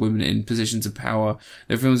representations of women in positions of power,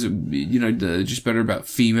 there are films that, that are just better about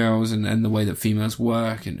females and the way that females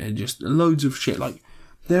work, and just loads of shit.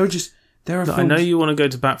 There are films... I know you want to go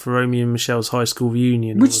to bat for Romeo and Michelle's high school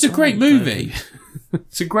reunion. Which is a great movie.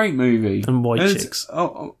 It's a great movie. And White Chicks.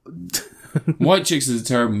 White Chicks is a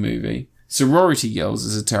terrible movie. Sorority Girls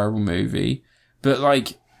is a terrible movie. But,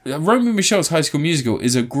 Romeo and Michelle's High School Musical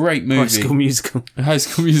is a great movie. High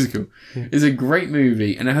School Musical is a great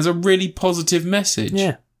movie, and it has a really positive message.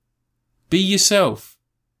 Yeah. Be yourself.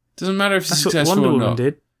 Doesn't matter if it's successful Wonder or Woman not.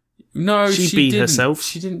 Did. No, she didn't. herself.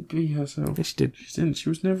 She didn't be herself. Yes, she did. She didn't. She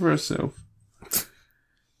was never herself.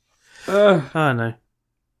 I know.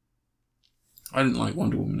 I didn't like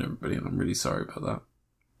Wonder Woman, everybody, and I'm really sorry about that.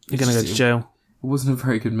 You're going to go to jail. It wasn't a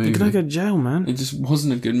very good movie. You're going to go to jail, man. It just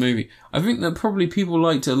wasn't a good movie. I think that probably people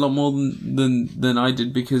liked it a lot more than I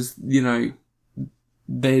did because,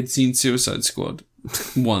 they had seen Suicide Squad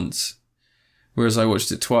once, whereas I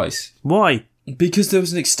watched it twice. Why? Because there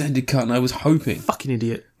was an extended cut and I was hoping. Fucking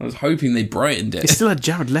idiot. I was hoping they brightened it. It still had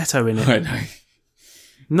Jared Leto in it. I know.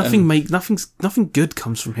 Nothing good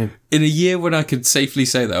comes from him. In a year when I could safely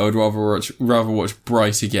say that I would rather watch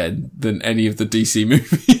Bright again than any of the DC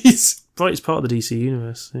movies. Bright is part of the DC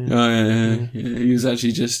universe. Yeah. Oh, yeah. He was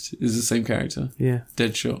actually is the same character. Yeah.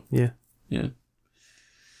 Deadshot. Yeah.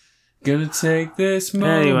 Gonna take this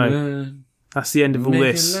moment. Anyway, that's the end of all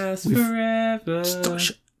this. It last forever.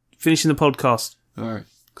 Finishing the podcast. Alright.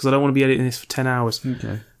 Because I don't want to be editing this for 10 hours.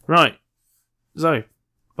 Okay. Right. So,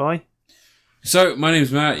 bye. So, my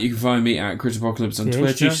name's Matt. You can find me at Critapocalypse on Twitter.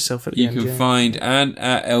 Introduce yourself at the end, can find Ant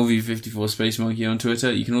at LV54 Space Monkey on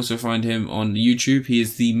Twitter. You can also find him on YouTube. He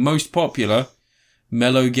is the most popular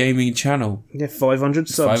Mellow Gaming channel. Yeah, 500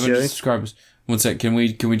 subs, 500 subscribers. One sec, can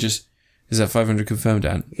we just... Is that 500 confirmed,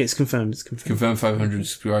 Ant? It's confirmed. Confirmed 500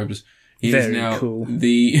 subscribers. He Very is now cool.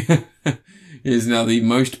 the... is now the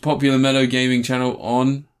most popular Mellow Gaming channel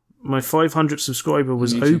on... My 500th subscriber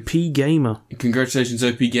was YouTube. OP Gamer. Congratulations,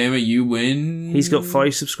 OP Gamer. You win... He's got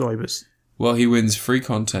 5 subscribers. Well, he wins free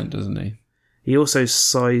content, doesn't he? He also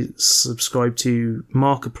subscribed to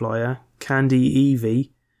Markiplier, Candy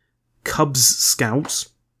Evie, Cubs Scouts.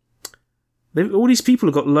 All these people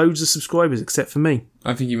have got loads of subscribers except for me.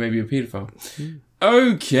 I think you may be a paedophile.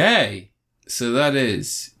 Okay. So that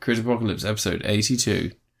is Crit Apocalypse episode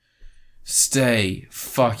 82. Stay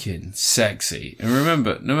fucking sexy. And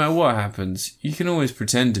remember, no matter what happens, you can always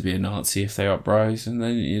pretend to be a Nazi if they uprise, and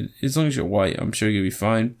then as long as you're white, I'm sure you'll be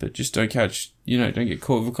fine, but just don't get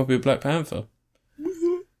caught with a copy of Black Panther.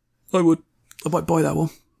 I would. I might buy that one.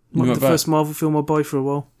 Might be the first Marvel film I'll buy for a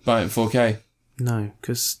while. Buy it in 4K. No,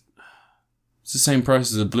 because... It's the same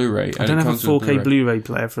price as a Blu-ray. I don't have a 4K Blu-ray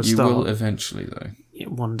player for a start. You will eventually, though. Yeah,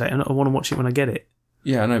 one day. I want to watch it when I get it.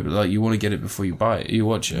 Yeah, I know, but you want to get it before you buy it. You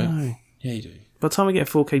watch it. No. Yeah, you do. By the time I get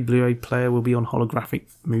a 4K Blu-ray player, we'll be on holographic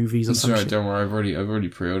movies or something. Sorry, don't worry. I've already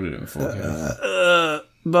pre-ordered it in 4K.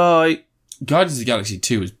 Bye. Guardians of the Galaxy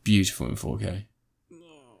 2 was beautiful in 4K.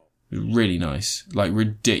 It was really nice. Like,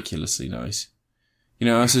 ridiculously nice. You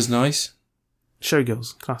know what else is nice?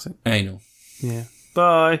 Showgirls. Classic. Anal. Yeah.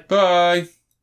 Bye. Bye.